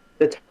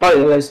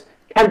title as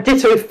 "Can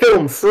Ditto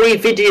film 3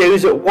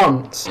 videos at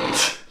once?"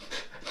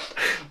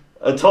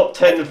 A top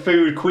 10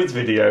 food quiz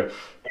video.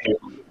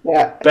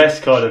 Yeah.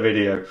 Best kind of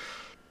video.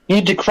 You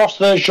need to cross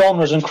those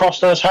genres and cross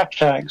those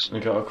hashtags.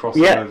 You got to cross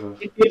them over.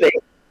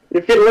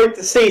 If you'd like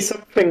to see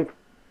something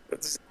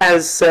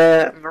as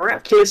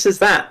miraculous as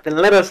that, then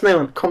let us know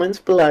in the comments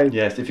below.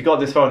 Yes, if you got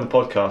this far in the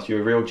podcast,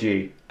 you're a real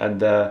G.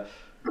 And let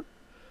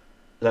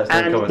us know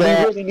in the comments. We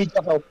really need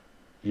your help.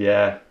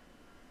 Yeah.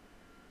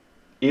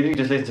 Even if you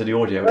just listen to the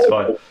audio, it's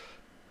fine.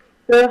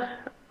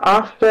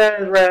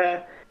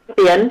 After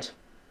the end,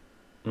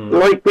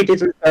 like we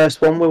did in the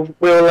first one,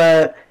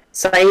 we'll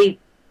say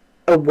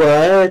a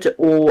word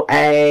or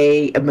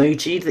a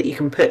emoji that you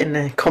can put in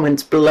the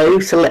comments below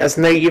to let us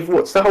know you've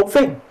watched the whole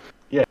thing.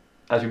 Yeah,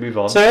 as we move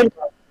on. So,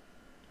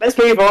 let's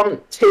move on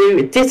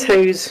to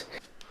Ditto's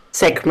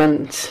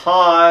segment.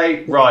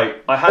 Hi, right.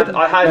 I had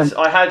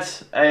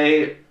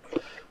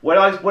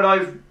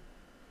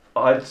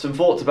some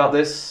thoughts about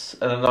this,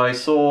 and then I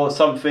saw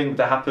something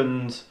that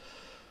happened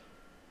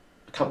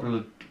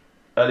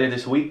earlier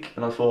this week,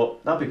 and I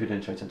thought that'd be a good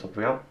intro to talk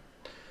about.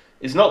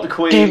 It's not the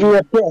Queen.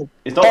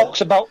 It's not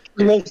talks about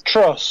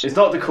trust. It's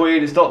not the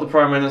Queen. It's not the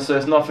Prime Minister.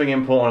 It's nothing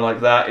important like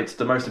that. It's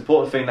the most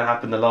important thing that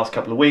happened the last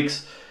couple of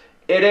weeks.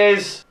 It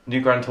is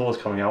new Grand Tours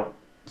coming out.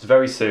 It's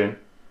very soon.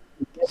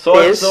 So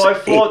I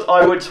thought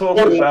I would talk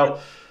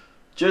about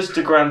just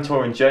the Grand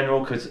Tour in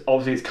general, because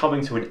obviously it's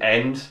coming to an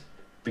end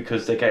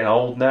because they're getting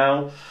old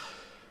now.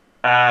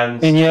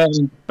 And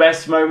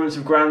best moments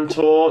of Grand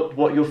Tour.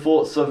 What your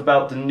thoughts are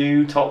about the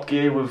new Top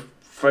Gear with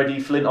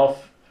Freddie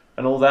Flintoff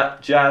and all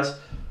that jazz.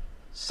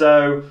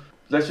 So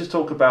let's just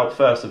talk about,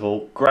 first of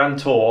all, Grand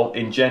Tour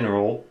in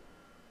general.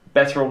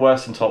 Better or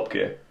worse than Top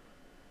Gear?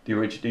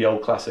 The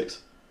old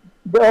classics.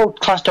 The old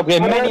classic Top Gear.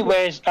 In many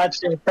ways, I'd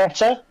say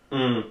better.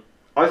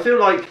 I feel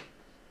like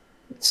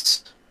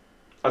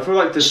I feel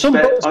like the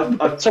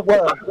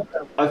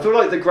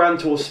Grand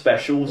Tour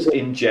specials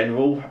in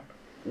general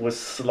was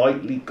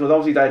slightly, because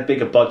obviously they had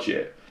bigger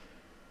budget.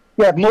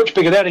 Yeah, much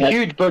bigger. They had a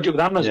huge budget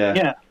with Amazon.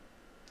 Yeah.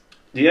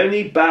 The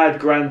only bad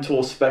Grand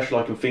Tour special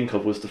I can think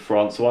of was the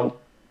France one.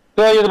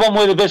 Well, you're the one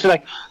where they're basically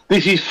like,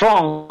 "This is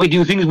France. We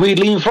do things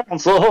weirdly in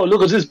France. Oh,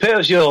 look at this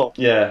Peugeot."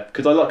 Yeah,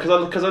 because I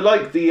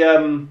like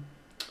the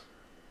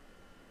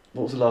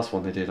what was the last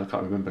one they did? I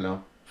can't remember now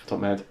off the top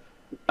of my head.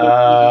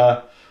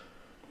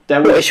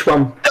 There was British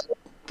one.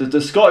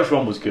 The Scottish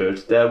one was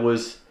good. There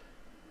was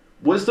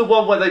the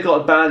one where they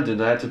got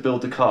abandoned. They had to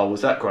build the car.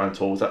 Was that Grand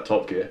Tour? Was that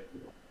Top Gear?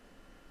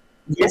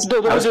 Yes,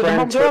 there was the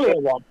Mongolia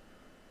one.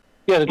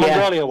 Yeah, the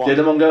Mongolia one. Yeah,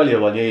 the Mongolia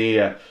one.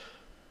 Yeah.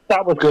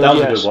 That was good. That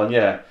was a good one.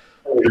 Yeah.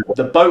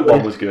 The boat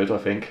one was good, I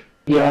think.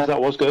 Yeah, that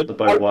was good. The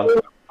boat one.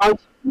 I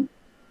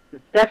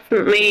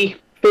definitely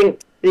think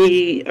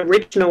the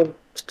original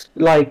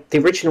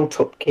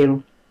Top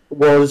Gear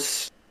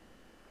was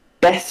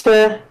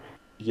better.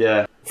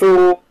 Yeah.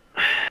 I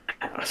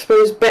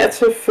suppose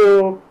better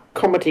for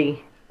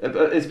comedy.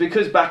 It's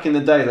because back in the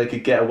day they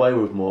could get away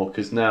with more,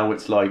 because now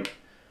it's like,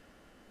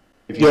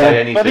 if you say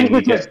anything,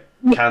 you get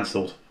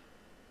cancelled.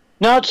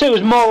 No, I'd say it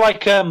was more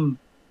like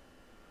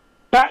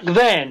back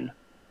then.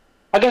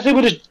 I guess they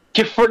were just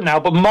different now,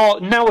 but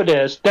more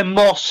nowadays they're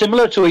more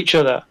similar to each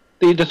other.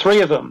 The three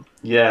of them.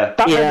 Yeah.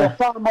 They're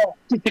far more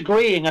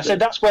disagreeing. I said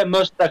that's where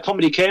most of their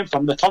comedy came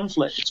from, the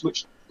conflicts,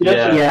 which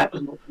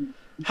Hammond,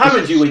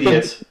 you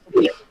idiot!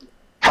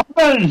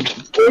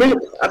 Hammond!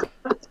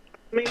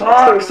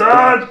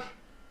 Clarkson!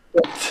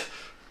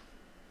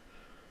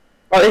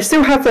 Well, they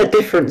still have their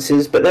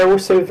differences, but they're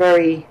also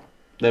very.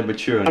 They're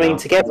mature now.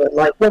 Together,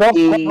 like they're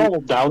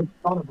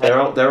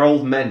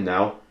old men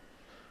now.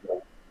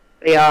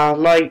 They are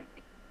like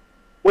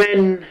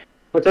when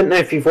I don't know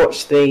if you've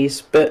watched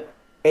these, but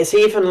it's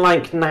even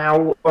like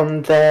now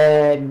on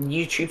their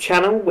YouTube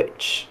channel,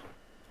 which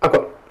I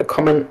got a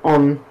comment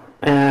on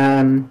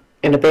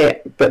in a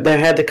bit. But they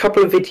had a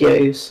couple of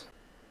videos.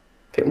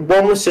 I think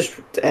one was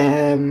just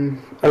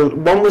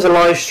one was a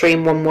live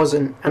stream, one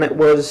wasn't, and it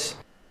was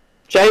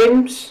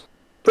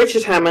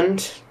Richard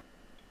Hammond.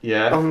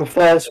 Yeah. On the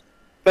first,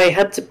 they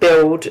had to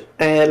build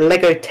a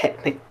Lego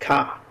Technic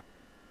car.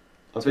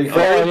 I've I've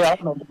heard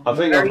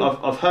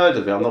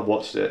of it. I've not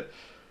watched it.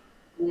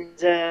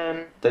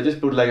 And, they just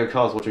build Lego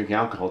cars while drinking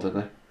alcohol,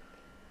 don't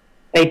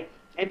they?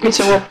 Every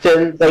so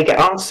often they get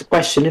asked a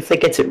question. If they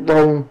get it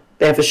wrong,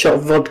 they have a shot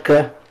of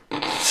vodka,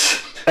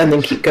 and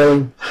then keep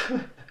going.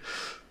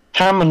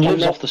 Hammond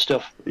lives off the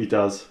stuff. He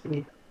does.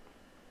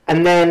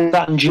 And then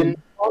that the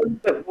one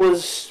that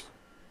was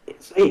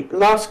in the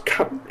last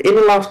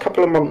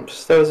couple of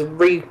months, there was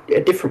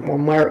a different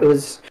one where it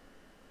was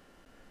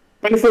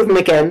both of them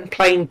again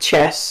playing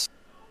chess.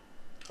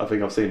 I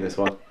think I've seen this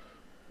one.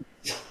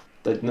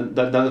 None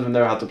of them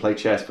know how to play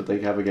chess, but they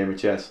have a game of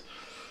chess.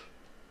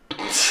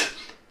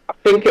 I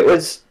think it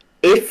was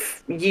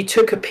if you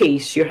took a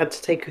piece, you had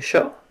to take a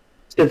shot,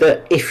 so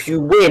that if you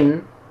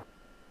win,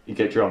 You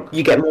get drunk.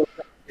 you get more.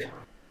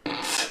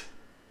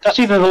 That's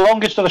either the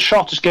longest or the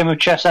shortest game of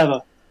chess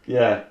ever.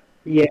 Yeah.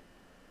 Yeah.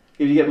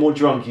 If you get more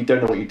drunk, you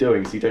don't know what you're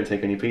doing, so you don't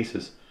take any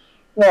pieces.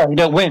 Yeah, you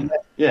don't win.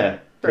 Yeah.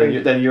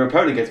 Then your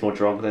opponent gets more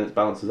drunk, and then it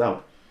balances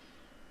out.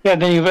 Yeah,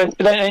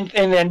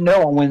 then no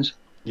one wins.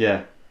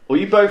 Yeah. Or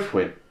you both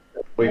win.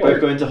 Or you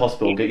both go into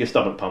hospital and get your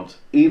stomach pumped.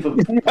 Either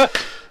Well,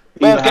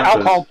 get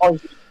happens. alcohol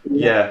poisoning.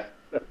 Yeah.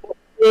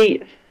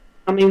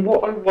 I mean,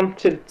 what I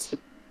wanted to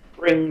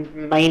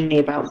bring mainly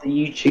about the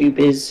YouTube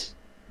is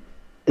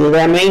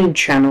their main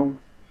channel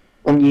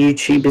on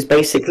YouTube is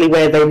basically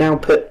where they now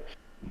put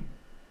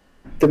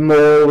the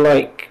more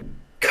like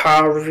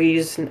car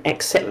reviews and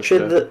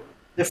etc. that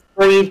the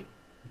free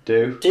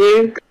do.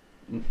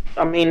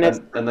 I mean,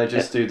 and they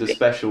just do the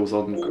specials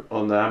on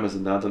the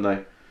Amazon now, don't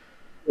they?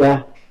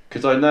 Yeah.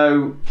 Because I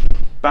know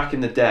back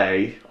in the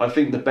day, I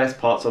think the best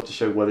parts of the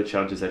show were the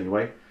challenges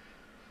anyway.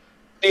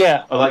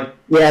 Yeah. I like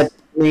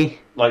me.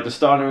 Like the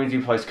Star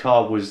Review Plays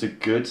Car was a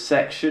good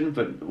section,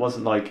 but it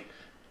wasn't like,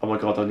 oh my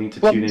god, I need to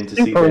tune in to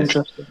see this.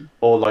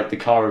 Or like the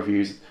car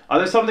reviews. I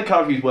know some of the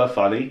car reviews were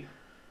funny.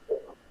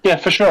 Yeah,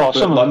 for sure.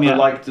 Some of them, yeah. But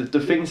like the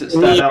things that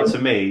stand out to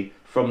me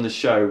from the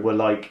show were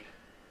like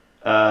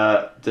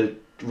the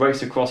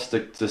race across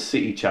the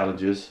city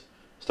challenges.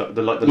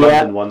 The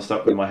London one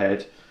stuck in my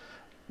head.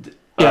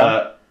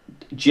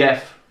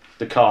 Jeff,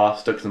 the car,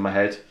 stuck in my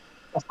head.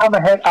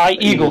 Hammerhead Eye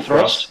Eagle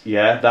Thrust.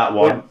 Yeah, that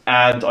one.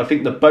 Yeah. And I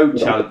think the boat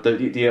challenge,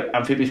 the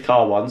amphibious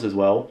car ones as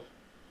well.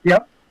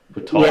 Yep.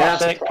 Were top. Yeah.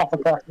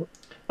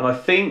 And I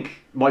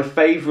think my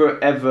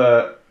favourite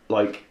ever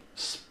like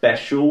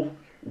special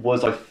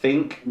was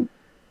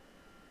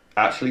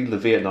actually the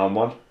Vietnam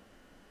one.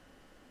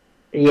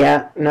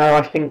 Yeah, no,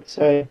 I think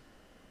so.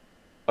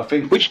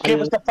 Which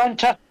gave us the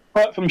fantastic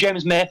quote from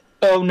James May.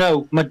 Oh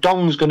no, my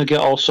dong's going to get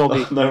all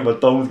soggy. No, my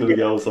dong's going to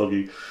get all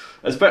soggy.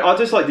 I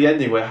just like the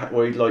ending where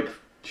he, like,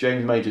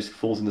 James May just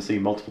falls in the sea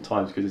multiple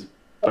times because his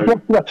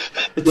boat.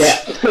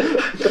 Yeah.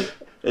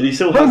 And he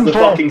still has the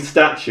fucking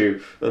statue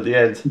at the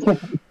end.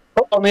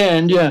 On the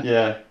end, yeah.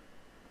 Yeah.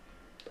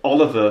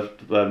 Oliver,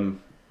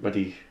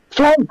 ready.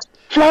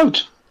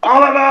 Float!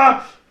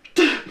 Oliver!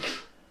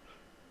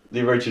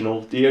 the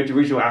original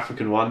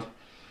African one.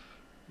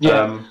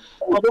 Yeah.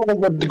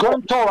 The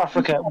Grand Tour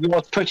Africa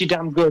was pretty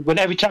damn good. When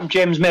every time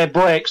James May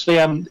breaks, he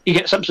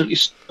gets absolutely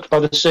stuck by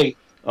the sea.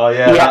 Oh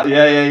yeah,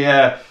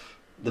 yeah.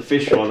 The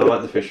fish one. I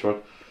like the fish one.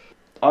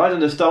 I had a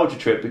nostalgia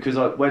trip because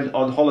I went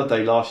on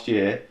holiday last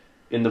year.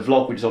 In the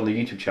vlog, which is on the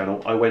YouTube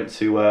channel, I went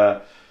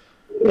to.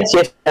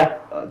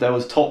 There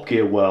was Top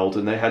Gear World,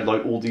 and they had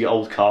like all the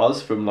old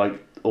cars from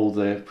like all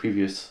the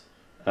previous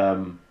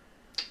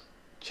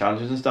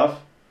challenges and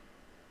stuff.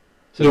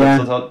 So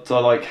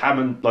like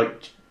Hammond,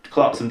 like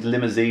Clarkson's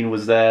limousine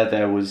was there.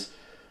 There was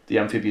the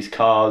amphibious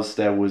cars.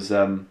 There was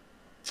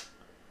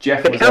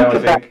Jeff was there, I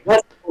think.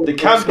 The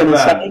camper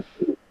van.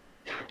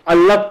 I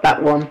love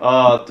that one.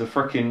 Ah, the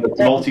freaking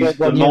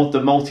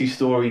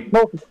multi-story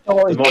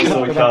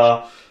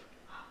car.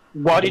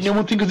 Why did no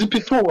one think of this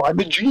before? I'm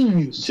a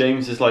genius.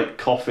 James is like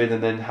coughing,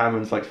 and then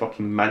Hammond's like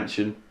fucking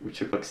mansion, which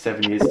took like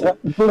 7 years to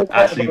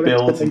actually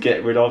build and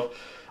get rid of.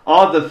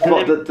 Ah,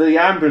 the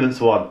ambulance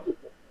one.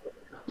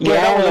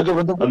 Yeah,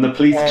 and the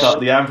police car,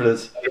 the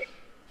ambulance.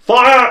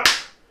 Fire!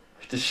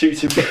 Just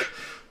shoots him.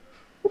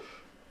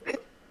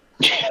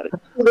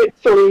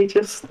 Literally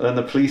just. And then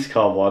the police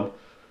car one.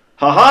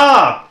 Ha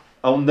ha!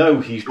 Oh no,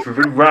 he's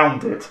driven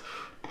round it.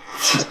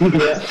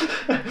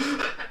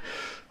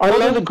 I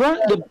love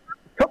the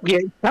Top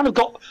Gear kind of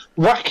got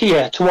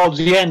wackier towards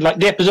the end, like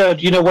the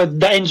episode, where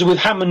that ends with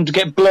Hammond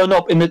get blown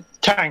up in the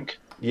tank.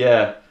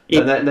 Yeah.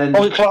 And then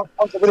Clark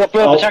blow up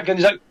the tank, and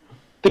he's like,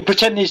 they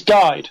pretend he's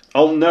died.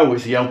 Oh no,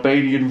 it's the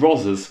Albanian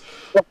Rosas.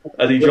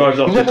 And he drives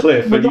off the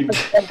cliff. And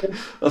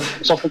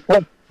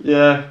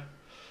yeah.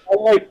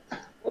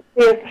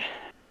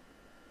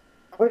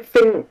 I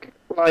think,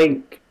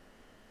 like,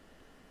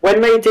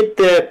 when they did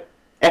the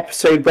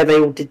episode where they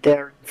all did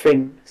their own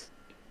things.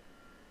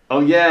 Oh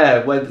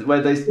yeah,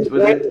 where they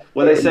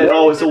said,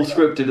 oh, it's all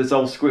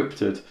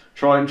scripted.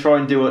 Try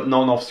and do it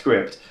non-off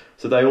script.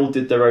 So they all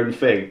did their own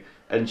thing.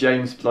 And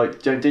James,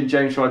 didn't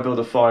James try and build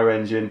a fire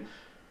engine?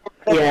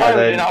 Yeah.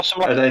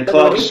 And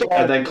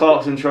then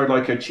Clarkson tried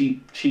like a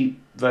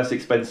cheap versus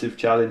expensive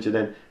challenge, and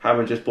then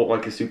Hammond just bought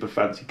like a super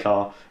fancy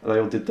car, and they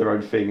all did their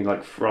own thing in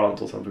like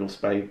France or something, or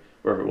Spain,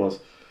 wherever it was.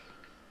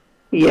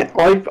 Yeah,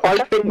 I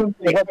think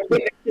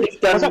they've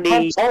done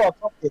the.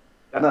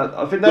 No,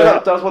 I think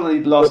that was one of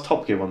the last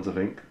Top Gear ones. I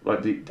think,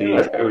 like the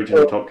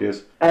original Top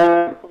Gears.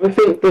 I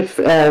think with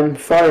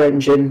Fire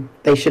Engine,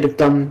 they should have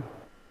done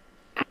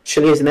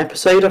actually as an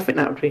episode. I think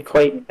that would be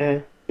quite.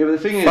 Yeah, but the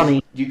thing funny.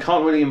 is, you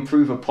can't really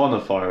improve upon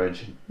a fire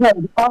engine. No,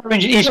 the fire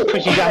engine is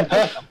pretty damn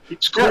perfect.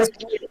 It's good.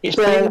 It's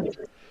brilliant.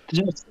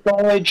 There's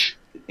storage.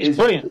 It's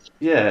brilliant.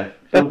 Yeah.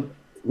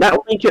 That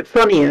will make it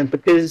funnier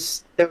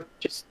because they'll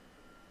just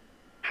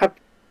have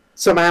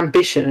some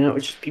ambition, and it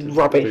would just be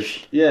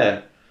rubbish.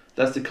 Yeah,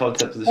 that's the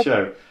concept of the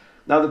show.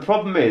 Now the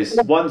problem is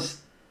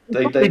once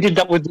They did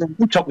that with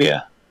the Top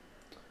Gear.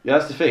 yeah,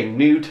 that's the thing.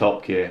 New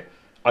Top Gear.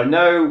 I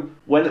know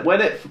when it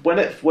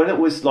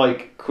was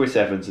like Chris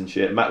Evans and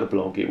shit, Matt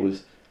LeBlanc, it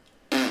was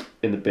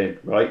in the bin,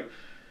 right?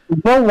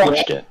 No one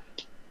watched it.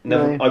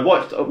 Never. No. I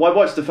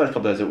watched the first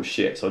couple of days. It was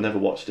shit, so I never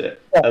watched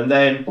it. And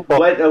then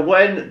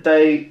when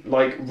they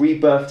like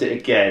rebirthed it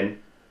again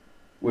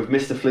with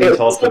Mr.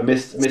 Flintoff and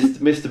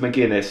Mr.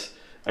 McGuinness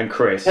and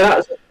Chris,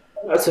 Yeah,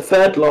 that's the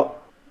third lot.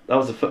 that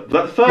was the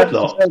third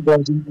lot.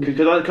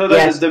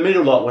 Because the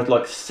middle lot with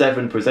like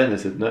 7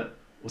 presenters, isn't it,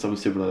 or something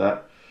similar to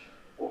that.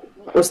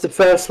 That was the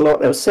first lot.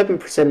 There were 7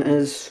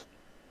 presenters.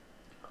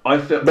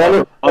 I've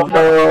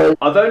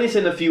only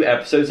seen a few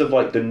episodes of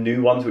like the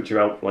new ones which are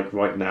out like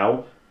right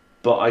now,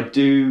 but I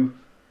do.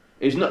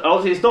 It's not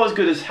obviously it's not as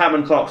good as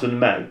Hammond, Clarkson and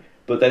May,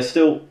 but they're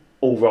still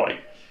all right,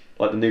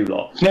 like the new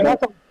lot. Yeah,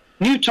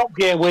 new Top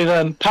Gear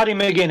with Paddy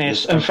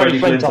McGuinness and Freddie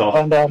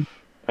Flintoff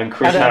and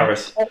Chris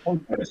Harris.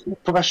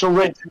 Professional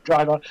race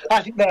driver.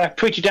 I think they're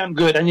pretty damn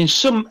good, and in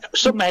some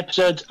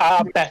episodes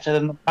are better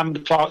than the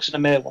Hammond, Clarkson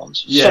and May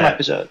ones. Yeah. Some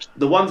episodes.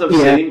 The ones I've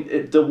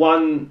seen, the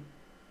one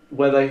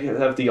where they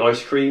have the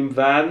ice cream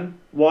van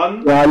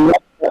one. Yeah, I love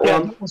that Yeah,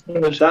 one. that was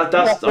good.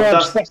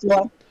 That's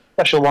the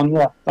special one.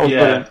 Yeah, that was yeah.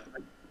 brilliant.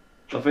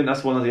 I think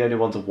that's one of the only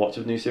ones I've watched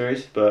of the new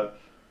series, but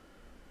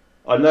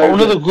I know.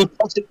 Another good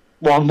classic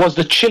one was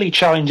the chili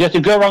challenge. You had to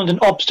go around an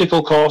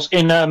obstacle course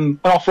in an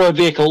off-road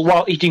vehicle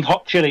while eating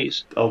hot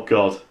chilies. Oh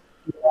God.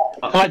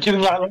 And like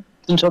doing like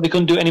until they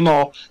couldn't do it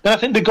anymore. Then I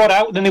think they got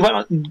out. Then they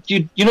went.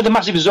 You know the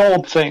massive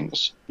Zorb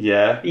things.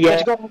 Yeah. They had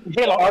to go on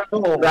the hill on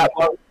Zorb, That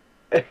one.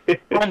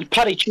 and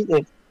Paddy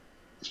cheated.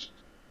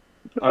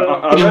 I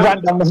He remember,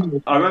 ran down the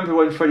hill. I remember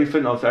when Freddie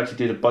Flintoff actually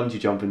did a bungee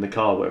jump in the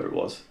car, whatever it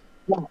was.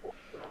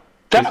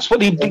 That's what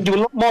they do. A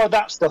lot more of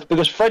that stuff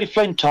because Freddie He's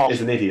Flintoff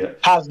an idiot.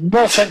 has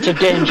no sense of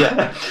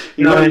danger.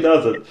 He really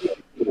doesn't.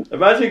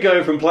 Imagine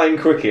going from playing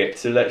cricket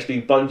to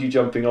actually bungee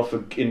jumping off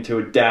into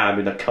a dam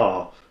in a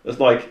car. It's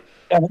like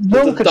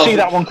No one could see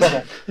that one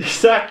coming.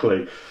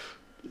 Exactly.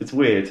 It's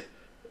weird.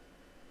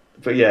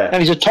 But yeah,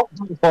 And he's a top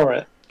guy for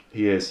it.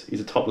 he is.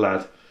 He's a top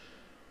lad.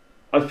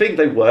 I think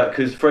they work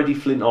because Freddie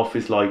Flintoff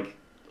is like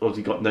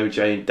obviously got no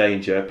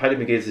danger. Paddy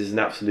McGuinness is an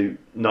absolute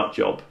nut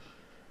job,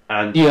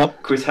 and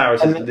Yep. Chris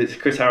Harris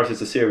is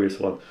the serious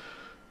one.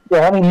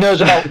 Yeah, I mean, he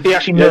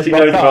actually knows Yes, he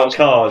knows about cars.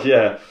 cars.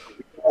 Yeah,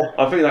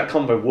 I think that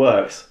combo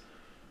works.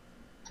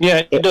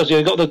 Yeah, it does.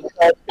 You've got the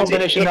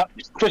combination that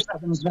Chris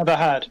Evans never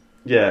had.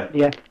 Yeah,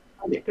 Yeah,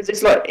 because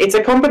it's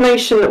a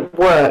combination that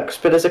works,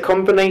 but it's a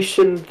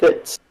combination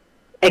that,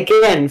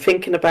 again,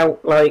 thinking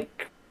about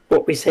like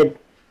what we said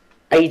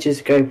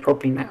ages ago,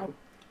 probably now,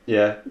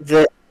 yeah,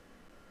 that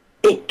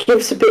it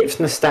gives a bit of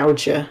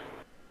nostalgia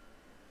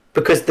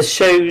because the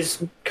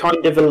show's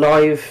kind of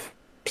alive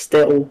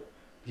still,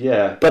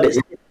 yeah. but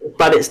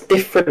it's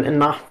different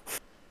enough.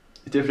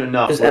 It's different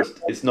enough. Is Where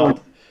that- it's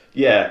not.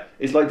 Yeah,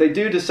 it's like they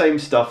do the same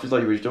stuff as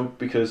like the original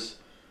because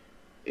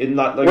in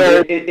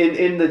Where-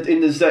 in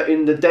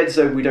the Dead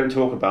Zone we don't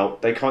talk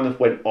about. They kind of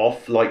went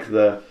off like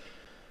the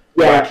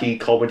Yeah. wacky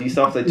comedy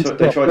stuff. They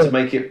tried to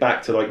make it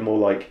back to like more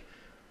like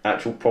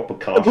actual proper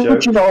car The show.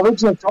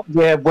 original Top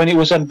Gear when it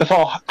was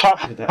before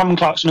Hammond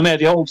Clarkson made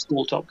the old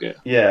school Top Gear.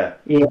 Yeah,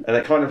 Yeah. and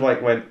it kind of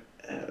like went.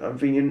 I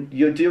mean,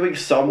 you're doing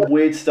some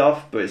weird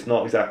stuff, but it's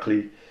not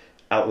exactly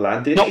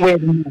outlandish. Not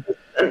weird.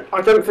 And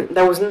I don't think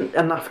there wasn't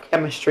enough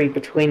chemistry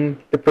between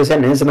the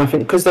presenters, and I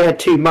think because they had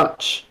too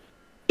much,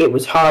 it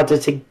was harder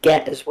to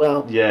get as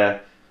well. Yeah.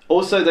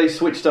 Also, they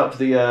switched up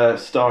the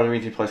star and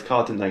immediately plays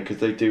card, didn't they? Because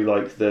they do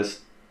like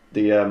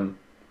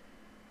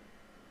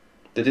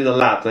they do the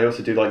lab. They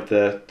also do like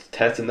the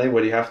test, didn't they?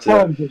 Where you have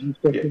to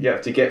you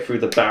have to get through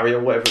the barrier,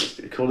 whatever it's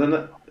called, isn't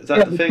it? Is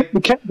that the thing?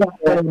 We kept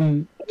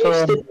that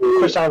for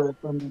Chris Harris.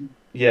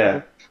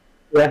 Yeah.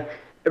 Yeah.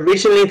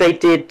 Originally, they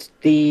did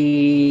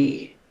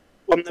the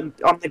on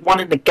the one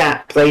in the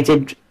gap. They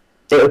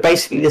were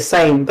basically the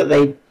same, but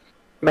they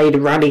made a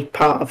rally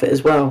part of it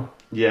as well.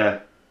 Yeah.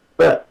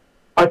 But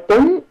I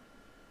don't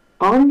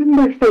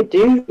remember if they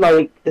do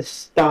like the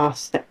star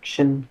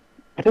section.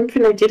 I don't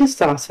think they did a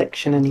star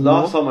section anymore.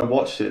 Last time I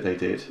watched it, they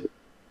did.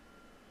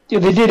 Yeah,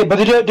 they did it, but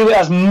they don't do it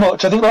as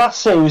much. I think the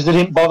last series they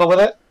didn't bother with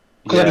it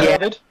because of Yeah.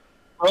 COVID.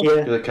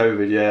 Yeah. The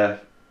COVID, yeah.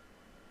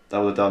 That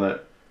would have done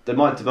it. They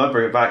might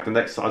bring it back the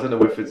next time. I don't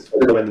know if it's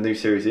when the new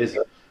series is.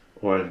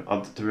 Or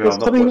I'm It's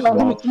not coming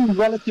watching a while.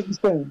 relatively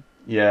soon.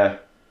 Yeah.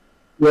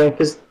 Yeah,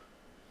 because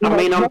I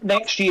mean, Not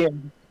next year.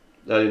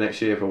 Early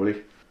next year,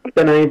 probably. I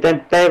don't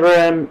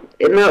know.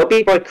 It'll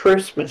be by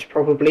Christmas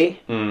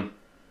probably. Hmm.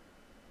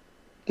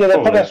 Yeah, they'll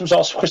Probably. probably have some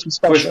sort of Christmas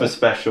special. Christmas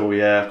special,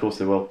 yeah, of course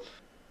they will.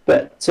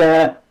 But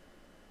yeah,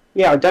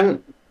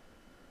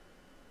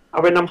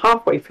 I mean, I'm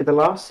halfway through the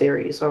last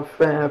series.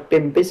 I've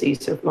been busy,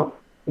 so I've not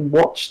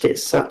watched it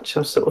as such.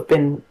 I've sort of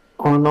been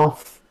on and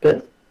off,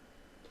 but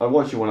I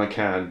watch it when I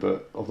can,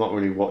 but I've not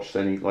really watched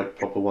any like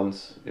proper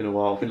ones in a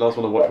while. I think the last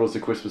one I watched was the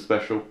Christmas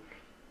special,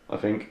 I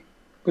think.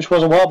 Which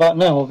was a while back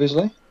now,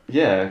 obviously.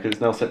 Yeah, because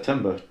it's now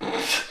September.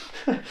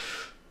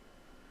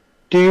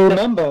 Do you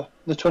remember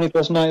the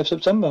 21st night of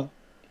September?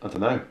 I don't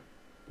know.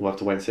 We'll have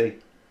to wait and see.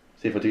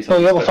 See if I do Oh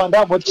something. yeah, we'll find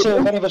out. We'll see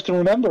if any of us can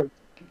remember.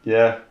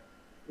 Yeah.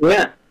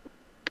 Yeah.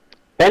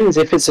 Depends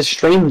if it's a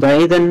stream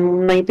day,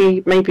 then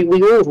maybe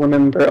we all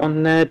remember it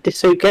on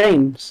Ditto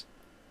Games.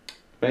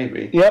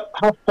 Maybe. Yep.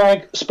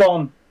 Hashtag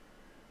spawn.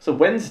 It's a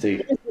Wednesday.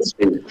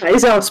 That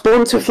is our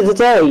sponsor for the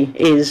day,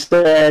 is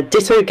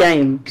Ditto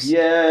Games.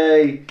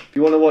 Yay! If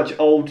you want to watch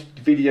old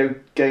video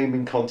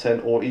gaming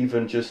content or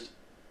even just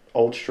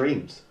old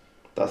streams,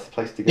 that's the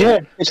place to go. Yeah,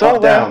 it's Cut all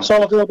there. down. It's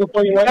all available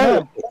for you right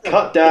now.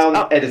 Cut down,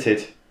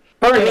 edited.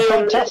 It's a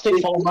fantastic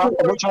format,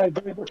 which I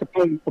very much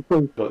approve.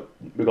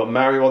 We've got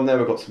Mario on there,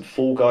 we've got some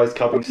Fall Guys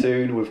coming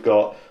soon, we've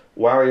got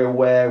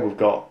WarioWare, we've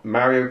got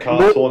Mario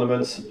Kart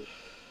tournaments.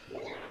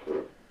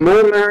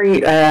 More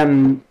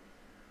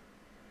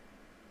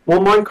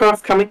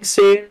Minecraft coming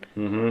soon.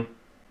 Mm-hmm.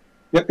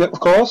 Yep, of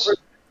course.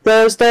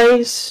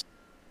 Thursdays.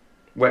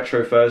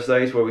 Retro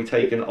Thursdays, where we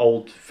take an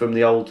old from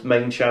the old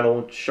main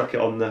channel, chuck it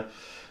on the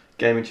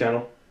gaming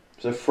channel.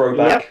 So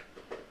throwback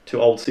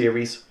to old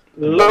series.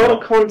 A lot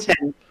of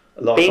content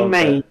being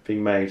made.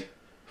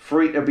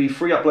 There'll be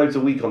free uploads a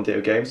week on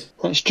Ditto Games.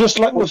 It's just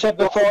like we said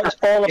before. It's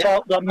all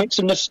about that mix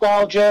of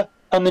nostalgia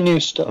and the new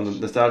stuff. On the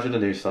nostalgia and the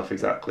new stuff,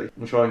 exactly.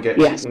 We're going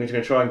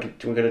to try and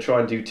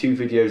do 2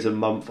 videos a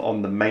month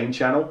on the main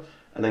channel,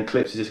 and then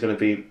clips is just going to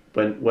be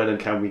when and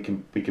can we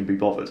can be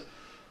bothered.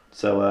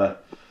 So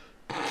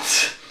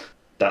that's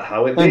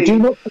how it be. And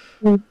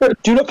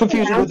do not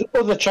confuse it with the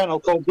other channel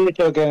called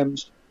Ditto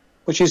Games,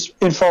 which is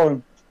in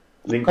foreign.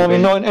 Not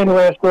in any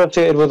way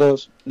associated with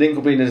us. Link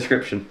will be in the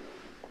description.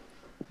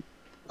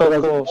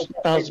 Of course.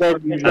 As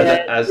everything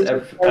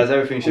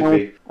should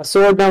be. I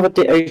saw another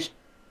Ditto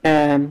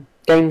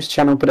Games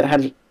channel, but it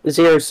had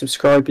 0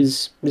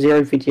 subscribers,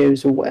 0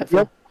 videos, or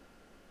whatever.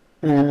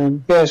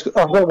 Yep. I've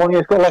got one.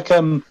 It's got like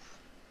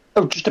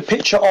just a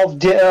picture of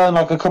Ditto and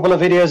like a couple of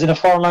videos in a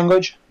foreign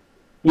language.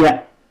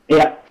 Yeah,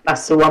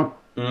 that's the one.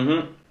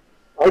 Mm-hmm.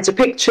 It's a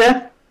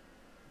picture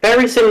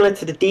very similar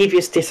to the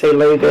Devious Ditto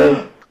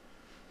logo.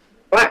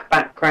 Black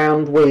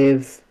background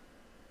with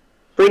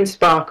green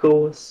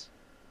sparkles.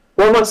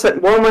 Why am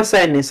I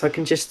saying this? I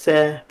can just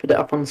put it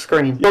up on the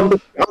screen. No,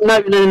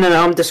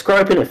 I'm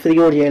describing it for the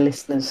audio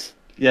listeners.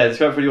 Yeah,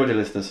 describe it for the audio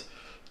listeners.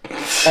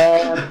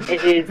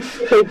 It is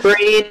Ditto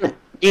green.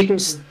 You can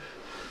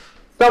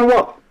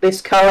somewhat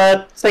this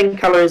colour, same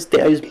colour as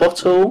Ditto's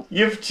bottle.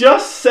 You've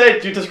just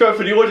said, you described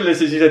for the audio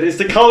listeners, you said it's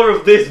the colour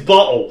of this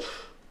bottle.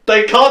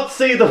 They can't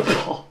see the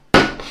bottle.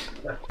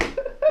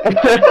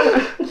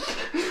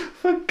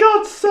 For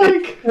God's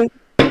sake. I'm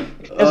going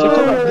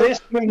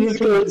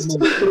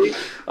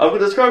to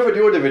describe for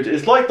the audio image.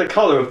 It's like the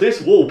colour of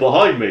this wall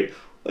behind me.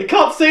 They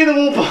can't see the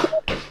wall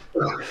behind.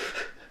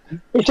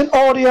 It's an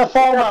audio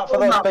format for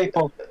those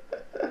people.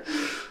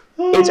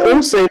 It's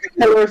also the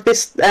colour of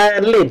this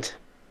lid.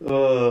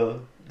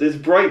 This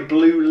bright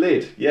blue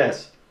lid,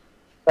 yes.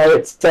 So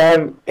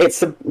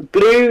it's a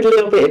blue,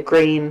 little bit of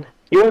green.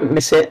 You won't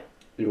miss it.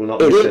 You will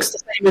not It miss looks it. the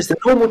same as the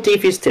normal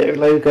Devious Ditto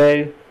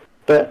logo,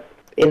 but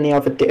in the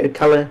other Ditto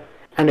colour,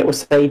 and it will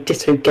say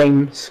Ditto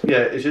Games.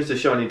 Yeah, it's just a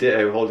shiny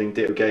Ditto holding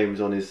Ditto Games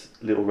on his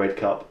little red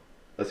cup.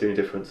 That's the only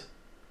difference.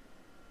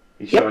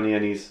 He's shiny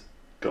and he's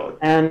got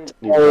and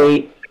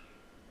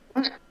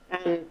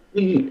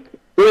greeny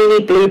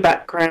blue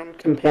background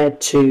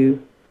compared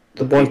to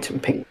the white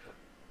and pink.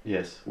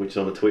 Yes, which is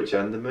on the Twitch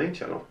and the main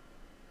channel.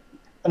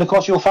 And of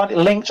course, you'll find it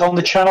linked on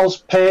the channel's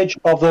page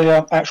of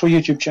the actual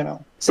YouTube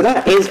channel. So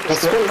that is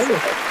this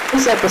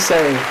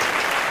episode.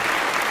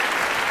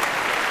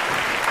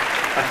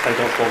 Hashtag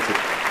not sponsored.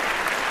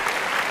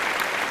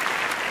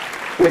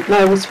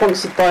 We're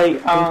sponsored by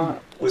our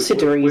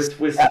subsidiaries.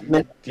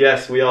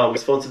 Yes, we are. We're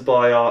sponsored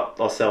by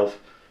ourselves.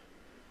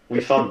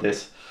 We fund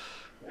this.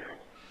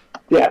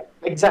 Yeah,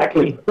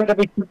 exactly.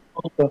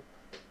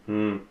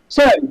 Hmm.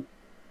 So,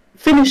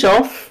 finish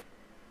off.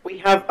 We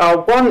have our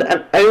one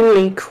and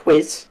only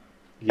quiz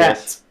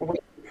Yes. that we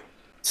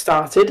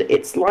started.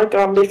 It's like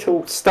our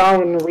little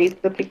star in a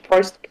reasonably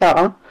priced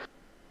car,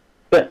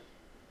 but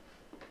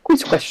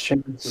quiz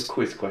questions. The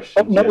quiz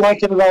questions. Not yes.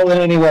 like it at all in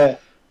any way.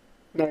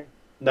 No.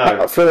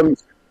 No.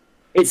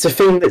 It's a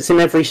thing that's in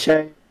every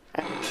show.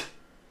 And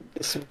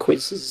there's some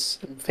quizzes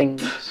and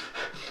things.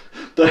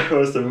 There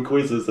are some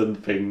quizzes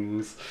and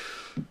things.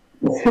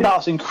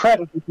 That's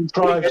incredibly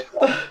contrived.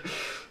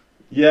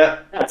 Yeah.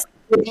 That's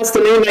the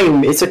new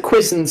name. It's a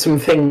quiz and some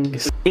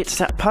things. It's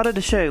that part of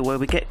the show where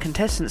we get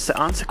contestants to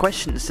answer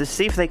questions to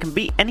see if they can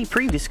beat any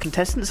previous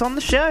contestants on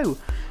the show.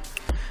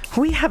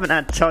 We haven't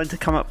had time to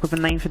come up with a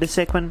name for this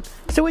segment,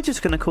 so we're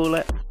just going to call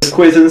it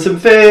Quiz and some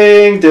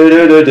things, do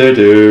do do do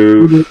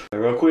do.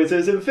 There are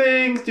quizzes and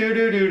things, do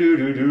do do do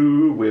do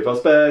do, with our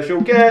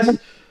special guest.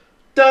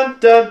 Dun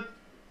dun.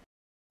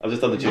 I've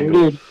just done the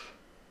jingle.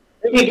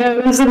 There you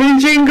go, there's the new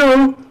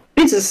jingle.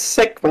 This is a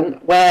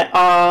segment where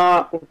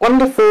our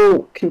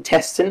wonderful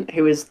contestant,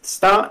 who is the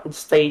star and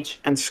stage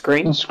and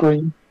screen, On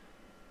screen.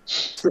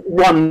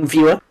 one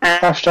viewer,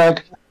 and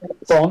Hashtag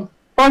on.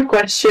 5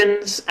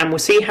 questions, and we'll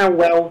see how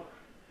well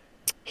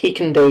he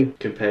can do.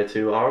 Compared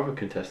to our other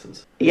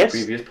contestants. Yes,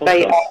 Previous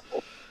they podcasts.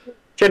 are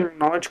general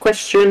knowledge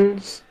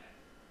questions.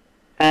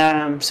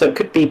 So it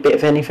could be a bit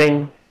of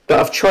anything,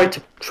 but I've tried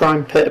to put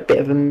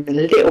a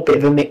little bit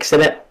of a mix in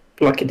it,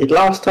 like I did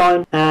last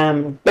time.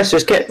 Let's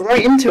just get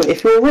right into it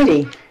if you're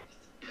ready.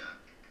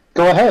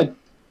 Go ahead.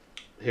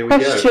 Here we go.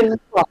 Question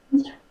 1.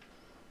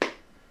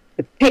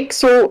 The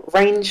Pixel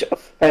range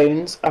of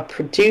phones are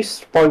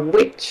produced by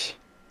which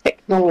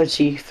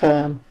technology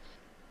firm?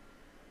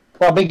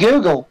 Probably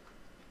Google.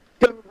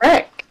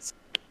 Correct.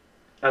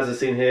 As I've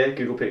seen here,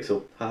 Google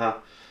Pixel. Haha.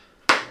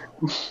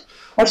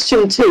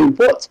 Question 2.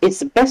 What is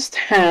the best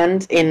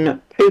hand in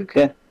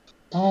poker?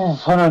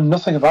 Oh, I know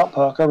nothing about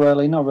poker,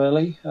 really. Not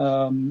really.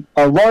 A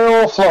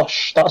Royal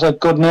Flush. That's a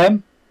good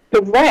name.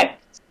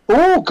 Correct.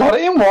 Oh, got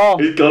it in one.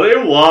 He's got it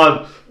in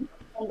one.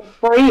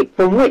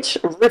 From which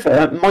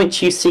river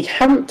might you see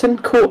Hampton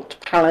Court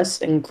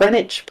Palace and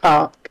Greenwich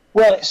Park?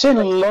 Well, it's in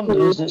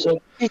London, isn't it?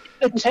 So it's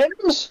the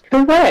Thames.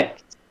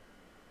 Correct.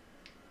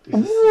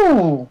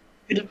 Ooh.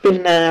 Could have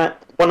been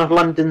one of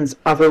London's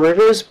other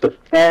rivers, but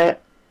they're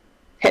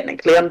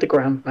technically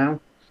underground now.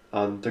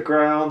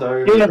 Underground,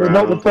 Yeah, they're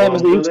not the same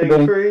as they used to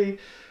be. free.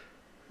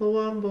 The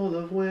Wimble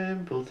of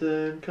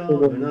Wimbledon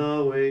coming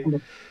our way.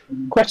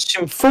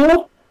 Question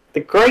 4.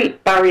 The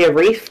Great Barrier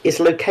Reef is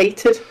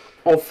located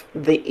off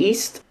the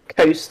east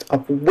coast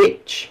of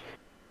which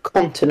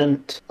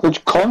continent?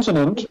 Which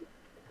continent?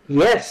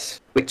 Yes,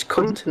 which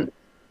continent?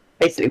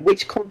 Basically,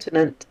 which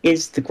continent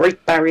is the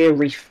Great Barrier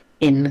Reef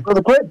in? Well,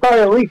 the Great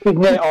Barrier Reef is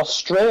near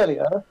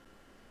Australia.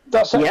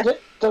 That's Yeah.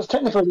 that's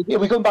technically. Are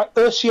we going back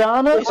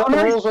Oceania? Is that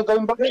the rules we're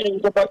going back? Or we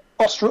go back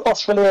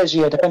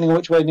Australasia, depending on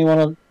which way you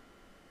want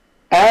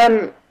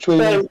to. So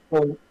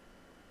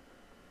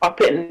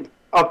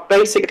I've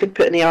basically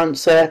put in the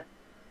answer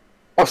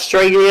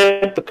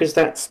Australia because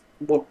that's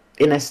what,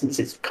 in essence,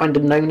 it's kind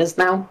of known as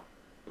now.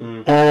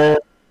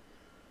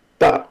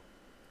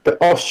 But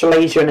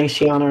Australasia and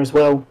Oceania as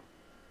well,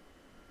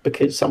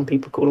 because some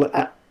people call it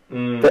that.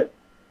 But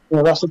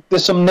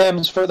there's some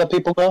names for the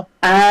people there.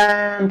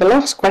 and the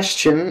last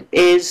question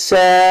is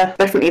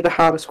definitely the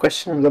hardest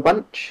question of the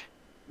bunch.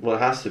 Well, it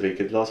has to be,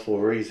 because the last 4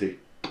 are easy.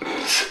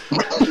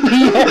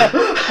 Yeah,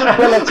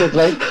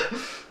 relatively.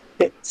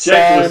 It's,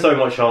 Jake was so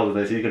much harder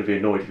than this, he's going to be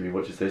annoyed if he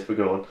watches this, but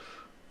go on.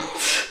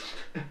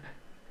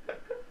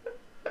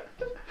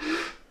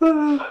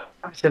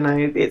 I don't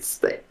know. It's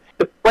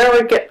where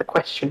I get the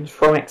questions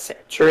from,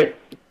 etc.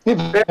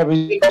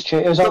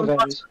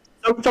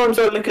 Sometimes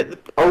I look at the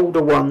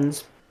older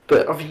ones,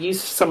 but I've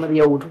used some of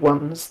the old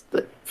ones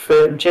that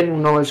for general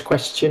knowledge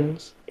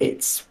questions.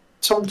 It's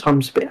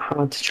sometimes a bit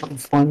hard to try and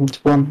find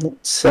one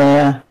that's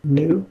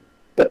new,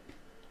 but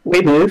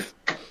we move.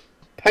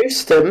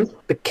 Postum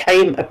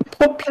became a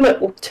popular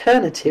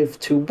alternative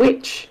to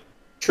which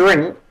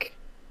drink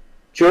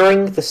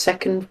during the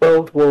Second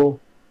World War?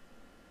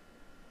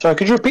 Sorry,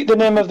 could you repeat the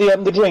name of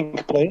the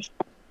drink, please?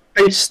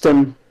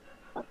 Postum.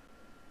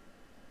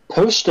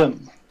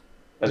 Postum.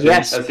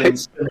 Yes,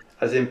 Postum.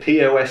 As in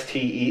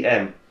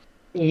Postem.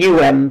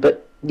 UM,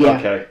 but yeah.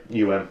 Okay,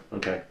 UM,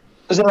 okay.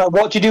 Is it like,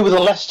 what do you do with a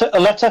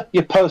letter?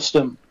 You post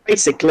them.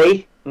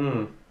 Basically.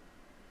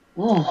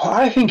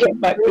 I think it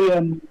might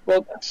be,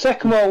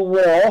 Second World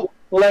War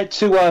led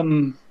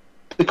to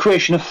the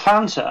creation of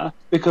Fanta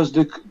because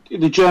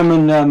the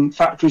German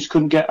factories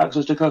couldn't get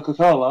access to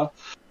Coca-Cola.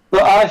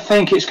 But I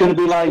think it's going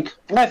to be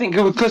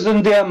because I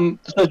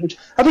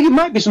think it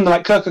might be something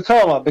like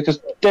Coca-Cola because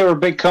they're a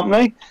big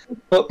company,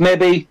 but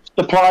maybe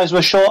supplies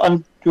were short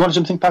and you wanted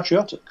something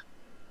patriotic.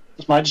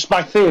 That's just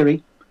my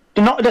theory.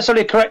 Not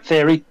necessarily a correct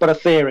theory, but a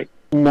theory.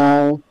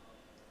 No.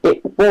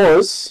 It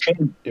was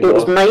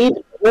made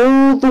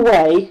all the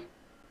way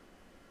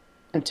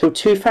until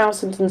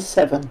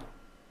 2007.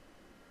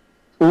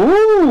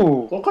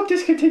 Ooh! What got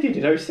discontinued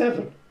in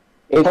 07?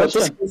 It got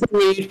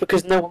discontinued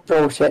because no one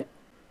bought it.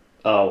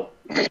 Oh.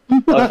 I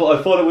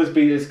thought it was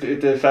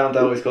they found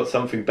out it's got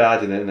something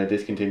bad in it and they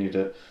discontinued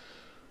it.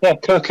 Yeah,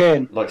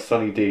 cocaine. Like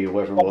Sunny D or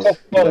whatever it was. It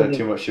had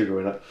too much sugar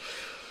in it.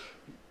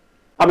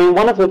 I mean,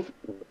 one of the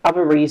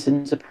other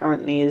reasons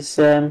apparently is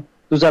there's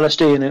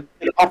LSD in it.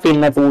 The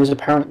caffeine levels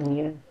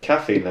apparently.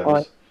 Caffeine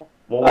levels?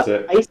 What was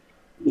it?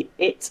 Basically,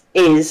 it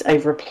is a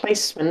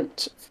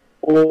replacement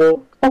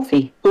for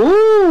coffee.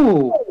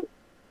 Ooh!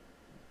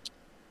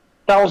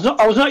 I was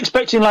not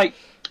expecting like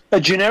a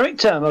generic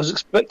term. I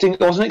wasn't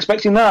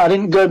expecting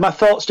that. My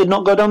thoughts did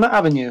not go down that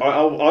avenue. I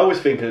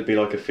always think it'd be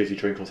like a fizzy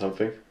drink or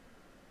something.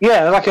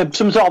 Yeah, like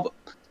some sort of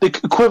the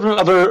equivalent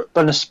of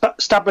an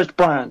established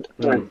brand.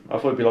 I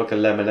thought it'd be like a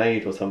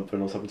lemonade or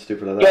something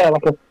stupid like that. Yeah,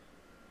 like a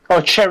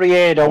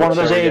cherryade or one of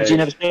those aids you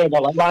never say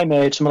about, like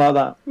limeade, something like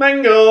that.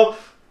 Mango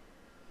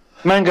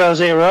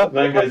Zero.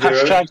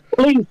 Hashtag,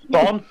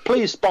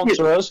 please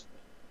sponsor us.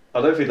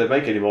 I don't think they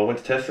make it anymore. I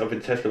went to Tesco. I've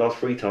been to Tesco the last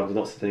 3 times. I've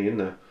not seen anything in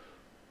there.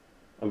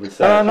 I've been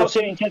sad. I've not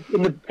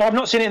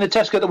seen it in the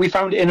Tesco that we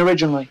found it in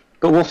originally,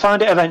 but we'll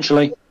find it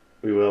eventually.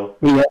 We will.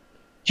 Yeah.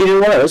 Do you know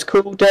what it was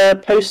called?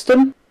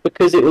 Postum,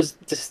 because it was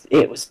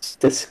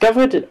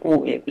discovered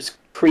or it was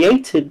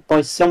created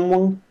by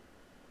someone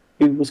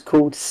who was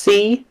called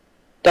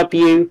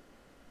C.W.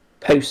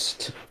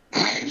 Post.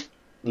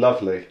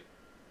 Lovely.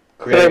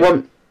 So they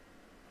want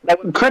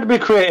Incredibly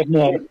creative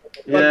name.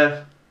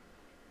 Yeah.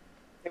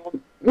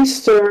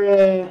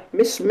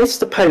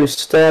 Mr.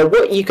 Post,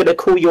 what are you going to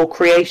call your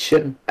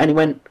creation? And he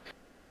went,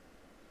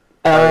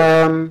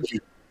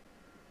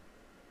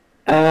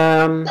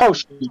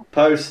 Post.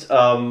 Post.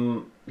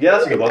 Yeah,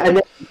 that's a good one.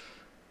 and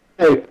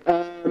then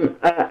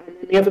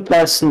the other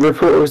person, the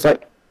reporter, was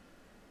like,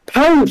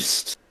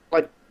 Post!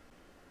 Like,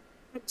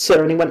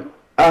 sir, and he went,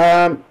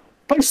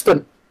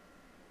 Poston.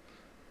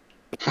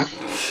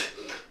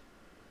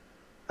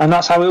 And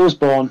that's how it was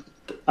born.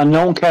 And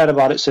no one cared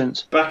about it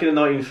since. Back in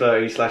the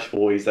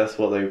 1930s/40s, that's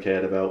what they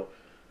cared about.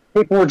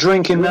 People were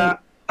drinking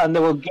that and they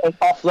were getting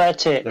off their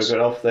They were tits.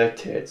 going off their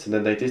tits, and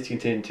then they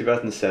discontinued in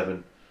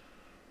 2007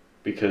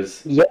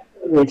 because Yeah.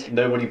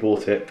 nobody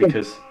bought it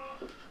because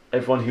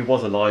everyone who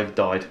was alive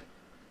died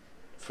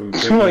from Oh,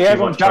 drinking yeah, too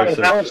everyone much died of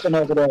Harrison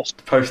overdose.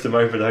 postum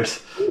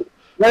overdose.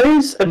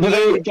 Those of And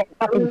they you, would get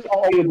happened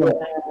all over.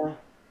 for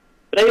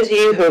those of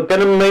you who are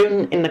going to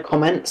moan in the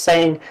comments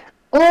saying,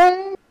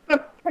 "Oh, the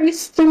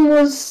Poston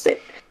was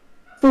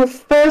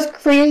first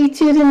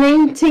created in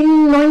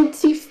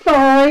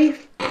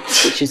 1895,"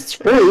 which is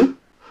true.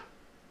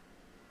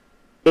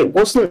 It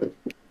wasn't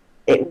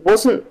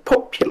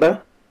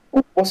popular.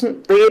 It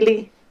wasn't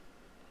really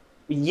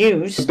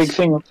used. The big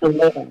thing until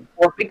later.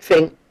 or a big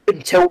thing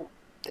until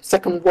the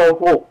Second World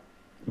War.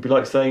 It'd be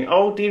like saying,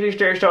 "Oh, DVD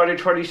Star started in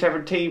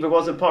 2017, but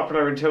wasn't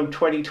popular until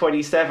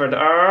 2027."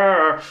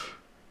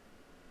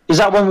 Is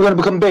that when we're going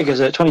to become big, is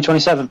it?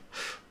 2027?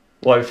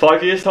 Well, in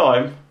 5 years'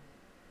 time.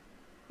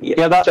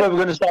 Yeah, that's where we're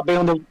going to start being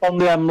on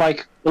the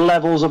like the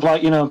levels of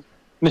like, you know,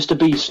 Mr.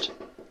 Beast.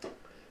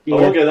 I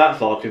won't go that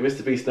far because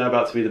Mr. Beast is now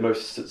about to be the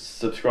most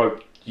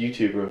subscribed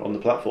YouTuber on the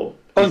platform.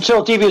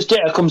 Until Devious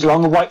Data comes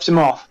along and wipes him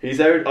off. I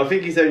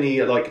think he's only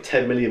like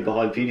 10 million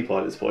behind PewDiePie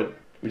at this point,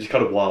 which is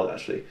kind of wild,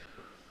 actually.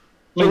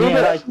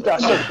 Yeah,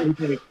 that's pretty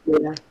big.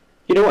 Yeah.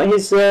 You know what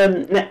his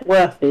net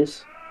worth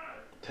is?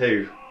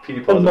 Who?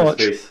 PewDiePie How or Mr. much?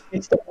 Beast?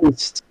 It's the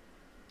Beast.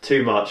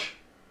 Too much.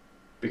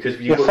 Because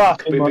Yeah, far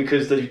too much.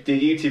 because the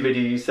YouTube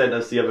video you sent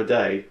us the other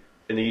day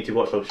in the YouTube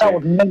Watchdog That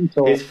was stream,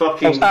 mental. it's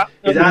fucking, That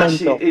was it's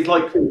actually,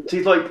 mental.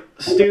 it's like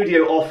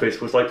Studio Office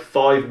was like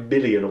 5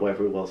 million or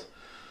whatever it was.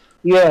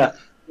 Yeah.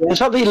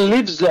 It's like he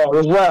lives there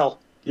as well.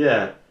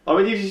 Yeah. I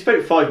mean, if you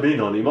spent 5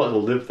 million on it, you might as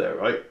well live there,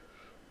 right?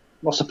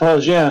 I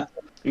suppose, yeah.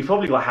 He's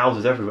probably got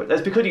houses everywhere.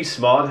 That's because he's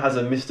smart and has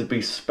a Mr.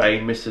 Beast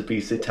Spain, Mr.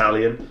 Beast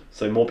Italian,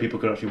 so more people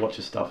can actually watch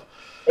his stuff.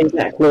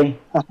 Exactly.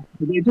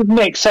 It doesn't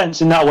make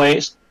sense in that way.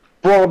 It's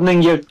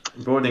broadening your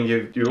Broadening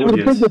your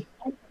audience.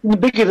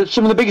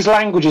 some of the biggest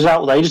languages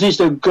out there. He just needs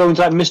to go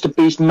into like Mr.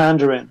 Beast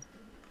Mandarin.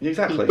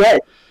 Exactly. Yeah.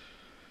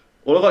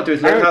 All I've got to do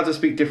is learn how to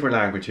speak different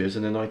languages,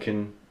 and then I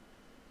can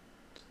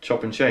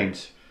chop and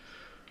change.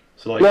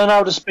 So, like, Finally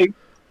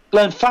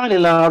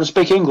learn how to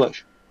speak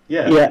English.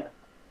 yeah. Yeah.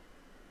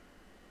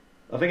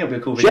 I think it'd be a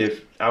cool video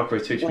if Alcro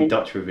teach me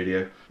Dutch for a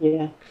video.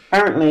 Yeah.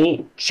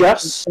 Apparently,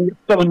 just It's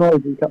so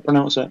annoying you can't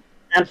pronounce it.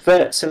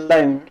 adverts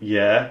alone,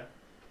 Yeah.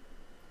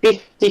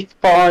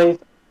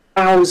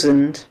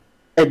 55,000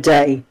 a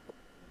day.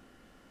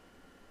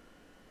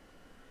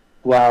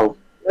 Wow.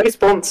 No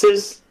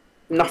sponsors,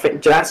 nothing.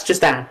 That's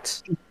just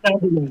ads.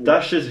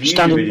 That's just YouTube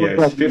Standard videos.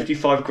 problem.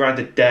 55 grand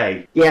a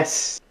day.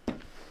 Yes.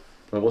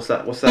 Well, what's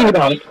that? What's Think that?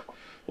 about it.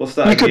 What's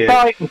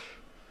that?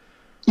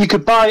 You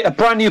could buy a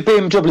brand new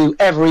BMW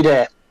every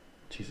day.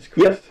 Jesus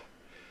Christ.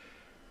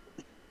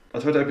 I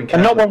tried to open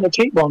And not cash. one of the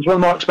cheap ones, one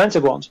of the more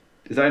expensive ones.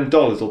 Is that in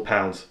dollars or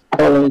pounds?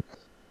 Oh,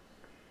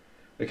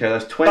 Okay,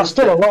 that's 20. That's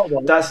still a lot,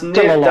 though. That's Still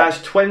near. a lot. That's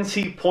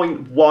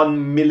 $20.1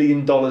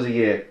 million a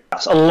year.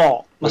 That's a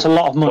lot. That's a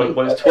lot of money.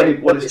 Well,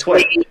 it's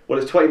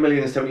 20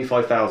 million and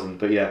 75,000.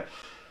 But yeah,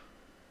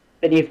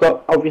 then you've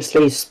got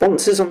obviously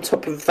sponsors on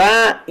top of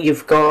that.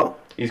 You've got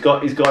he's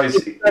got his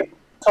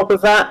top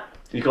of that.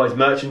 He's got his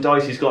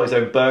merchandise. He's got his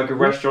own burger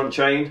restaurant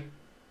chain.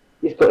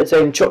 You've got his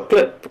own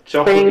chocolate.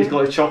 Chocolate. thing. He's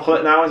got his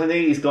chocolate now, hasn't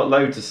he? He's got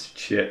loads of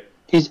shit.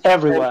 He's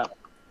everywhere.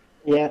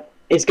 Yeah,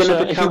 it's going So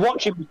to if become. you're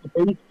watching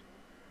Mr. Beast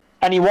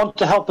and you want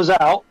to help us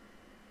out,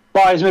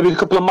 buy us maybe a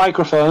couple of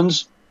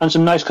microphones and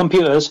some nice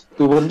computers,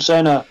 we wouldn't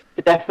say no.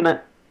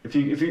 Definite. If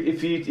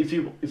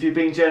you're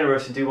being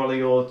generous and do one of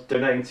your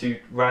donating to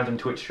random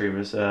Twitch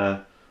streamers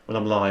when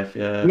I'm live,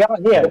 yeah.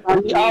 Yeah,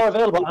 we are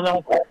available, and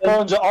our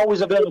phones are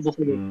always available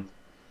for you.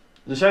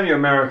 It's a shame you're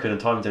American and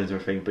time zones are a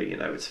thing, but you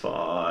know it's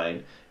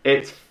fine.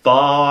 It's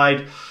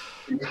fine.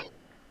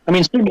 I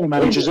mean, Simi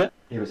manages it.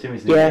 Yeah,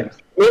 Simmy's Yeah,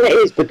 I mean it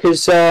is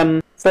because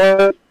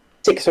for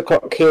 6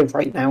 o'clock here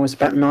right now is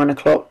about 9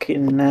 o'clock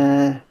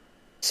in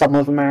some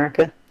of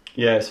America.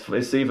 Yeah,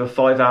 it's either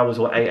 5 hours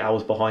or 8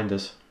 hours behind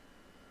us.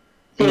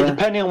 Yeah, Yeah.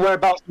 depending on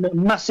whereabouts in the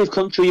massive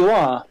country you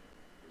are.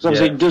 Because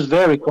obviously Yeah. it does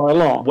vary quite a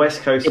lot.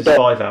 West Coast is Yeah.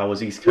 5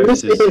 hours, East At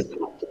Coast least, is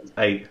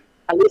 8.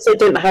 at least they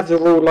don't have the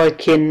rule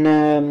like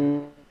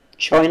in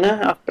China,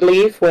 I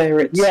believe, where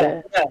it's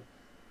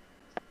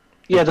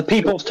Yeah, the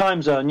people's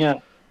time zone, yeah.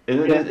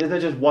 Isn't there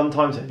just one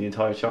time zone in the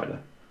entire China?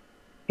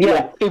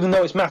 Yeah, even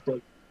though it's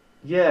massive.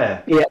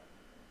 Yeah. Yeah.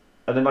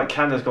 And then like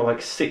Canada's got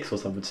like 6 or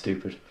something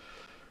stupid.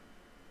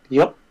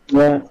 Yep.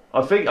 Yeah.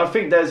 I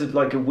think there's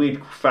like a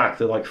weird fact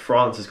that like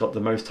France has got the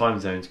most time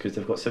zones because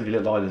they've got so many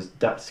little islands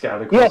that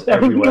scattered across Yes, I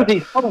think everywhere.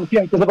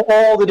 because of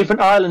all the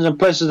different islands and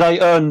places they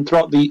earn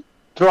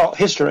throughout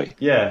history.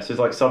 Yeah, so there's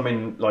like some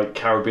in like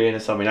Caribbean,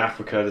 there's some in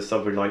Africa, there's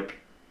some in like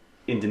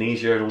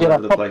Indonesia and all Yeah,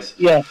 over the place.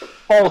 Yeah,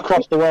 all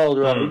across the world,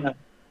 really. Mm. Yeah.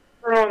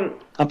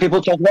 And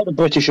people talk about the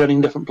British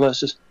earning different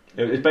places.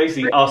 It's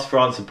basically us,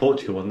 France, and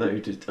Portugal,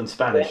 wasn't it? And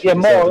Spanish. Yeah,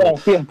 more or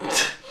less. Yeah,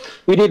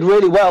 we did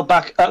really well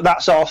back at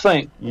that sort of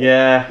thing.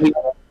 Yeah.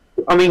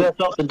 I mean, Those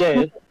sorts of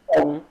days.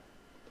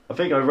 I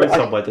think I read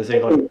somewhere there's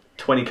like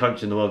 20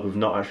 countries in the world we've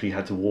not actually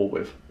had to war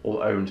with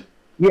or owned.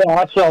 Yeah,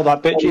 I saw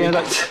that bit.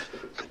 Yeah,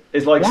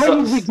 It's like why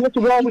did we go to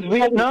war with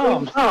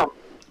Vietnam?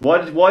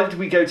 why did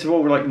we go to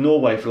war with like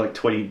Norway for like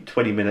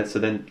 20 minutes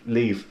and then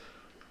leave?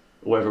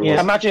 Or whatever it Yeah,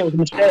 was. imagine it was a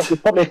mistake. It was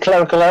probably a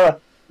clerical error.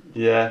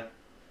 Yeah.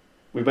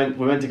 We went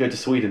to go to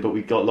Sweden, but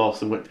we got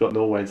lost and got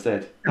Norway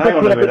instead. Hang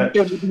on a minute.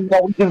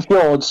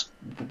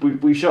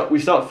 We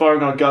start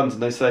firing our guns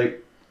and they say,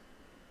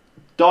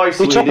 "Die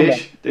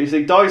Swedish." They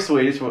say, "Die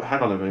Swedish." Well,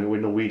 hang on a minute,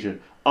 we're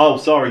Norwegian. Oh,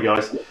 sorry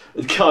guys,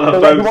 can't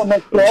have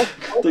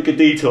both. Took a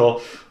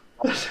detour,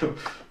 and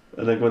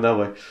then went that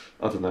way.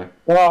 I don't know.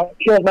 Right,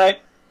 cheers, mate.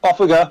 Off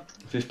we go.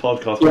 This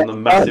podcast went on a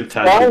massive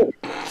tangent.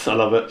 I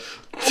love it.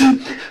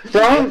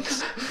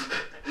 France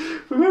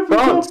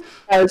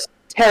has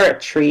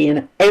territory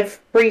in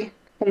every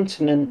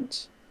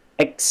continent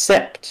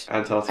except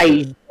Antarctica.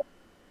 Asia.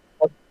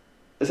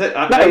 Is it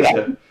No,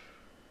 Asia?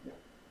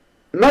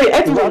 No,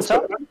 everyone's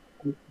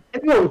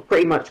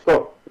pretty much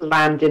got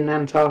land in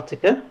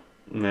Antarctica.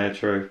 Yeah,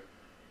 true.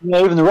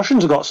 Yeah, even the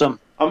Russians have got some.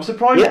 I'm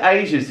surprised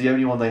Asia's the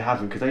only one they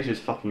haven't because Asia's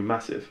fucking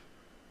massive.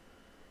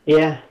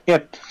 Yeah. Yeah.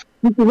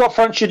 This is what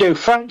France should do.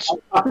 France,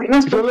 I think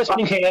that's if you're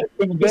listening here,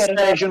 invade an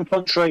Asian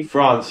country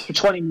France. for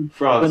 20 minutes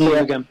France. and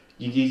leave again.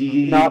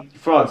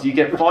 France, you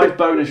get 5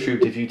 bonus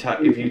troops if you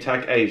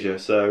tag Asia.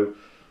 So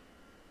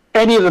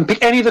Any of them,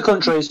 pick any of the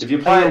countries. if you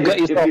want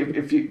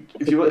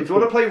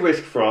to play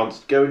Risk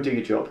France, go and do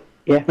your job.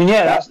 I mean,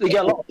 they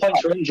get a lot of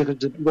points for Asia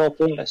because it's a world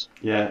place.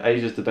 Yeah,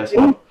 Asia's the best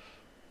one.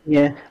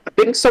 Yeah, I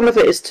think some of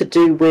it is to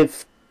do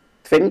with.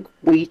 I think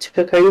we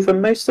took over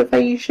most of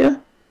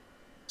Asia,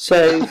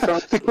 so we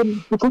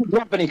couldn't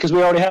grab any because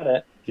we already had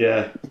it.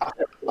 Yeah,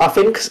 I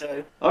think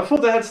so. I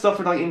thought they had stuff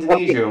in like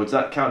Indonesia, or does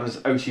that count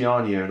as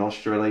Oceania and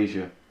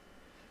Australasia?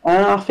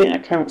 I think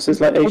that counts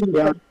as like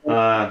Asia.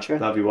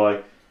 That'd be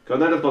why. 'Cause I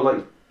know they've got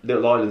like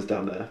little islands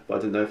down there, but I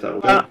didn't know if that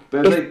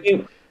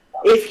would.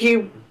 If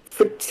you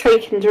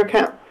take into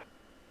account,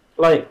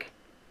 like,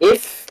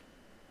 if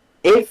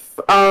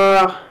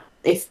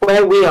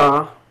where we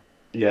are,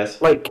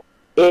 Yes. like,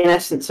 in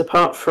essence,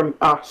 apart from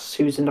us,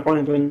 who's in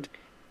Ireland,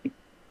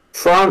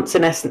 France,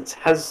 in essence,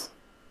 has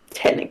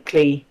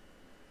technically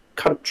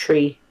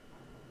country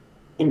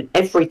in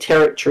every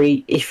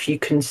territory if you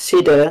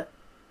consider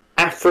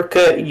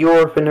Africa,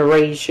 Europe,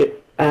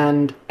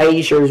 and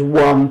Asia as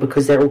one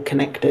because they're all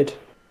connected.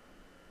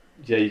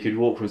 Yeah, you could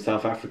walk from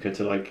South Africa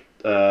to like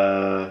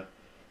the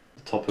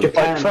top of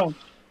Japan.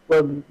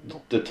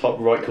 the top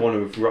right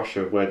corner of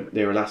Russia, where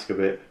near Alaska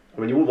bit. I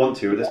mean, you wouldn't want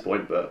to at this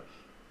point, but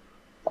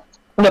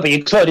No, but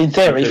you could in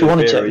theory if you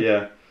wanted to.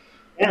 Yeah.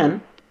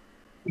 Can.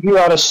 You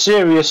had a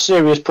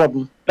serious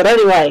problem. But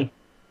anyway,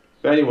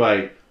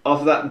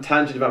 after that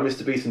tangent about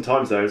Mr. Beast and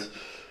time zones,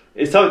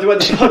 it's time to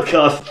end the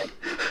podcast.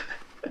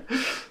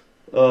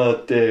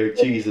 Oh dear,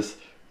 Jesus.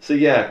 So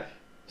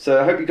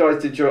I hope you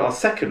guys did enjoy our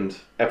second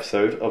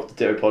episode of the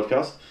Ditto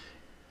podcast.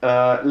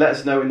 Let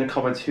us know in the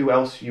comments who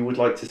else you would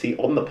like to see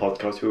on the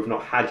podcast who have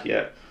not had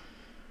yet.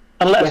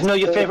 And let us know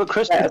your favourite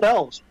Chris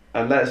yourselves.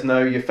 And let us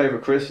know your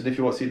favourite Chris and if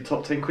you want to see the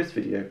top 10 Chris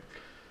video.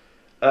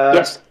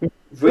 yes.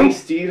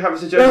 Reese, do you have a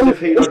suggestion of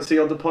who you'd like to see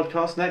on the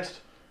podcast next?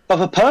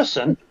 Of a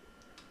person,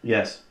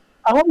 Yes.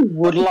 I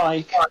would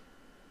like,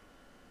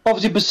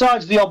 obviously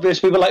besides the obvious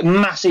people like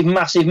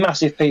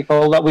massive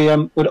people that we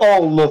would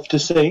all love to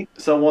see.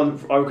 Someone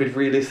I could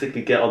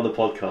realistically get on the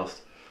podcast.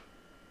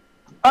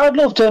 I'd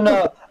love to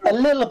know a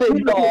little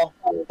bit more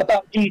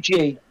about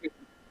DG.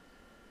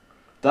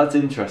 That's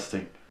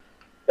interesting.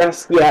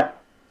 Yeah.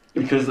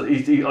 Because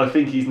I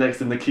think he's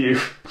next in the queue.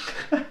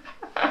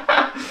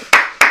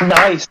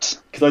 Nice.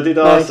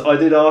 Because I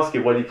did ask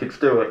him when he could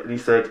do it, and he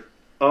said,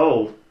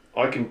 "Oh,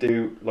 I can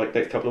do like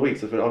next couple of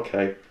weeks." I said,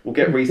 "Okay, we'll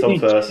get Reese on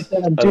first,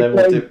 and then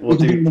we'll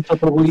do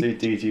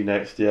DG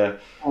next." Yeah.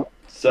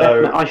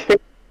 So I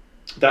think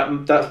that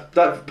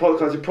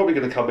podcast is probably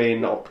going to come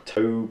in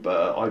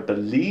October, I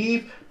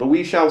believe, but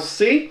we shall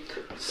see.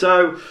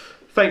 So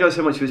thank you guys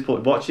so much for your support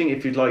and watching.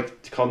 If you'd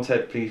like the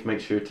content, please make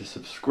sure to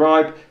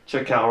subscribe.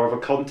 Check out our other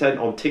content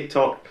on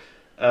TikTok,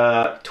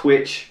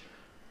 Twitch,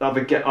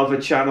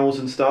 other channels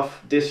and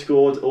stuff.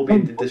 Discord, all be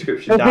in the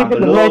description down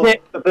below.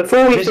 But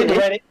before we Visit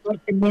finish, Reddit.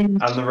 And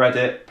the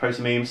Reddit, post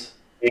memes.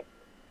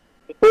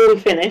 before we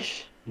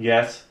finish,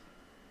 Yes.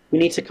 we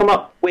need to come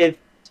up with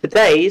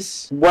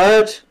today's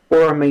word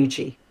or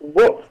emoji?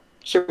 What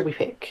should we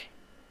pick?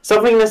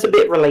 Something that's a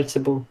bit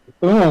relatable.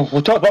 Oh,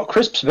 we talked about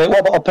crisps a bit. What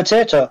about a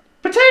potato?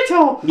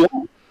 Potato!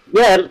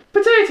 Yeah,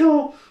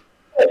 Potato!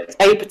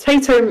 a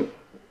potato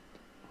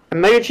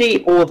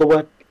emoji or the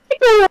word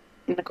potato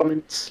in the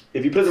comments.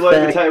 If you put the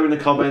word potato in the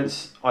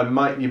comments, you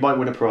might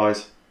win a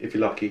prize if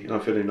you're lucky, and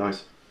I'm feeling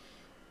nice.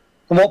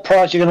 And what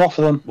prize are you going to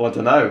offer them? Well, I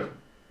don't know.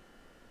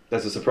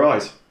 There's a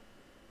surprise.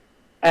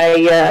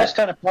 This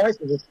kind of prize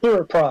is a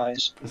thorough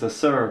prize. It's a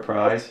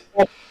surprise.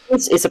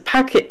 It's a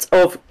packet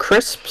of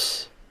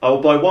crisps. I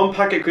will buy one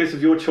packet of crisps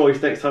of your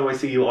choice next time I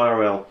see you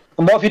IRL.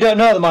 And what if you don't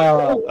know them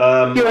IRL?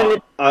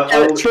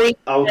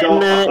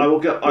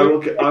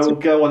 I will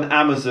go on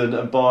Amazon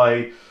and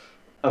buy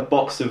a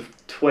box of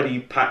 20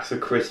 packs of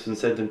crisps and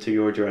send them to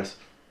your address.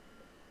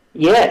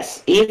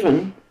 Yes,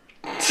 even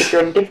if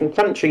you're in a different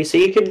country, so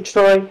you can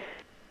try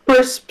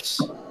crisps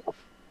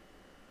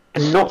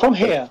and not from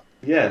here.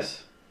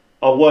 Yes,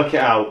 I'll work it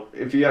out.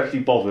 If you actually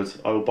bothered,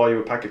 I will buy you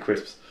a pack of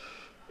crisps.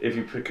 If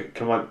you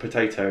come out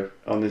potato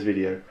on this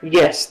video.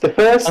 Yes, the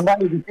first. And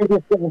that is the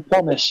biggest little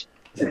promise.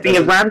 Will it be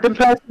a random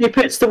person who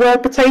puts the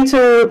word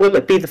potato, or will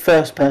it be the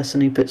first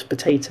person who puts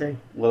potato?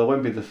 Well, it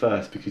won't be the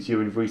first, because you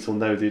and Reese will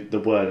know the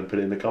word and put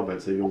it in the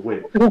comments, so you'll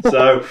win.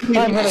 So I'm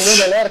going to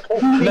win a lot of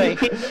crisps today.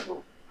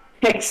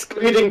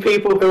 Excluding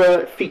people who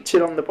are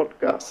featured on the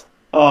podcast.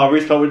 Oh,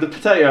 Reese can't win the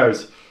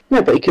potatoes.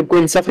 No, but he could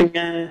win something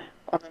on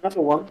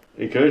another one.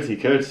 He could.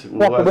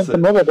 Well,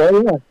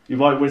 you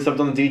might win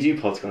something on the DG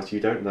podcast, you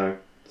don't know.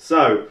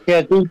 So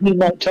yeah, DG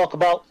might talk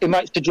about. It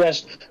might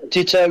suggest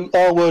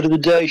our word of the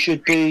day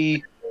should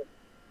be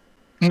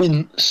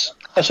mince.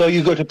 So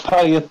you got to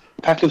buy a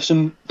pack of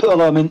some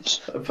polo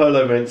mints.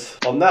 Polo mints.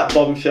 On that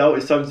bombshell,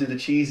 it's time to do the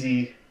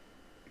cheesy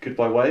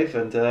goodbye wave,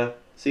 and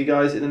see you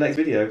guys in the next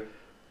video.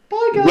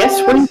 Bye, guys.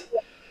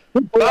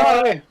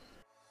 Yes,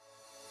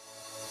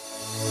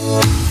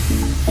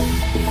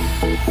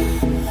 Bye.